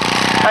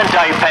 And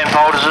Dave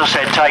Penfold, as I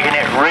said, taking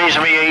it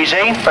reasonably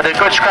easy, but a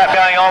good scrap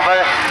going on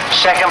for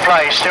second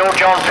place. Still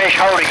John Fish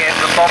holding it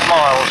from Bob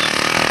Miles.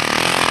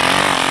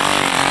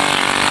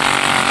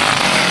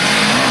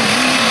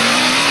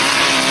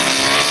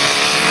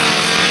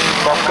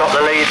 Bob got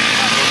the lead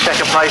in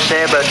second place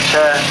there, but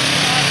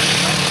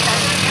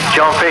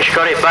John Fish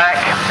got it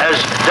back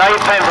as Dave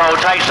Penfold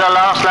takes the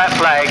last lap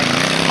flag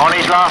on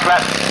his last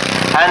lap,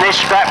 and this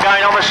scrap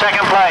going on for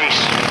second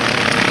place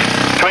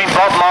between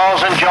Bob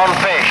Miles and John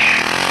Fish.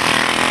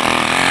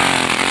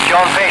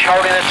 John Fish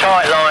holding the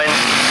tight line.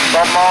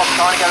 Bob Moss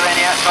trying to go around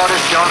the outside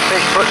as John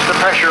Fish puts the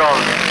pressure on.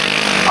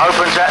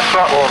 Opens that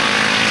throttle.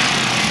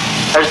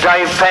 As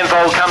Dave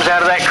Penfold comes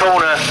out of that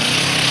corner.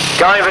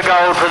 Going for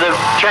gold for the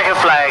checker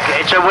flag.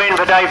 It's a win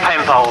for Dave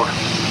Penfold.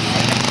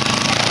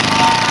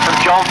 From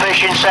John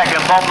Fish in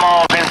second, Bob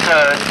Miles in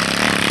third.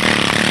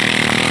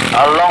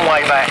 A long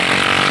way back.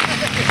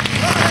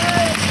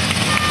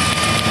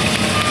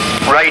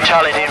 Ray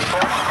Tullett in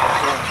fourth.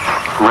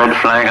 Red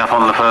flag up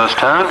on the first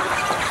turn.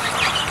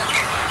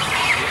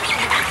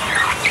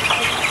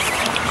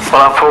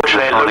 Well,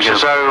 unfortunately it looks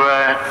as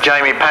though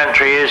Jamie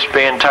Pantry is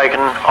being taken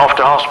off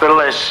to hospital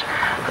as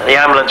the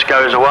ambulance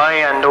goes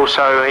away, and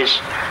also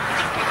his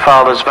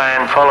father's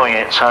van following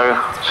it, so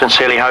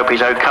sincerely hope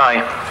he's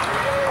okay.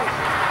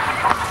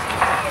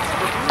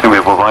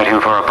 We're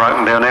waiting for a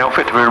broken down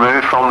outfit to be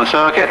removed from the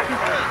circuit.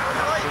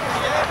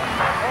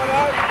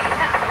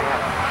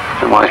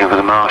 We're waiting for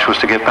the marshals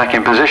to get back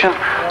in position.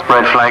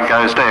 Red flag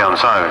goes down,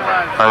 so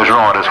those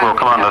riders will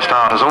come under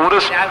starters'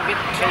 orders,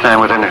 and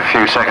within a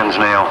few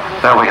seconds now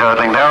they'll be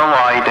hurtling their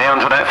way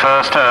down to that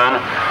first turn.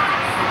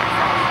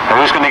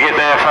 Who's going to get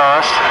there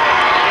first?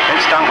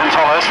 It's Duncan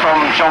Tolhurst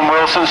from John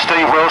Wilson,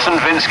 Steve Wilson,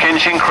 Vince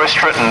Kinchin, Chris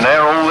Tritton.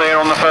 They're all there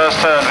on the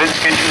first turn.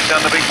 Vince Kinchin's done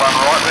the big one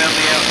right round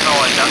the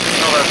outside. Duncan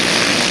Tolhurst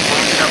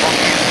pushing up on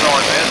the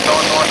inside there.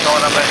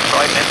 Side up that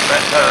straight into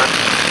that turn.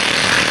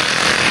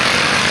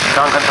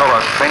 Duncan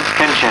Tolhurst, Vince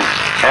Kinchin.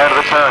 Out of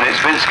the turn,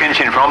 it's Vince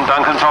Kinchin from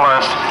Duncan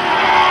Tolhurst.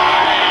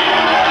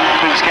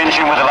 Vince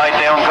Kinchin with the laid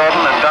down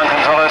Gordon and Duncan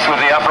Tolhurst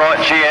with the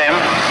upright GM.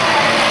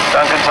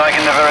 Duncan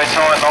taking the very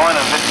tight line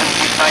and Vincent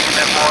keeps taking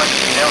that wide to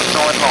the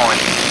outside line.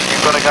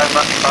 You've got to go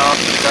much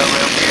faster to go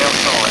round the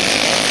outside.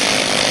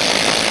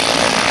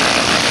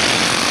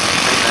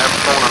 Didn't have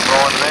Paul and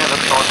Brian there,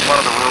 looks like one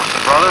of the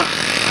Wilson brothers.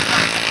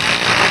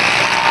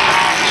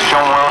 It's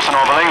John Wilson,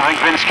 I believe. I think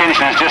Vince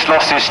Kinchin has just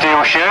lost his steel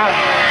shoe.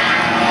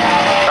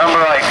 Number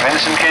 8,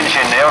 Vincent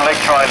Kinchin, now leg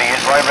trailing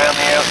his way round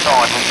the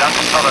outside with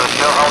Duncan Tolhurst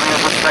still holding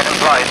us at second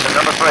place. And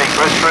number 3,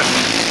 Chris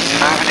Tritton,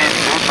 moving in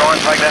to try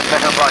and take that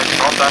second place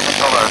from Duncan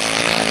Tolhurst.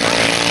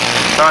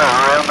 So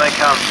around they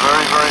come,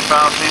 very, very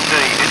fast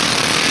indeed. It's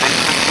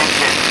Vincent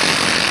Kinchin,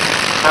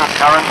 the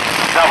current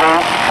double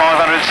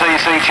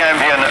 500cc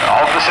champion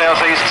of the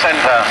South East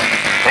Centre.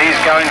 He's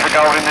going for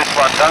gold in this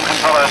one. Duncan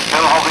Tolhurst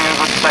still holding a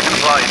good second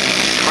place.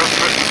 Chris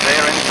Tritton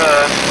there in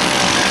third.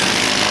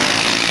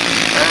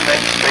 And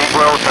then Steve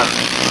Wilson.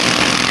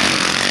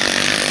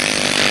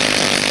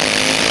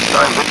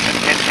 So Vincent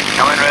Kinchin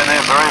coming around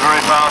there very,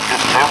 very fast.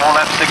 Just 2 more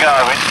laps to go.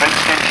 It's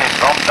Vince Kinchin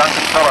from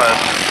Duncan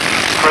Tolhurst.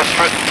 Chris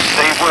Tritton,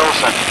 Steve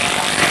Wilson,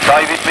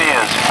 David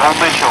Mears, Paul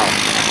Mitchell,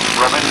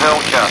 Robin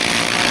Pilcher.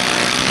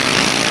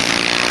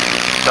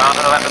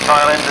 Starting to lap the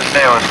tail enders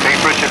now as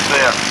Keith Richards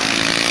there.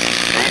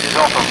 Eases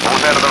off and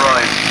pulls out of the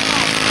race.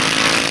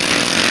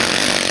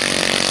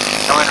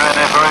 Coming around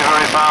there very,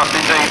 very fast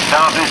indeed.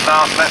 Starting his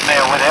last lap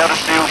now without a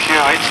steel shoe.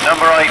 It's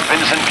number 8,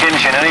 Vincent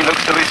Kinchin, and he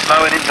looks to be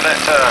slowing into that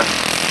turn.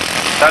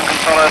 Duncan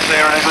Tolhurst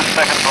there in a good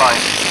second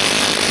place.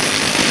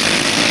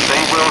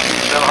 Steve Wilson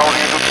still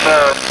holding a good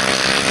third.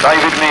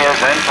 David Mears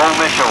and Paul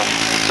Mitchell.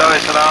 So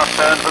it's the last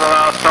turn for the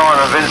last time,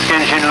 and Vince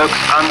Kinchin looks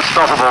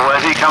unstoppable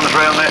as he comes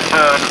round that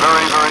turn.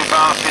 Very, very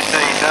fast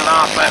indeed. The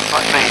last lap,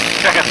 the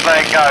checkered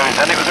flag goes,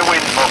 and it was a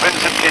win for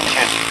Vincent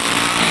Kinchin.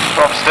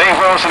 From Steve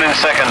Wilson in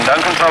second,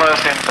 Duncan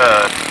Tolhurst in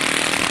third.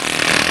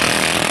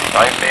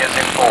 Dave Mears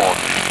in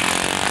fourth.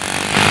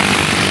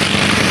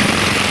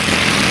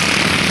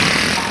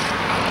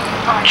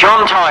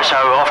 John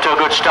Tyso off to a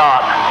good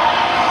start.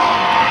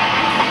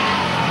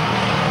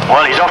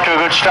 Well, he's off to a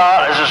good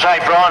start, as I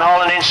say. Brian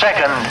Holland in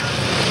second.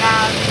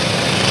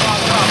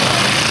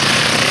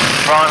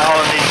 Brian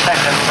Holland in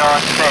second, I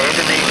said,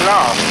 and he's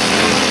last.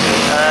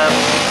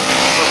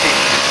 Was he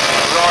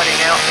riding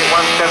out at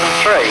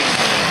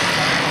 173?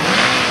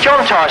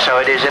 John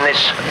Tyso it is in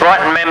this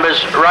Brighton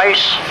members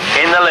race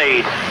in the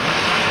lead.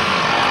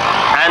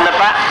 And the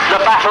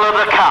battle of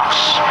the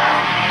cuffs.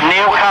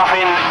 Neil Cuff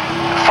in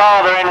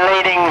father in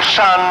leading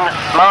son,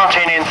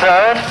 Martin in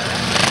third.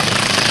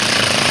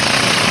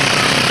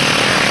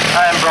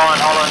 And Brian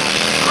Holland's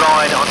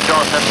ride on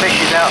Jonathan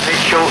Fish's outfit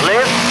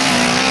short-lived.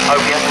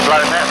 Hope he hasn't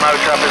blown that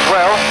motor up as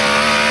well,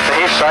 for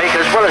his sake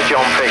as well as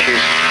John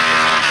Fish's.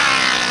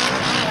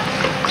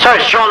 So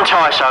it's John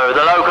Tyso,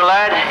 the local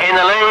lad, in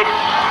the lead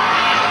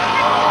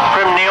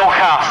from Neil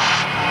Cuff,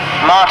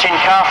 Martin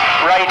Cuff,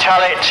 Ray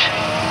Tullett,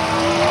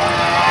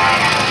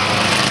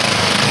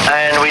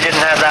 and we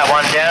didn't have that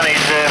one down. He's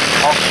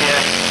obviously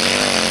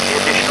the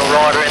additional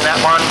rider in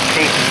that one,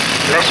 Keith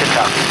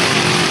Lessiter.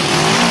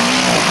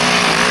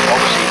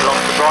 Obviously he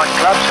belongs to the Brighton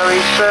Club, so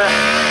he's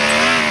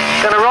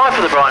going to ride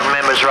for the Brighton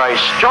members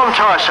race. John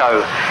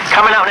Tyso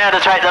coming up now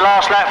to take the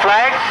last lap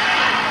flag.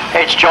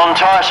 It's John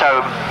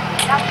Tyso.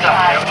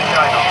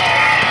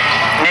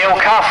 Neil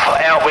Cuff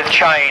out with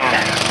chain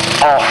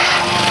off.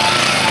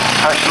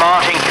 It's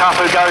Martin Cuff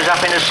who goes up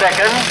in a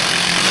second.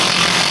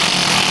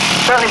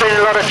 Certainly been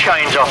a lot of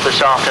chains off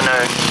this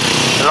afternoon.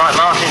 And like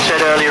Martin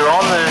said earlier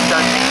on, I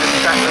don't think the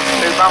track looks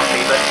too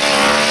bumpy, but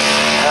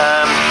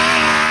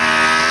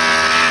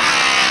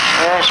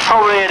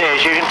probably it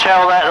is. You can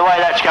tell that the way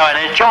that's going.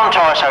 There's John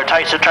Tyso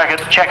takes the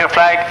checker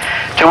flag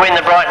to win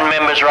the Brighton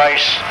members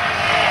race,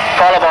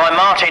 followed by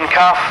Martin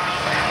Cuff,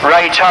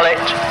 Ray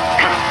Tullett,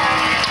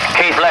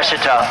 Keith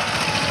Lassiter.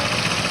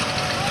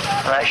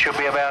 And that should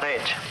be about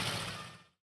it.